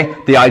 okay?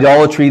 The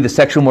idolatry, the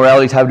sexual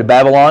morality tied to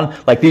Babylon.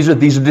 These are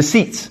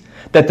deceits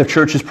that the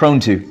church is prone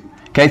to.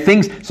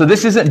 Okay, so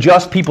this isn't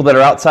just people that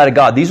are outside of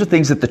God. These are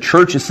things that the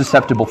church is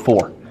susceptible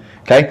for.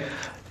 Okay?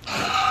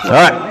 All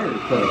right. Liars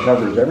kind of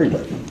covers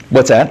everybody.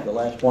 What's that? The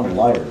last one,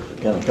 liars,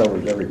 it kind of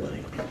covers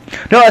everybody.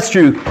 No, that's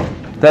true.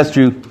 That's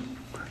true.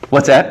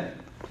 What's that?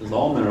 Because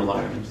all men are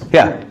liars.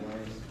 Yeah.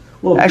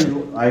 Well,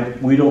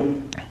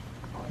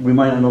 we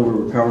might not know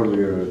we're cowardly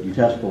or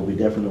detestable. We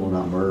definitely will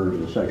not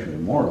murder or sexually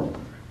immoral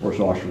or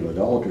sorcery or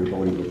idolaters. But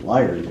when he gets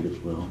liars, he gets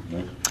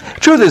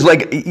Truth is,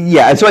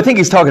 and so I think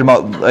he's talking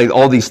about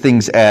all these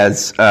things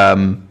as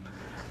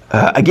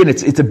again,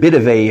 it's a bit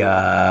of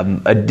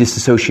a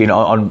disassociation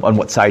on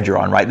what side you're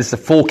on, right? This is a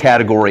full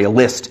category, a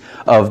list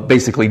of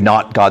basically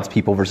not God's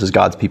people versus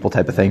God's people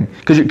type of thing.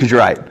 Because you're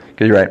right.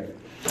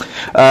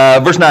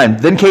 Verse 9,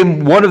 then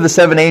came one of the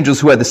 7 angels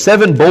who had the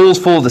 7 bowls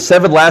full of the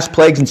 7 last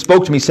plagues and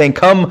spoke to me, saying,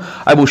 come,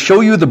 I will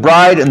show you the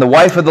bride and the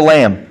wife of the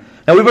Lamb.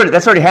 Now,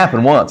 that's already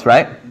happened once,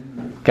 right?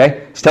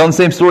 Okay, he's telling the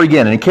same story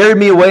again. And he carried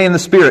me away in the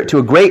Spirit to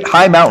a great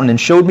high mountain and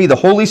showed me the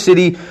holy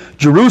city,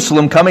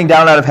 Jerusalem, coming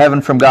down out of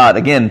heaven from God.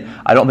 Again,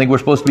 I don't think we're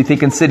supposed to be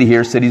thinking city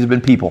here. Cities have been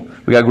people.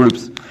 We got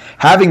groups.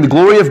 Having the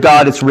glory of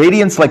God, its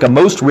radiance like a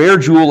most rare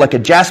jewel, like a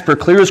jasper,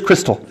 clear as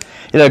crystal.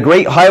 It had a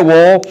great high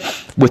wall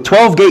with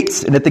 12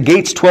 gates, and at the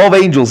gates 12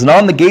 angels, and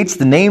on the gates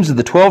the names of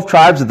the 12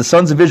 tribes of the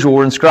sons of Israel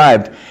were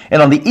inscribed. And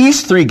on the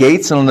east 3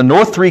 gates, and on the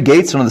north 3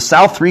 gates, and on the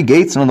south 3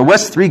 gates, and on the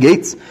west 3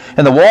 gates.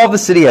 And the wall of the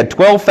city had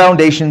 12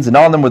 foundations, and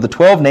on them were the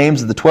 12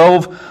 names of the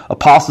 12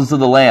 apostles of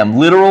the Lamb.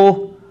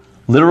 Literal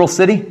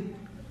city?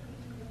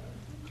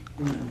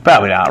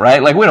 Probably not,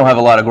 right? We don't have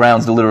a lot of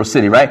grounds to literal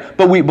city, right?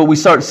 But we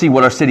start to see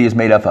what our city is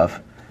made up of.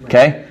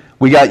 Okay?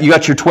 You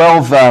got your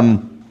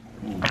 12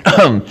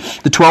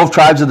 the 12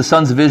 tribes of the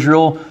sons of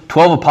Israel,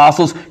 12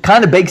 apostles,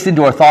 kind of bakes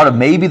into our thought of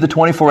maybe the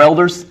 24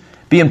 elders,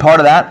 being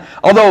part of that.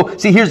 Although,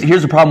 see, here's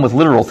the problem with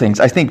literal things.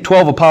 I think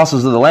 12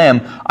 apostles of the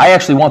Lamb, I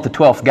actually want the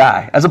 12th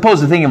guy. As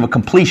opposed to thinking of a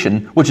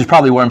completion, which is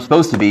probably where I'm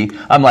supposed to be.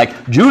 I'm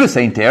like, Judas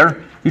ain't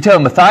there. You tell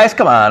Matthias,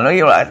 come on. We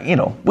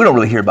don't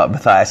really hear about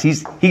Matthias. He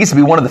gets to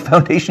be one of the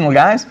foundational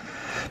guys.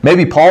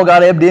 Maybe Paul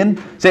got ebbed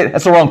in.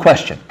 That's the wrong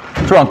question.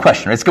 It's the wrong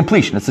question. It's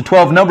completion. It's the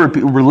 12 number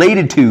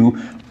related to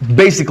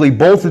basically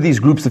both of these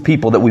groups of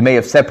people that we may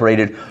have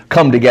separated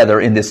come together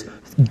in this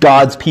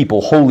God's people,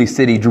 holy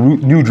city,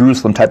 New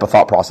Jerusalem type of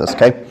thought process,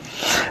 okay?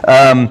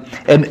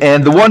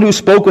 And the one who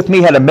spoke with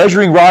me had a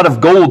measuring rod of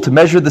gold to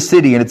measure the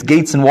city and its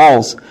gates and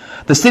walls.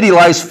 The city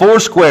lies 4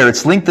 square,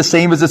 its length the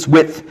same as its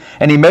width.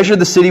 And he measured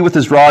the city with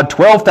his rod,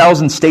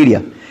 12,000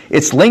 stadia.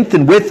 Its length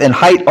and width and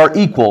height are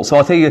equal. So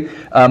I'll tell you,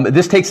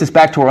 this takes us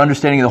back to our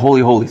understanding of the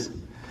Holy of Holies.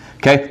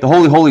 Okay? The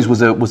Holy of Holies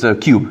was a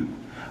cube.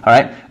 All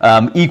right,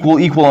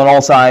 equal on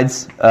all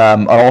sides,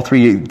 on all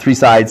three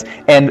sides,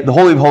 and the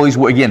Holy of Holies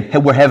were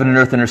where heaven and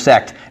earth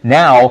intersect.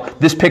 Now,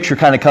 this picture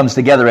kind of comes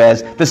together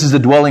as this is the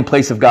dwelling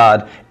place of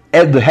God,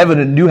 the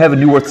new heaven,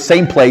 new earth,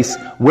 same place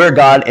where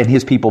God and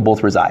His people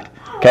both reside.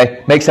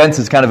 Okay, makes sense.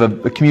 It's kind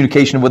of a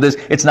communication with this.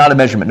 It's not a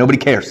measurement. Nobody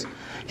cares.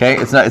 Okay,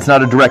 it's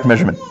not a direct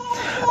measurement.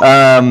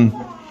 Are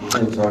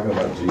you talking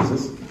about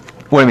Jesus?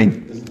 What do you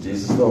mean? Is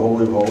Jesus the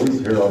Holy of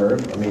Holies here on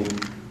earth? I mean,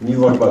 when you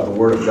look about the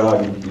Word of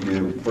God, you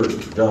do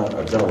First John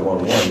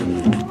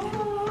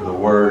 1:1. The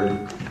Word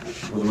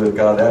was with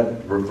God.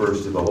 That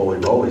refers to the Holy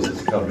of Holies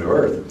that's come to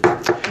earth.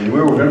 And we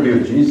were going to be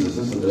with Jesus.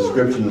 This is a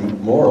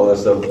description, more or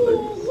less, of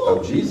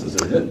Jesus,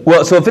 isn't it?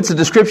 Well, so if it's a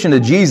description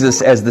of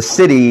Jesus as the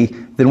city,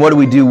 then what do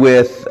we do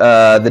with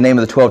the name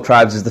of the 12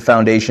 tribes as the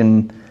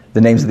foundation,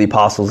 the names of the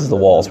apostles as the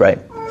walls, right?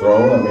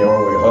 Throne. I mean,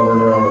 are we hovering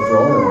around the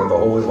throne and with the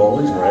Holy of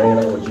Holies and we're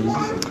hanging out with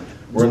Jesus? And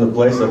we're in the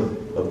place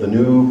of the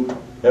new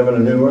heaven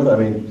and new earth. I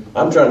mean,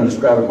 I'm trying to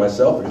describe it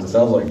myself because it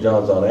sounds like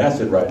John's on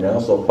acid right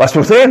now. So that's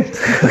what I'm saying.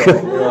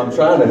 So, I'm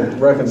trying to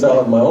reconcile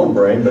it in my own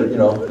brain,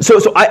 but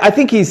So I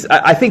think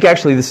I think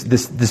actually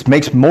this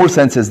makes more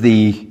sense as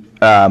the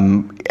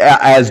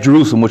as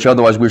Jerusalem, which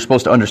otherwise we're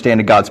supposed to understand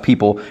as God's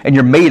people, and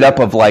you're made up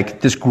of like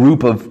this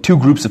group of two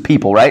groups of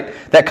people, right?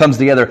 That comes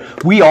together.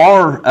 We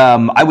are,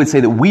 I would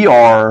say that we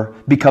are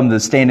become the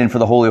stand-in for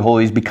the Holy of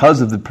Holies because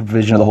of the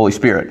provision of the Holy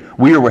Spirit.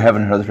 We are where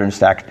heaven and earth are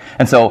stacked,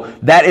 and so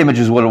that image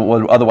is what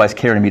would otherwise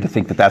carry me to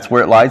think that that's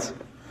where it lies.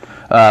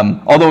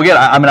 Although again,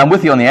 I'm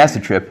with you on the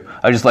acid trip.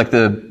 I just like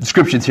the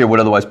descriptions here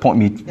would otherwise point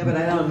me. Yeah, but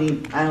I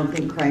don't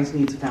think Christ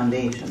needs a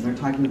foundation. They're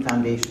talking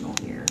foundational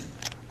here.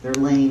 They're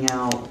laying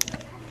out,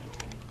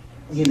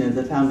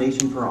 the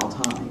foundation for all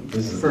time.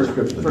 This is a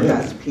description of for him.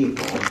 God's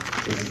people.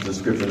 This is a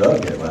description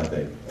of him, I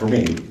think. For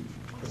me,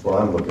 that's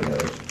what I'm looking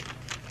at it.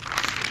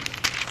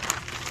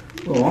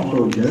 Well,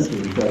 also in Genesis,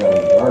 we got out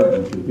of the garden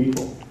and 2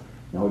 people.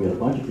 Now we got a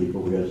bunch of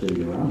people. We got a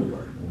city around the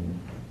garden.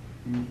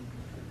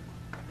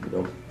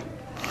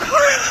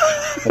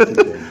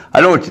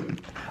 I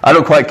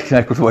don't quite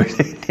connect with what you're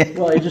saying.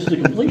 Well, it's just a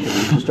completion.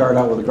 You just start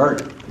out with a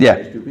garden. Yeah.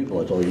 There's 2 people.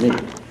 That's all you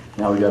need.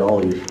 Now we got all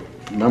these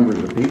numbers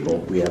of people.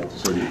 We have to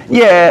city.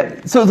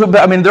 Yeah, so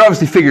I mean, they're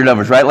obviously figured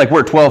numbers, right? Like we're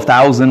at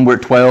 12,000, we're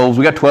at 12s.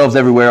 We got 12s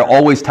everywhere,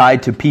 always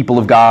tied to people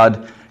of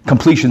God,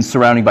 completions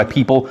surrounding by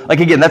people. Like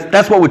again,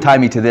 that's what would tie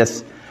me to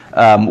this.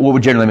 What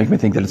would generally make me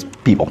think that it's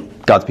people,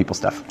 God's people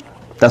stuff.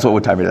 That's what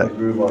would tie me to that.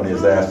 Groove on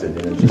his acid,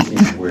 and it just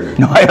seems weird.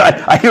 No,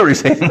 I hear what you're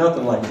saying. It's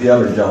nothing like the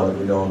other John that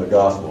we know in the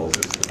Gospels.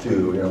 It's the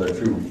two, they're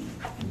 2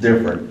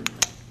 different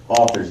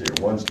authors here.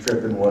 One's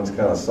tripping, one's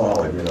kind of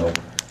solid,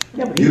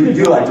 Yeah, but You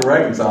do like to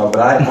reconcile,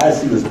 but I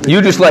see this.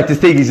 You just like to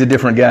think he's a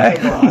different guy.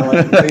 I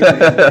like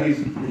to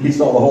think he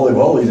saw the Holy of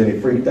Holies and he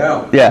freaked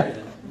out. Yeah.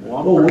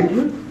 Well, would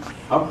you?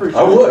 I'm pretty I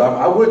sure. would.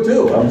 I would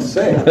too. I'm just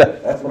saying.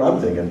 That's what I'm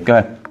thinking. Go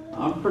ahead.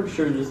 I'm pretty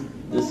sure this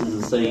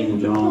is the same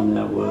John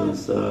that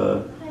was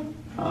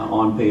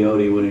on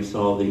peyote when he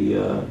saw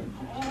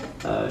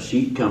the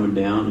sheet coming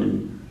down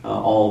and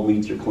all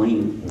meats are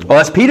clean. Well,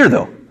 that's Peter,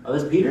 though. Oh,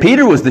 that's Peter.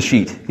 Peter was the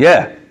sheet.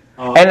 Yeah.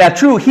 And that's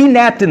true. He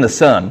napped in the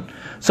sun.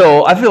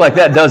 So I feel like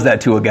that does that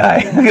to a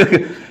guy.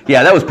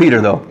 Yeah, that was Peter,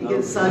 though. He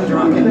gets sun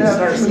drunk and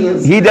starts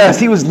seeing. He does.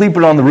 He was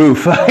leaping on the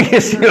roof. I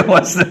guess he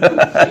wants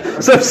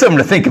something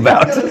to think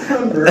about.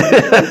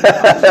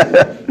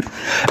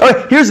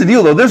 Right, here's the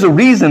deal, though. There's a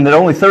reason that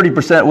only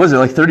 30%, was it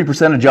like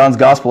 30% of John's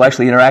gospel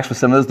actually interacts with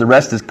some of those. The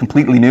rest is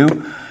completely new.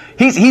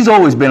 He's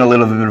always been a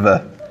little bit of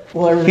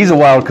a. He's a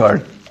wild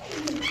card.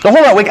 So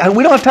hold on,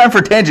 we don't have time for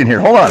a tangent here.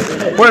 Hold on.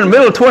 We're in the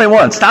middle of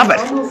 21. Stop it.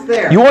 Almost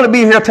there. You want to be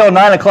here till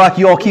 9 o'clock,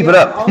 you all keep it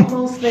up.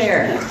 Almost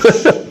there.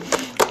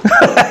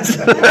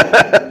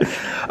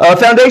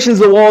 Foundations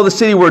of the wall of the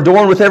city were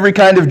adorned with every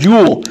kind of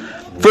jewel.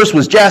 First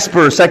was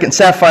jasper, second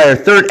sapphire,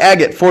 third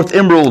agate, fourth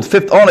emerald,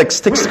 fifth onyx,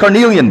 sixth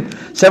carnelian,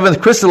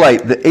 seventh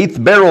chrysolite, the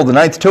eighth beryl, the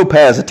ninth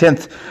topaz, the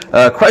 10th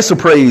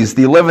chrysoprase,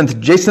 the 11th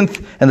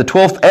jacinth, and the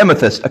 12th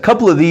amethyst. A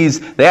couple of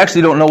these, they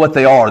actually don't know what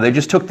they are. They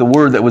just took the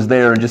word that was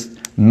there and just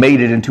made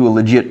it into a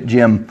legit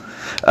gem.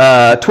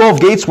 12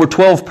 gates were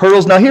 12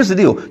 pearls. Now here's the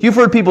deal. You've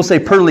heard people say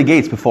pearly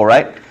gates before,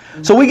 right?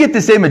 So we get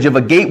this image of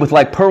a gate with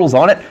like pearls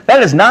on it.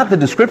 That is not the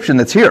description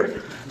that's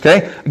here.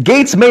 Okay?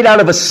 Gates made out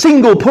of a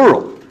single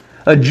pearl.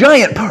 A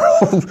giant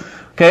pearl.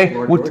 Okay?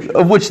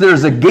 Of which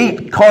there's a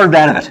gate carved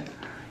out of it.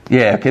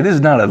 Yeah, okay, this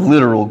is not a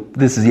literal,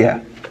 this is,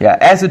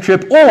 acid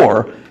trip,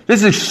 or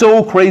this is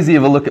so crazy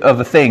of a look of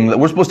a thing that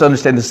we're supposed to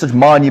understand there's such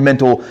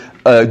monumental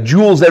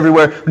jewels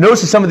everywhere.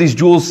 Notice that some of these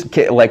jewels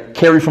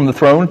carry from the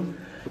throne.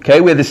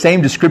 Okay, we have the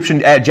same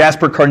description at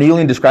Jasper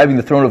Carnelian describing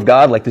the throne of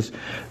God, like this,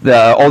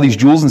 all these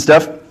jewels and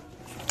stuff.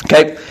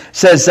 Okay,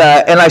 says,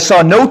 and I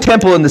saw no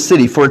temple in the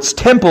city, for its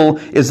temple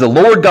is the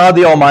Lord God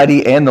the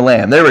Almighty and the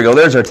Lamb. There we go,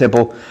 there's our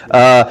temple.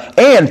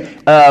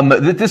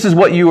 This is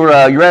what your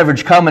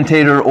average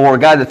commentator or a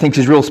guy that thinks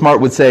he's real smart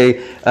would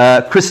say,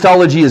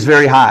 Christology is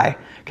very high.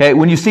 Okay,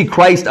 when you see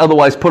Christ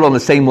otherwise put on the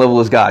same level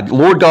as God,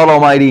 Lord God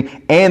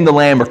Almighty and the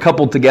Lamb are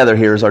coupled together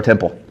here as our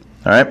temple.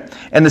 All right,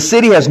 and the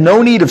city has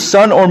no need of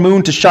sun or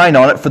moon to shine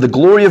on it, for the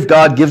glory of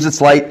God gives its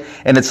light,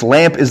 and its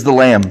lamp is the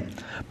Lamb.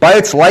 By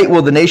its light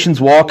will the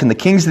nations walk, and the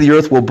kings of the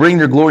earth will bring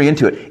their glory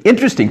into it.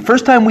 Interesting.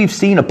 First time we've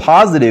seen a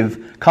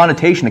positive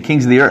connotation of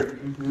kings of the earth.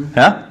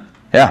 Huh?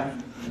 Yeah.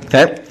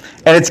 Okay.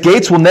 And its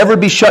gates will never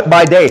be shut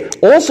by day.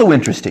 Also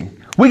interesting.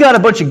 We got a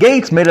bunch of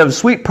gates made out of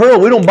sweet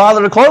pearl we don't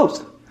bother to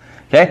close.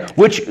 Okay.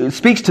 Which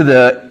speaks to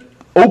the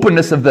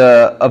openness of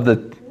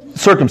the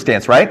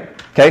circumstance, right?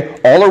 Okay.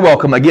 All are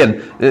welcome.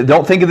 Again,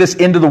 don't think of this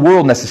end of the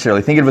world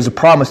necessarily. Think of it as a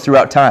promise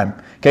throughout time.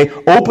 Okay,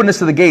 openness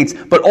to the gates,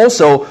 but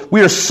also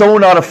we are so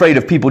not afraid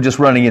of people just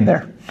running in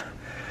there.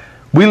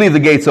 We leave the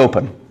gates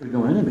open. There's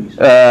no enemies.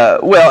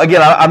 Well,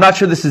 again, I'm not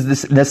sure this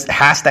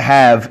has to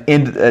have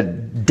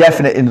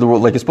definite into the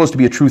world, like it's supposed to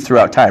be a truth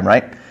throughout time,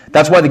 right?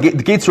 That's why the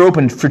gates are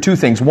open for two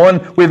things.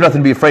 One, we have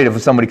nothing to be afraid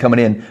of somebody coming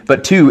in,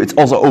 but two, it's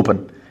also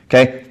open.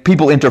 Okay,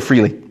 people enter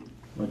freely.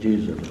 Well,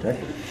 Jesus is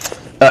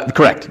protected.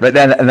 Correct, right?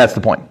 And that's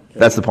the point.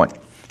 That's the point.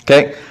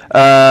 Okay,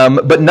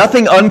 but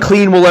nothing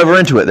unclean will ever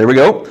enter it. There we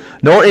go.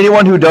 Nor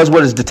anyone who does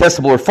what is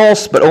detestable or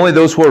false, but only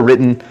those who are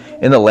written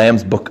in the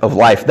Lamb's book of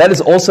life. That is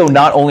also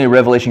not only a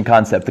Revelation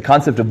concept. The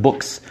concept of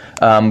books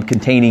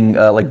containing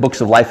like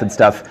books of life and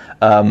stuff.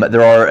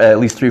 There are at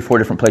least 3 or 4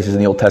 different places in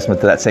the Old Testament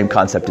that same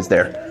concept is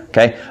there.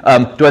 Okay.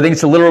 Do I think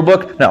it's a literal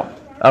book? No.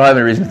 I don't have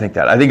any reason to think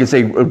that. I think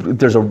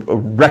there's a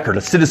record,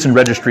 a citizen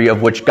registry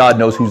of which God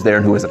knows who's there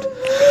and who isn't.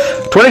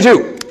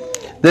 22.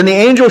 Then the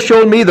angel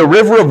showed me the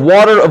river of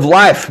water of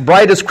life,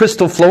 bright as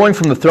crystal, flowing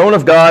from the throne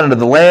of God and of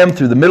the Lamb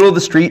through the middle of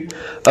the street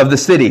of the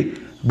city.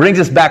 Brings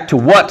us back to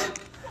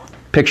what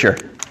picture?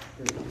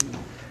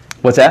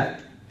 What's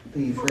that?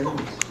 The Euphrates.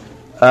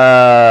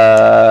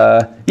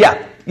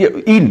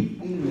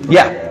 Eden.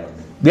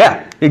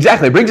 Yeah,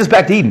 exactly. It brings us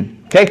back to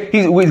Eden. Okay,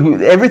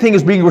 everything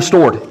is being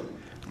restored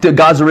to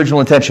God's original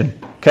intention.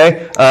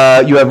 Okay,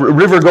 you have a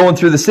river going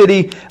through the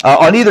city.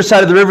 On either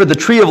side of the river, the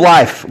tree of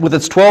life with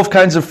its 12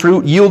 kinds of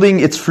fruit,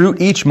 yielding its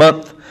fruit each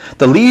month.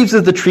 The leaves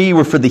of the tree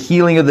were for the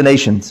healing of the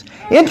nations.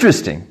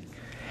 Interesting.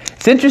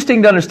 It's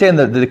interesting to understand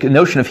the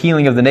notion of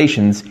healing of the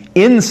nations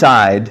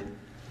inside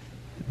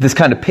this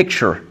kind of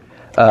picture,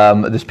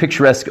 this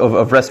picturesque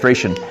of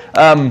restoration.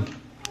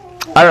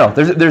 I don't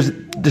know. There's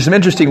some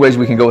interesting ways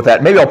we can go with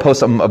that. Maybe I'll post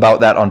something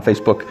about that on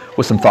Facebook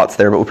with some thoughts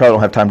there, but we probably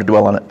don't have time to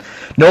dwell on it.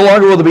 No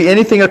longer will there be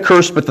anything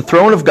accursed, but the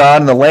throne of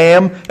God and the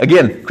Lamb,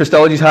 again,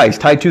 Christology's high, he's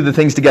tied to the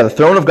things together.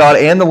 Throne of God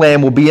and the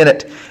Lamb will be in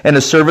it, and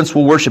his servants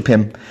will worship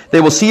him.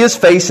 They will see his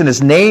face, and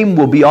his name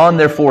will be on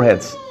their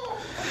foreheads.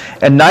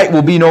 And night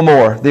will be no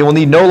more. They will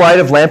need no light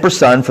of lamp or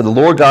sun, for the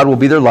Lord God will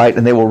be their light,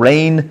 and they will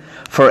reign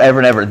forever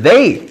and ever.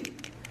 They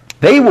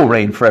will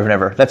reign forever and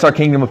ever. That's our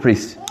kingdom of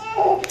priests.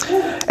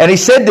 And he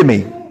said to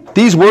me,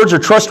 these words are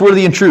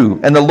trustworthy and true,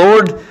 and the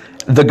Lord,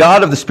 the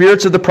God of the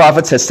spirits of the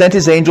prophets, has sent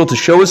his angel to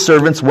show his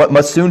servants what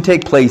must soon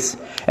take place.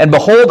 And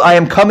behold, I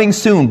am coming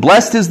soon.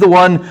 Blessed is the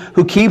one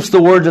who keeps the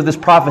words of this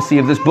prophecy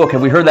of this book.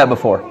 Have we heard that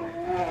before?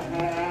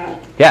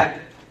 Yeah.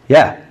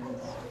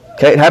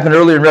 Okay, it happened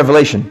earlier in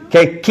Revelation.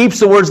 Okay, keeps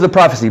the words of the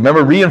prophecy.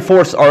 Remember,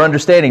 reinforce our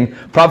understanding.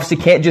 Prophecy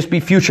can't just be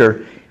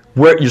future.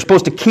 You're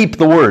supposed to keep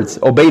the words,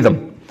 obey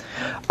them.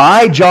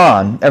 I,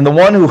 John, am the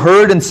one who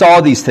heard and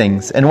saw these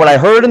things. And when I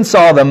heard and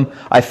saw them,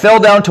 I fell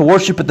down to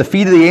worship at the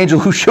feet of the angel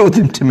who showed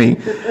them to me.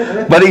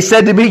 But he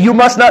said to me, you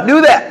must not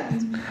do that.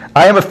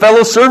 I am a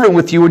fellow servant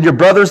with you and your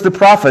brothers the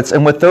prophets,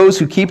 and with those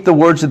who keep the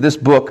words of this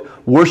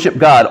book, worship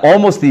God.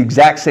 Almost the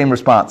exact same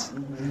response.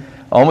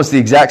 Almost the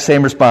exact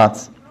same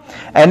response.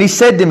 And he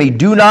said to me,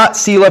 do not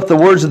seal up the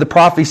words of the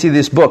prophecy of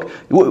this book.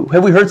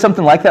 Have we heard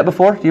something like that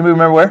before? Do you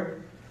remember where?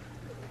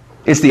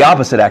 It's the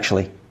opposite,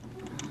 actually.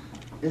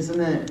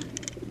 Isn't it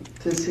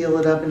to seal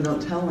it up and don't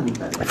tell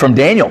anybody? From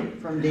Daniel.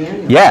 From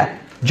Daniel. Yeah.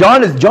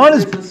 John is.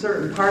 There's a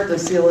certain part to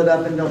seal it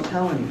up and don't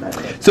tell anybody.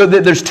 So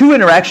there's 2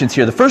 interactions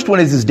here. The first one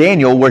is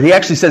Daniel, where he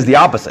actually says the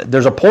opposite.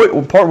 There's a part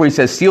where he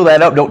says, seal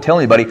that up, don't tell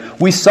anybody.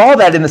 We saw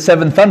that in the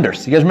 7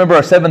 thunders. You guys remember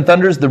our 7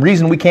 thunders? The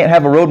reason we can't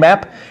have a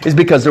roadmap is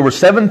because there were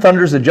 7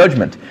 thunders of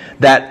judgment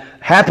that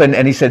happened,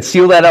 and he said,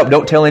 seal that up,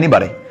 don't tell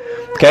anybody.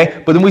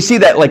 Okay, but then we see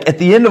that, like, at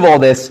the end of all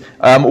this,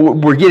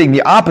 we're getting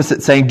the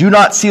opposite, saying, do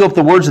not seal up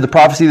the words of the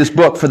prophecy of this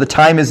book, for the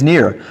time is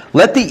near.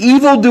 Let the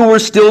evildoer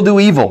still do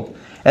evil,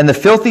 and the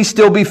filthy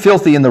still be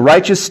filthy, and the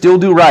righteous still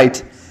do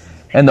right,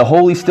 and the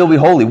holy still be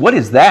holy. What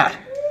is that?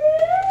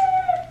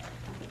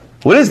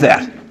 What is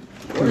that?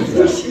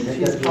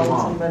 Just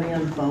called somebody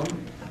on the phone.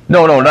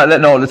 No, not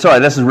that. No, sorry.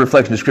 This is a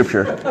reflection of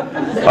Scripture.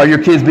 Are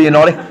your kids being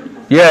naughty?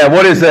 Yeah.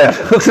 What is that?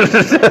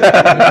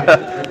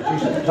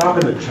 She's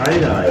talking to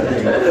China, I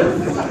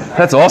think.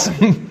 That's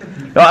awesome.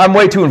 I'm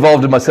way too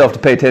involved in myself to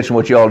pay attention to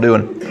what y'all are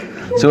doing.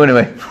 So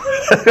anyway,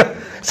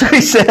 so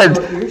he said.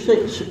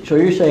 So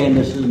you're saying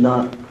this is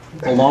not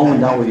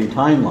along with your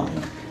timeline.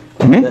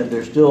 Mm-hmm. That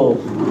there's still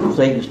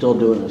Satan's still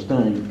doing his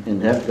thing,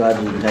 and that God's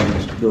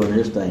antagonist doing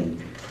his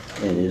thing,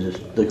 and is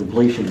the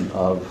completion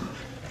of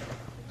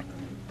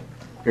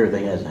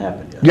everything hasn't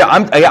happened yet. Yeah,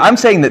 I'm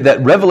saying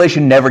that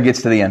Revelation never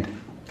gets to the end.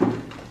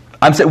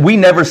 I'm saying we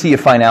never see a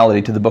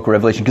finality to the book of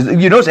Revelation,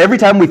 because you notice every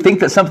time we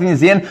think that something is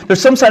the end, there's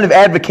some kind of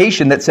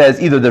advocation that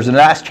says either there's a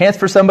last chance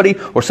for somebody,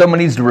 or someone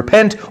needs to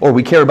repent, or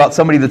we care about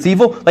somebody that's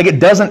evil. Like, it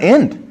doesn't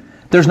end.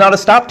 There's not a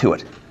stop to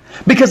it,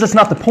 because that's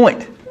not the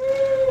point.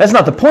 That's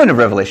not the point of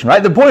Revelation,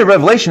 right? The point of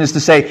Revelation is to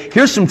say,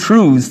 here's some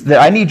truths that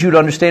I need you to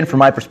understand from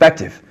my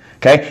perspective,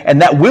 okay? And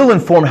that will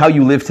inform how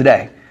you live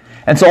today.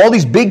 And so all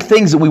these big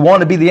things that we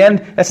want to be the end,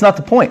 that's not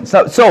the point.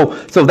 So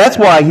that's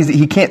why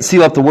he can't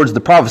seal up the words of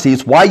the prophecy.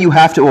 It's why you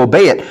have to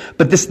obey it.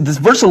 But this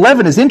verse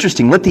 11 is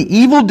interesting. Let the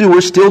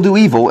evildoer still do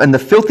evil, and the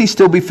filthy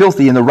still be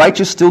filthy, and the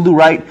righteous still do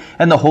right,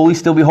 and the holy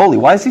still be holy.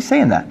 Why is he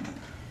saying that?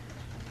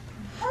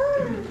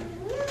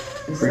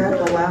 Is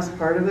that the last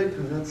part of it?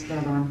 Because that's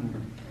not on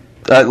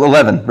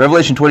 11.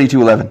 Revelation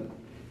 22:11.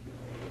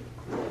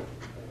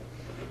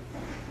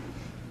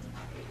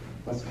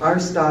 here. Our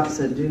stop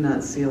said, do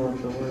not seal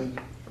up the word.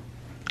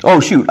 Oh,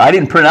 shoot. I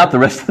didn't print out the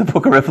rest of the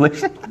book of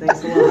Revelation.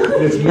 Thanks a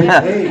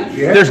lot.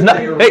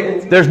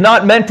 There's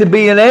not meant to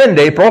be an end,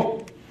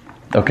 April.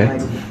 Okay.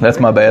 That's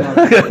my bad.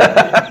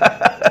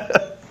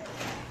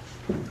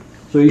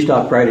 So you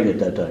stopped writing at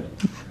that time?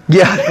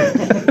 Yeah.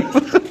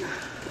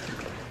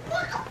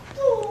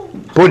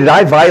 Boy, did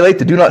I violate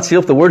the do not seal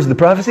up the words of the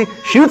prophecy?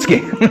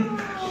 Shootski.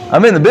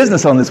 I'm in the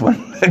business on this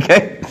one.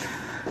 Okay.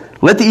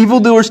 Let the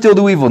evildoer still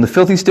do evil, and the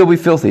filthy still be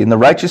filthy, and the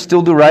righteous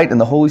still do right, and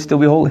the holy still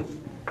be holy.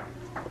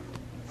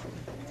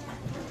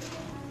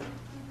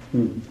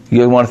 You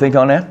guys want to think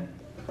on that?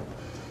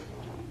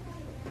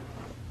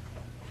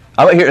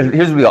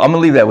 Here's the deal. I'm going to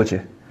leave that with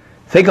you.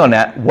 Think on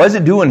that. What is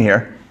it doing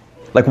here?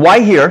 Like,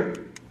 why here?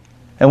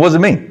 And what does it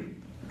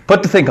mean?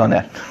 Put to think on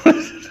that.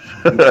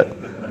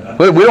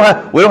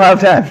 we don't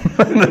have time.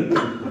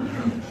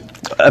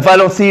 If I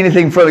don't see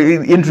anything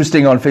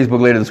interesting on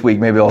Facebook later this week,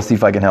 maybe I'll see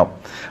if I can help.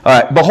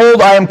 All right.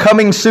 Behold, I am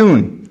coming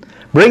soon,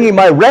 bringing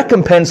my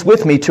recompense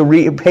with me to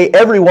repay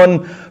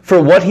everyone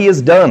for what he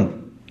has done.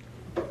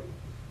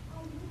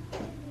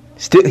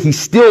 He's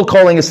still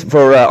calling us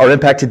for our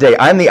impact today.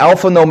 I'm the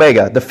Alpha and the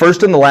Omega, the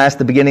first and the last,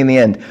 the beginning and the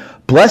end.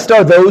 Blessed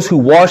are those who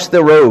wash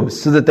their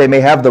robes so that they may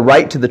have the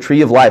right to the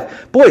tree of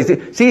life. Boy,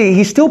 see,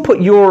 he still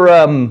put your...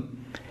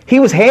 he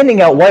was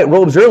handing out white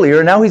robes earlier,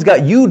 and now he's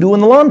got you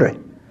doing the laundry.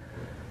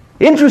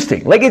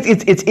 Interesting. Like,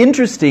 it's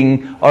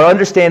interesting, our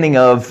understanding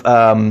of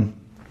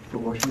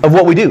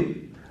what we do.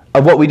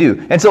 Of what we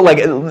do. And so, like,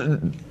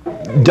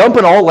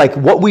 dumping all, like,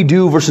 what we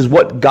do versus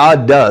what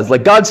God does.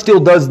 Like, God still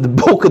does the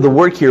bulk of the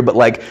work here, but,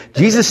 like,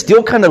 Jesus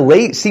still kind of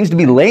seems to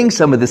be laying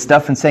some of this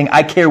stuff and saying,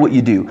 I care what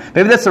you do.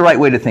 Maybe that's the right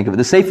way to think of it.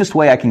 The safest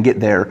way I can get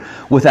there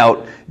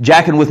without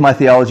jacking with my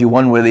theology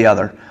one way or the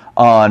other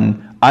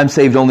on, I'm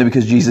saved only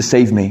because Jesus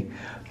saved me,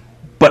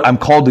 but I'm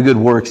called to good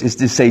works, is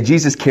to say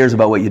Jesus cares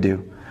about what you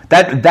do.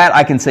 That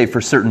I can say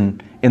for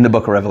certain in the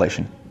book of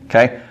Revelation.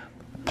 Okay?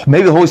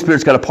 Maybe the Holy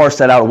Spirit's got to parse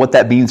that out of what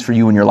that means for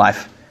you in your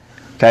life.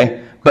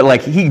 Okay? But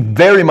like, he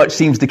very much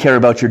seems to care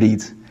about your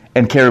deeds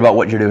and care about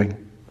what you're doing.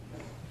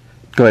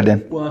 Go ahead,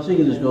 Dan. Well, I was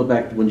thinking this goes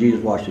back to when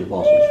Jesus washed the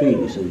apostles' feet.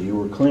 He says, you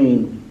were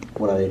clean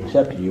when I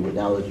accepted you, but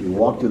now that you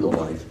walk through the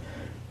life,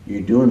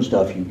 you're doing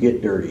stuff, you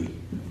get dirty.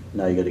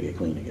 Now you got to get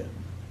clean again.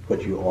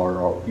 But you're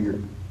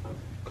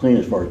clean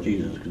as far as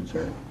Jesus is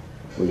concerned.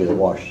 We're going to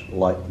wash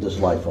this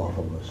life off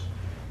of us.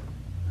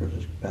 We're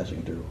just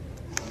passing through.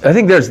 I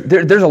think there's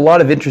a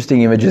lot of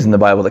interesting images in the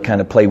Bible that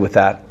kind of play with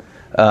that,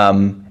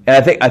 and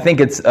I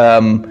think it's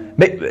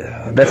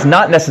that's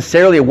not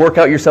necessarily a work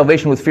out your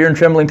salvation with fear and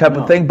trembling type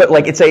of thing, but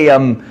like it's a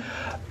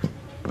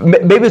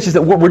maybe it's just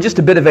that we're just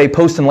a bit of a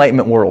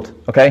post-enlightenment world.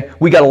 Okay,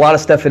 we got a lot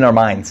of stuff in our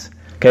minds.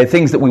 Okay,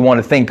 things that we want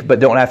to think but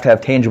don't have to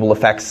have tangible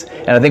effects,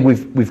 and I think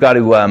we've got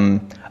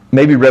to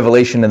maybe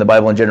Revelation and the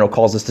Bible in general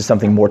calls us to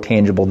something more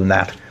tangible than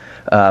that.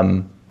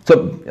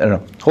 So I don't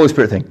know, Holy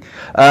Spirit thing.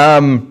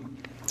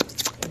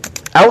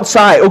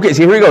 Outside, okay,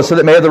 so here we go. So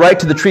that may have the right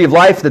to the tree of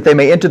life, that they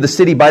may enter the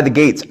city by the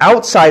gates.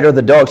 Outside are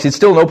the dogs. It's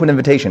still an open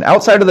invitation.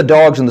 Outside are the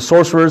dogs and the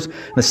sorcerers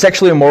and the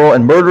sexually immoral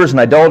and murderers and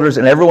idolaters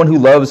and everyone who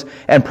loves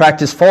and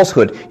practices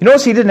falsehood. You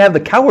notice he didn't have the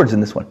cowards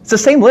in this one. It's the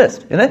same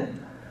list, isn't it?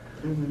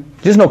 Mm-hmm.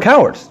 Just no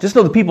cowards. Just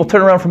no the people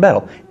turn around from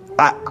battle.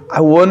 I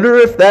wonder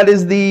if that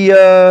is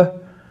the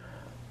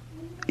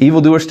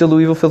evildoer still do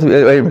evil, filthy.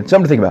 Wait a minute,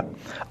 something to think about.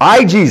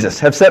 I, Jesus,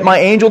 have sent my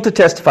angel to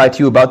testify to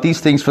you about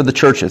these things for the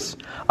churches.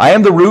 I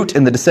am the root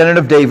and the descendant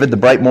of David, the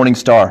bright morning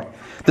star.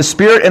 The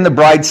Spirit and the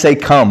bride say,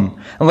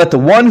 come. And let the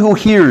one who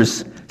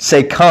hears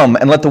say, come.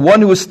 And let the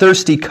one who is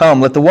thirsty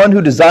come. Let the one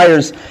who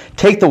desires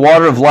take the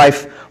water of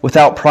life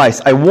without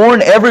price. I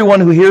warn everyone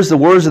who hears the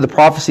words of the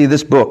prophecy of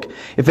this book.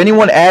 If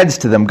anyone adds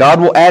to them, God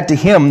will add to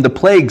him the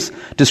plagues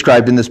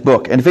described in this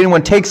book. And if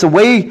anyone takes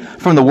away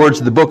from the words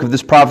of the book of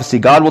this prophecy,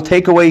 God will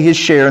take away his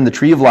share in the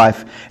tree of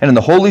life and in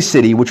the holy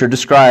city, which are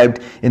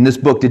described in this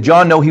book. Did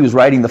John know he was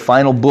writing the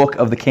final book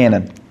of the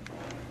canon?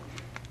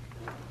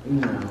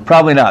 No.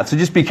 Probably not. So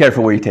just be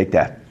careful where you take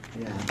that.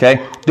 Yeah.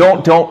 Okay?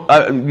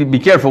 Don't be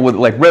careful with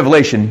like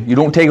Revelation. You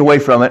don't take away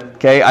from it.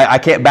 Okay? I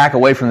can't back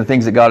away from the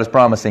things that God is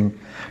promising.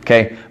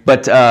 Okay?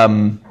 But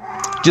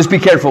just be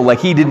careful.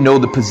 Like he didn't know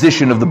the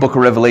position of the book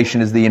of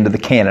Revelation is the end of the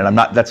canon.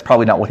 That's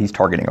probably not what he's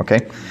targeting. Okay?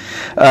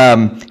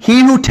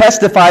 He who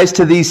testifies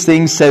to these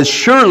things says,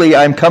 surely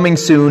I am coming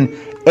soon.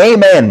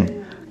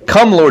 Amen.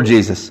 Come, Lord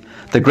Jesus.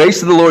 The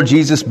grace of the Lord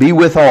Jesus be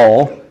with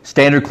all.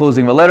 Standard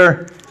closing of a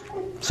letter.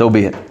 So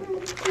be it.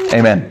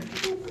 Amen.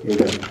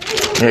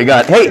 There you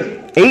go. Hey,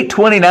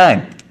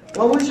 829.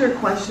 What was your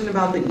question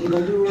about the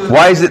evildoer?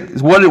 Why is it?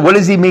 What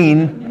does he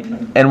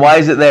mean, and why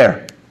is it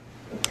there?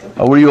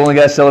 Oh, were you only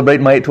guys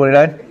celebrating my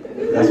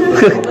 829? That's what the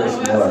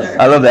celebration was.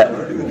 I love that.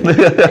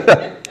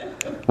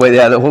 Wait,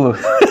 yeah. Hold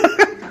on.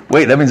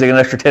 Wait, that means I get an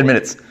extra 10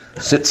 minutes.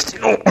 Sit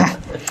still.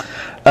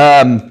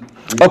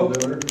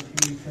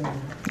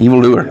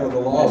 Evildoer. You know, the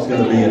law is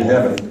going to be in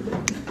heaven.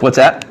 What's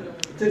that?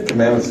 The Ten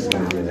Commandments is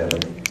going to be in heaven.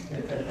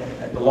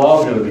 The law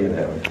is going to be in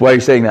heaven. Why are you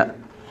saying that?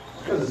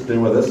 Because it's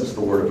been with us. It's the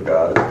Word of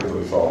God. It's been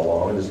with us all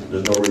along. There's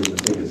no reason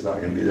to think it's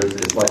not going to be there.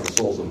 It's like the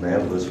souls of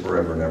man with us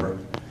forever and ever.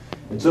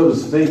 And so to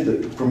think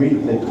that, for me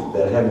to think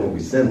that heaven will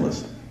be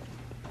sinless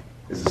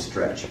is a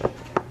stretch.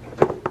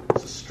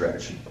 It's a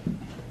stretch.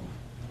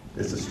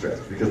 It's a stretch.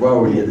 Because why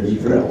would we have the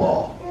need for that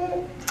law?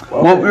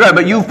 Well, right,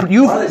 but you've Why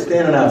are they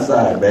standing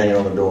outside banging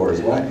on the doors?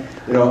 Why?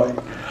 You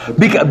know.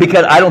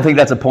 because I don't think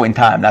that's a point in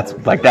time. That's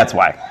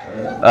why.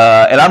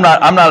 And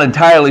I'm not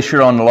entirely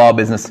sure on the law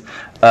business.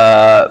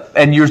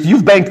 And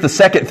you've banked the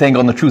second thing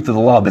on the truth of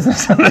the law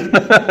business.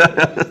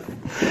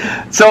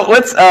 So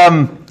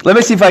let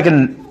me see if I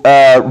can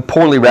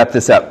poorly wrap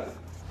this up.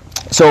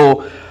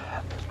 So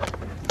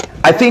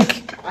I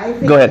think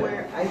go ahead.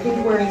 I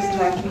think where he's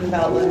talking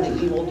about letting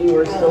the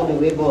evildoer still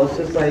do evil, it's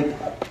just like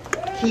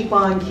keep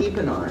on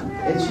keeping on.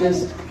 It's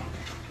just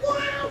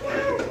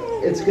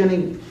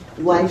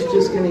life's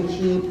just gonna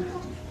keep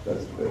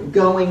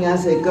going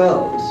as it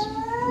goes.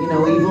 You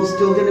know, evil's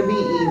still going to be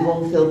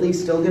evil, filthy's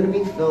still going to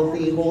be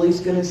filthy, holy's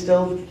going to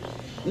still,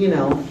 you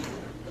know.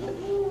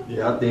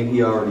 Yeah, I think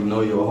he already know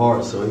your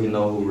heart, so he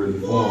know who really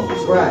forms.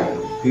 So right.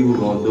 People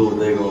going to do what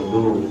they're going to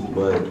do,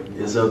 but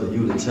it's up to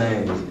you to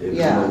change if you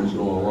know what's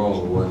going wrong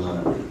or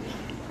whatnot.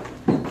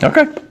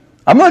 Okay.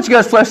 I'm going to let you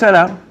guys flesh that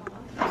out.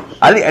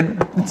 I think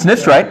it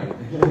sniffs right.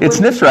 It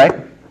sniffs right.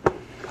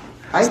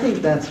 I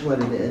think that's what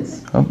it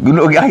is. Could they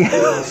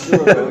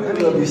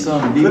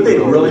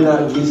really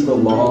not keep the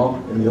law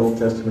in the Old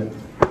Testament?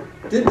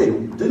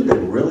 Didn't they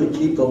really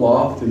keep the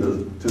law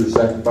through the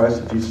sacrifice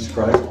of Jesus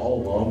Christ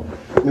all along?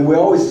 I mean, we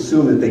always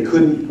assume that they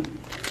couldn't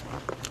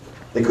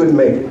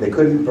make it. They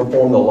couldn't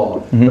perform the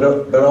law.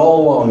 Mm-hmm. But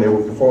all along they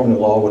were performing the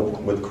law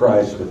with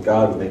Christ, with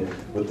God,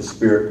 with the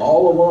Spirit.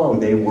 All along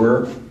they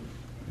were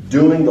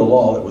doing the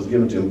law that was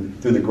given to them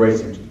through the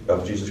grace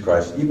of Jesus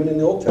Christ, even in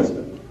the Old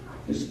Testament.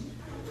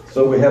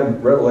 So we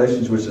have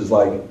Revelations, which is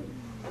like,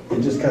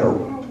 it just kind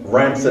of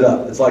ramps it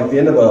up. It's like the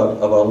end of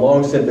a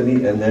long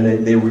symphony, and then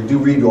they do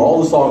redo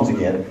all the songs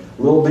again,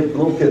 little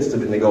bits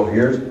of it, and they go,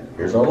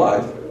 here's our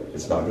life.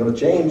 It's not going to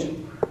change.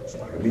 It's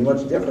not going to be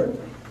much different.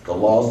 The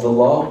law's the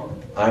law.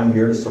 I'm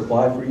here to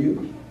supply for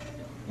you.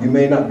 You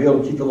may not be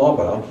able to keep the law,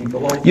 but I'll keep the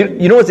law.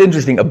 You know what's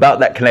interesting about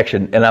that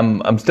connection, and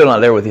I'm still not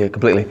there with you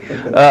completely.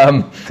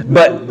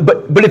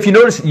 But if you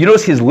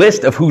notice his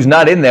list of who's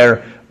not in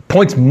there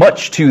points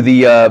much to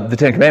the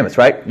Ten Commandments,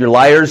 right? You're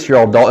liars, you're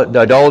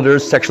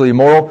idolaters, sexually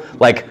immoral.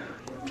 Like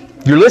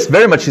your list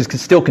very much is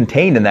still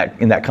contained in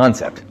that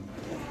concept.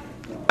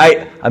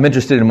 I'm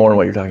interested in more in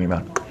what you're talking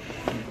about.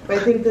 I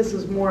think this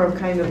is more of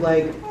kind of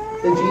like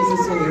the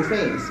Jesus in your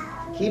face.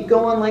 Keep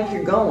going like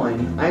you're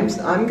going.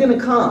 I'm going to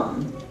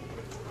come.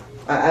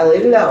 I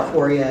laid it out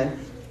for you,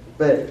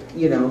 but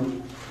you know,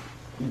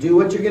 do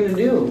what you're going to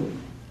do.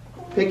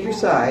 Pick your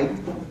side.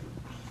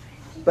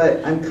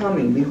 But I'm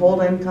coming. Behold,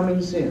 I'm coming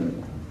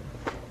soon.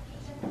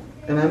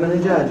 And I'm going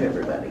to judge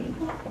everybody.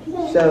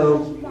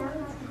 So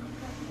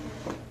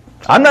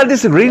I'm not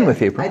disagreeing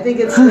with you. I think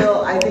it's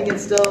still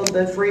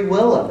the free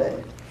will of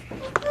it.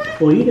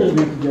 Well, he doesn't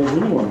have to judge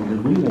anyone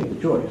because we make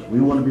the choice. We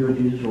want to be with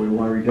Jesus or we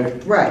want to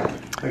reject him.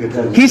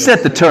 Right. He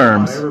set the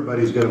terms.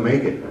 Everybody's going to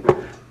make it.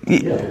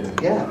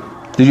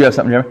 Yeah. Did you have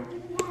something, Jeremy?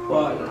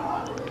 Well,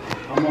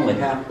 I'm only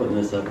half putting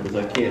this up because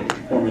I can't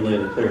formulate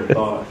a clear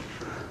thought.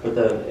 But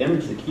the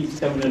image that keeps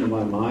coming into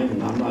my mind,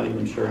 and I'm not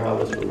even sure how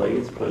this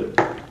relates, but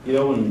you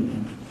know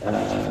when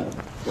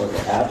was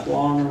it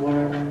Absalom or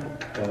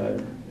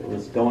whatever? It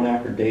was going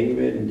after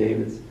David, and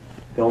David's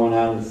going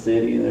out of the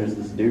city, and there's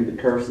this dude that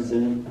curses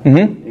him.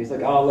 Mm-hmm. he's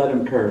like, I'll let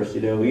him curse.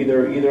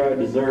 Either I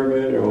deserve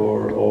it,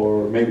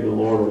 or maybe the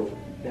Lord will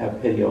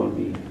have pity on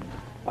me.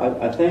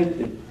 I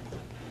think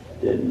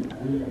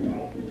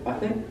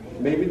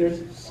maybe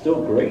there's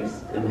still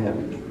grace in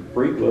heaven,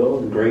 free will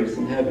and grace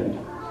in heaven,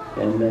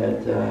 and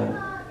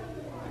that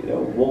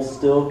we'll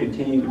still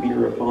continue to be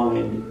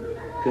refined,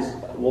 because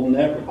we'll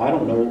never. I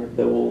don't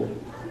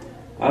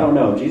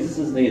know. Jesus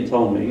is the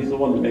atonement. He's the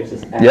one that makes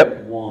us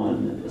act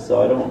one.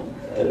 So I don't.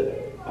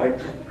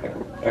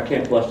 I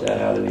can't flesh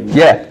that out anymore.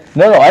 Yeah.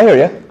 No, I hear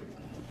you.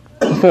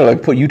 I feel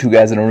like put you two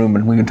guys in a room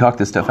and we can talk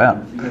this stuff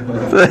out.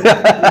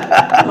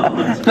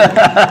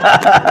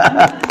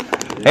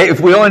 Hey,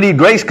 if we only need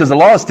grace because the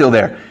law is still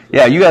there.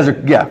 Yeah, you guys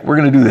are. Yeah, we're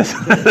going to do this.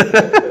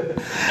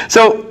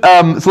 So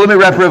let me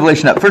wrap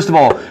Revelation up. First of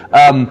all,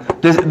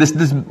 this.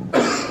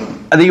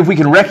 I think if we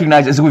can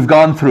recognize as we've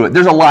gone through it,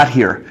 there's a lot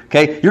here.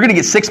 Okay, you're going to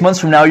get 6 months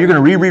from now. You're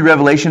going to reread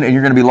Revelation and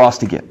you're going to be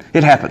lost again.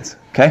 It happens.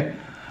 Okay.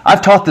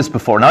 I've taught this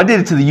before. Now, I did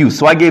it to the youth,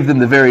 so I gave them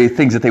the very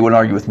things that they would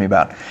argue with me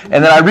about.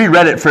 And then I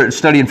reread it for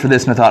studying for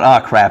this, and I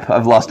thought, crap,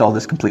 I've lost all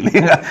this completely.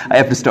 I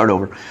have to start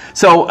over.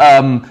 So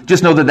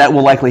just know that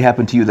will likely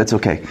happen to you. That's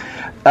okay.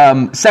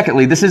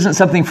 Secondly, this isn't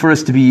something for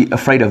us to be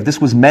afraid of.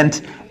 This was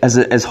meant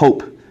as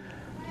hope.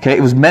 Okay,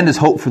 it was meant as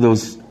hope for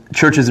those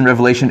churches in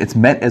Revelation. It's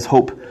meant as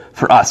hope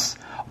for us.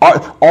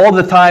 All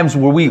the times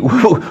where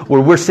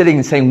we're sitting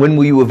and saying, when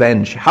will you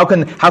avenge? How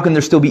can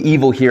there still be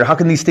evil here? How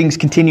can these things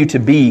continue to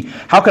be?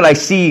 How can I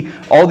see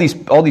all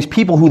these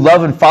people who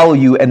love and follow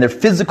you and their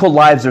physical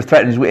lives are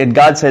threatened? And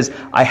God says,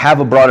 I have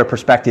a broader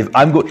perspective.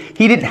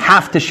 He didn't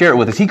have to share it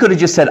with us. He could have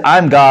just said,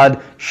 I'm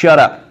God, shut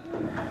up.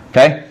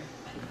 Okay?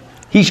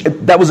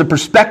 That was a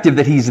perspective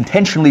that he's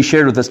intentionally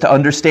shared with us to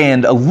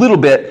understand a little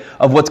bit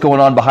of what's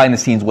going on behind the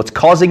scenes, what's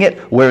causing it,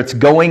 where it's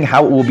going,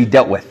 how it will be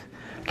dealt with.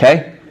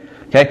 Okay?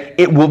 Okay,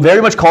 it will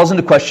very much calls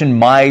into question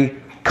my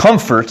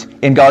comfort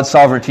in God's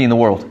sovereignty in the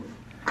world,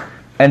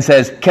 and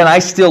says, can I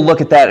still look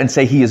at that and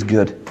say He is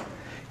good?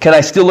 Can I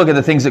still look at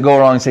the things that go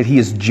wrong and say He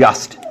is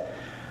just?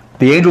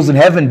 The angels in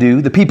heaven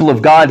do. The people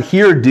of God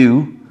here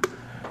do.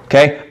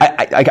 Okay,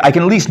 I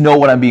can at least know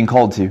what I'm being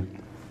called to.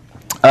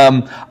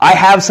 I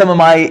have some of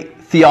my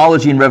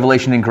theology in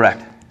Revelation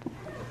incorrect.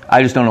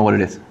 I just don't know what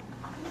it is.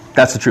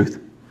 That's the truth.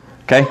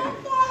 Okay,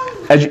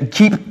 as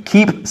you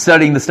keep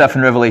studying the stuff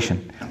in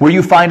Revelation. Where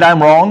you find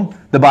I'm wrong,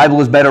 the Bible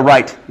is better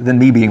right than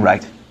me being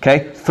right.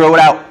 Okay? Throw it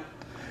out.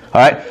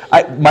 All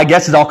right? My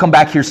guess is I'll come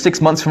back here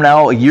 6 months from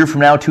now, a year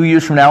from now, 2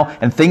 years from now,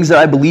 and things that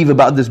I believe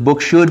about this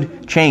book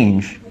should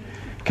change.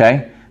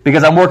 Okay?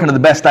 Because I'm working to the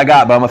best I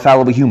got, but I'm a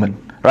fallible human.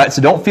 All right?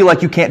 So don't feel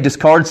like you can't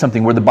discard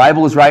something. Where the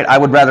Bible is right, I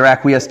would rather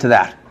acquiesce to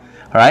that.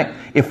 All right?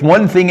 If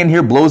one thing in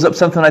here blows up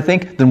something, I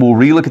think, then we'll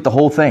relook at the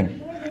whole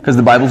thing. Because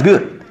the Bible's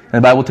good. And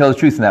the Bible tells the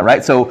truth in that,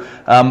 right? So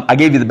I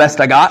gave you the best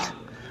I got.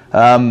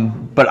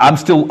 But I'm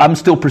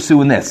still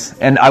pursuing this,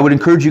 and I would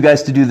encourage you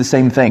guys to do the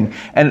same thing.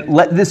 And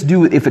let this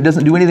do, if it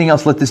doesn't do anything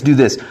else, let this do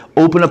this.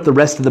 Open up the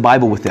rest of the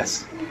Bible with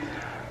this.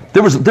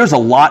 There's a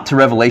lot to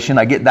Revelation,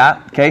 I get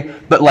that, okay?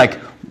 But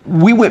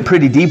we went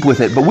pretty deep with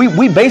it, but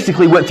we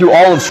basically went through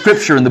all of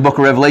Scripture in the book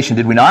of Revelation,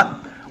 did we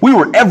not? We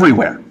were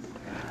everywhere.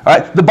 All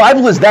right? The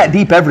Bible is that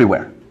deep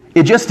everywhere.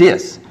 It just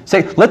is.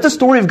 Let the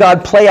story of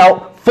God play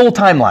out full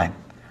timeline.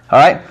 All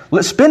right?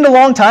 Let's spend a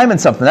long time in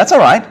something. That's all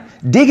right.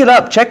 Dig it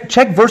up.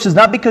 Check verses,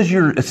 not because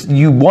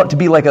you want to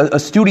be like a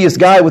studious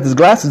guy with his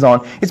glasses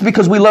on. It's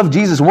because we love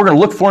Jesus and we're going to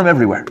look for Him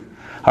everywhere.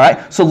 All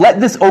right? So let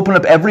this open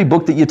up every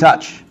book that you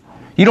touch.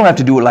 You don't have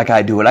to do it like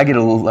I do it. I get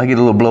a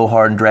little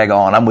blowhard and drag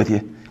on. I'm with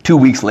you. 2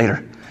 weeks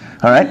later.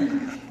 All right?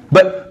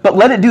 But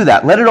let it do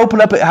that. Let it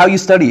open up how you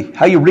study,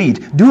 how you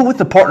read. Do it with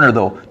the partner,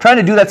 though. Trying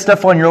to do that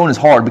stuff on your own is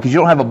hard because you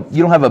don't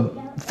have a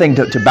thing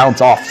to bounce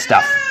off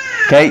stuff.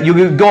 Okay?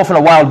 You go off on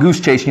a wild goose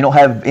chase and you don't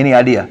have any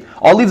idea.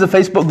 I'll leave the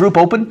Facebook group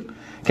open.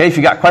 Okay, if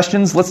you got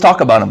questions, let's talk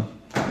about them.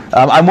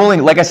 I'm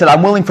willing, like I said,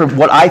 I'm willing for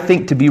what I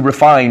think to be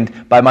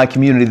refined by my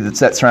community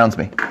that surrounds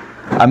me.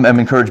 I'm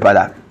encouraged by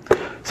that.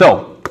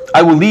 So,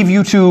 I will leave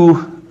you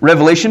to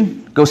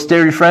Revelation. Go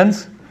stare your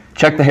friends.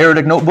 Check the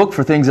Heretic Notebook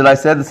for things that I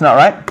said that's not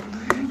right.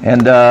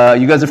 And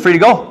you guys are free to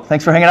go.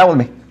 Thanks for hanging out with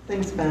me.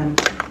 Thanks, Ben.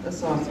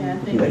 That's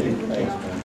awesome. Thank you.